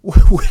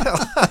 Well,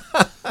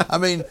 I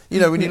mean,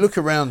 when you look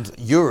around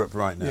Europe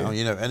right now,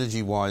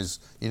 energy-wise,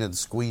 the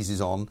squeeze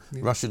is on.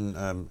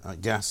 Russian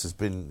gas has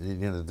been,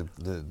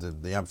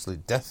 the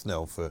absolute death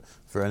knell for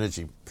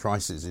energy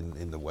prices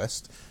in the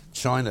West.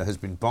 China has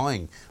been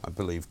buying, I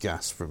believe,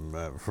 gas from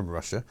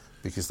Russia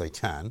because they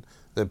can.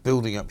 They're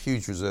building up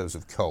huge reserves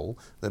of coal.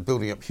 They're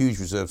building up huge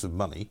reserves of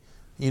money.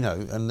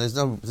 And there's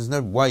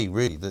no way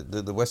really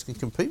that the West can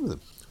compete with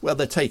them. Well,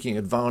 they're taking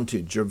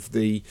advantage of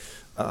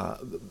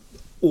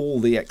all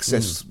the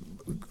excess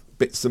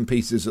bits and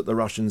pieces that the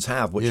Russians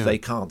have, which they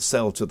can't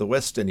sell to the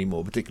West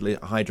anymore, particularly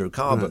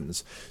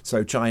hydrocarbons. Right.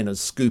 So China's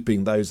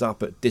scooping those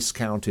up at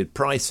discounted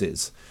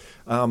prices.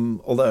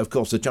 Although, of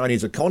course, the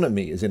Chinese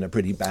economy is in a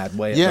pretty bad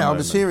way at the moment. I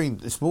was hearing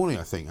this morning,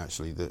 I think,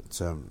 actually, that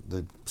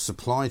the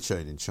supply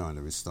chain in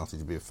China is starting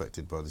to be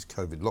affected by this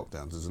COVID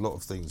lockdowns. There's a lot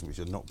of things which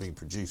are not being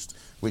produced,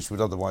 which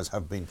would otherwise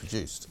have been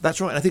produced.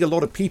 That's right. I think a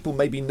lot of people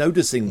may be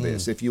noticing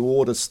this. If you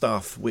order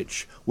stuff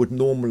which would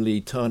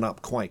normally turn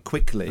up quite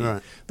quickly,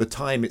 the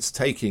time it's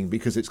taking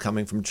because it's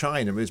coming from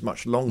China is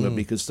much longer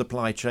because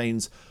supply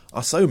chains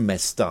are so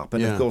messed up.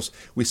 And, of course,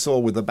 we saw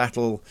with the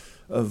battle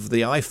of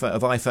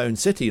iPhone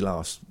City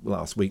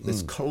last week,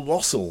 this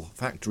colossal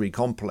factory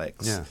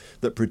complex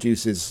that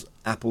produces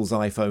Apple's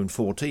iPhone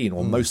 14,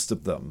 or most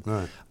of them,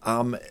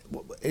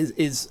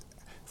 is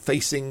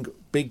facing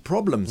big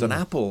problems. And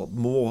Apple,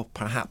 more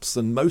perhaps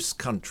than most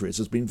countries,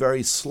 has been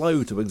very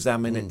slow to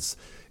examine its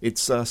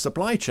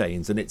supply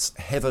chains, and it's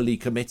heavily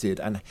committed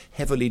and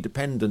heavily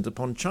dependent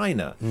upon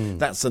China.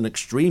 That's an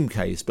extreme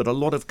case, but a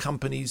lot of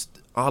companies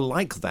are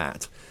like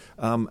that.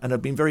 And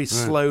have been very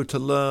slow to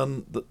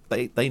learn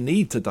that they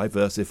need to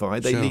diversify.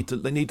 They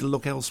need to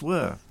look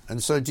elsewhere.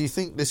 And so, do you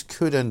think this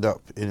could end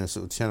up in a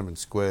sort of Tiananmen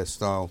Square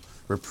style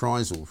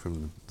reprisal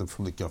from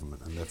the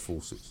government and their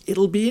forces?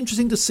 It'll be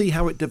interesting to see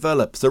how it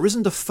develops. There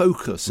isn't a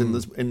focus in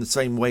the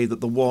same way that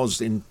there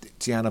was in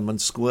Tiananmen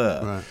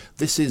Square. Right.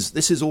 This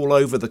is all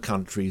over the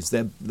countries.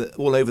 They're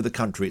all over the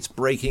country. It's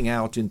breaking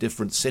out in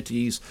different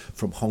cities,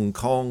 from Hong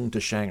Kong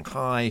to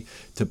Shanghai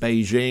to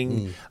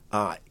Beijing.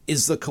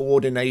 Is the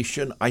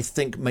coordination? I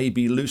think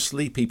maybe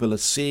loosely. People are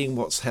seeing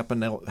what's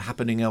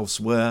happening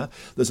elsewhere.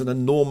 There's an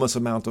enormous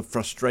amount of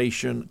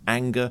frustration,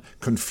 anger,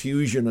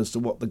 confusion as to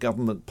what the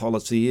government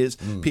policy is.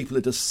 People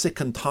are just sick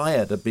and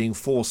tired of being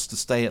forced to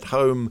stay at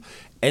home,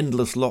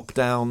 endless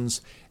lockdowns,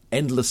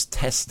 endless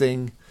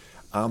testing,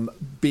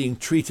 being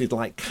treated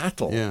like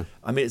cattle. Yeah.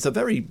 I mean, it's a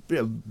very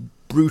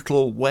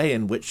brutal way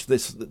in which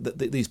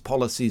these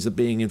policies are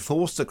being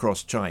enforced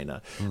across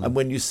China. And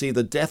when you see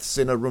the deaths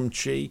in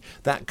Urumqi,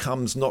 that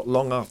comes not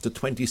long after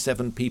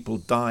 27 people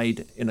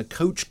died in a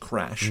coach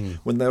crash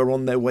when they were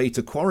on their way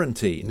to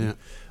quarantine. Yeah.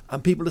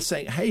 And people are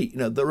saying, hey,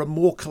 there are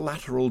more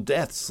collateral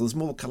deaths, there's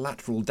more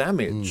collateral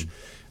damage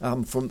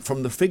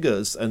from the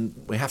figures, and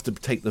we have to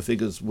take the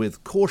figures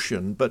with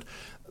caution, but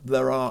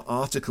there are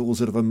articles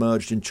that have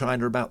emerged in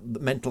China about the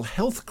mental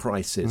health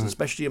crisis,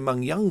 especially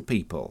among young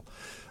people.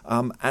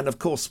 And of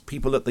course,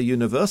 people at the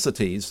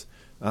universities,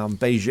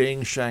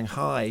 Beijing,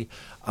 Shanghai,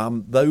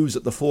 those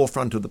at the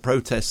forefront of the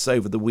protests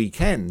over the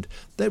weekend,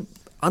 their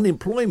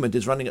unemployment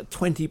is running at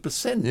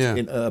 20%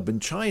 in urban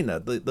China.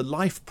 The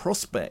life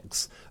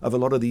prospects of a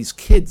lot of these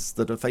kids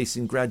that are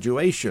facing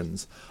graduation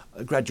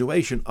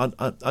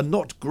are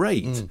not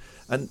great.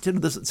 And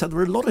so there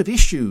are a lot of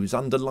issues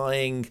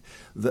underlying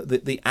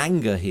the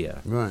anger here.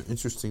 Right,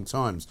 interesting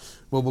times.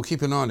 Well, we'll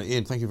keep an eye on it.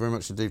 Ian, thank you very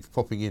much indeed for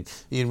popping in.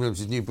 Ian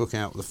Williams' new book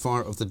out, The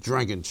Fire of the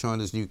Dragon,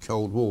 China's New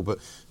Cold War. But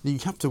you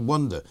have to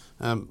wonder,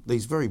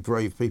 these very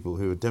brave people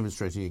who are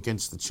demonstrating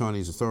against the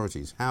Chinese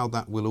authorities, how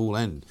that will all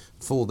end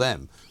for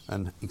them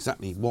and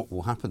exactly what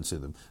will happen to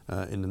them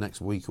in the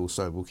next week or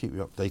so. We'll keep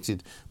you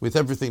updated with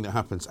everything that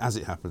happens as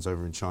it happens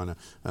over in China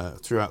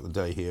throughout the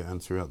day here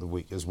and throughout the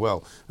week as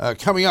well.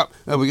 Coming up,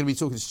 we're going to be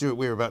talking to Stuart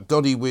Weir about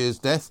Doddy Weir's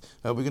death.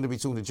 We're going to be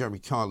talking to Jeremy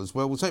Kyle as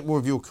well. We'll take more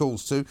of your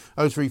calls too.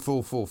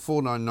 0344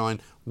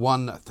 499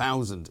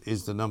 1000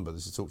 is the number.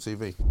 This is Talk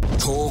TV.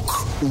 Talk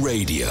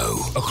Radio.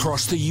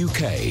 Across the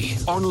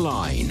UK,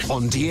 online,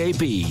 on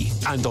DAB,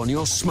 and on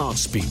your smart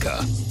speaker.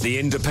 The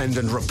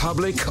Independent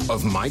Republic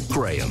of Mike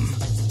Graham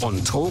on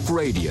Talk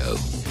Radio.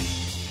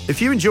 If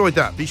you enjoyed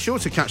that, be sure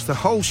to catch the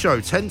whole show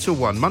 10 till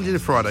 1, Monday to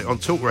Friday on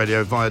Talk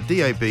Radio via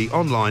DAB,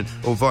 online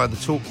or via the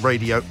Talk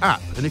Radio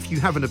app. And if you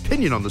have an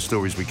opinion on the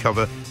stories we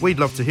cover, we'd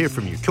love to hear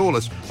from you. Call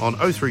us on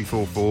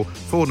 0344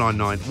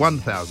 499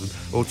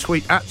 1000 or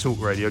tweet at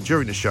Talk Radio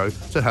during the show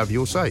to have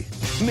your say.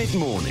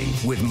 Mid-morning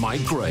with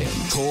Mike Graham.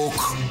 Talk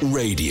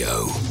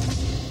Radio.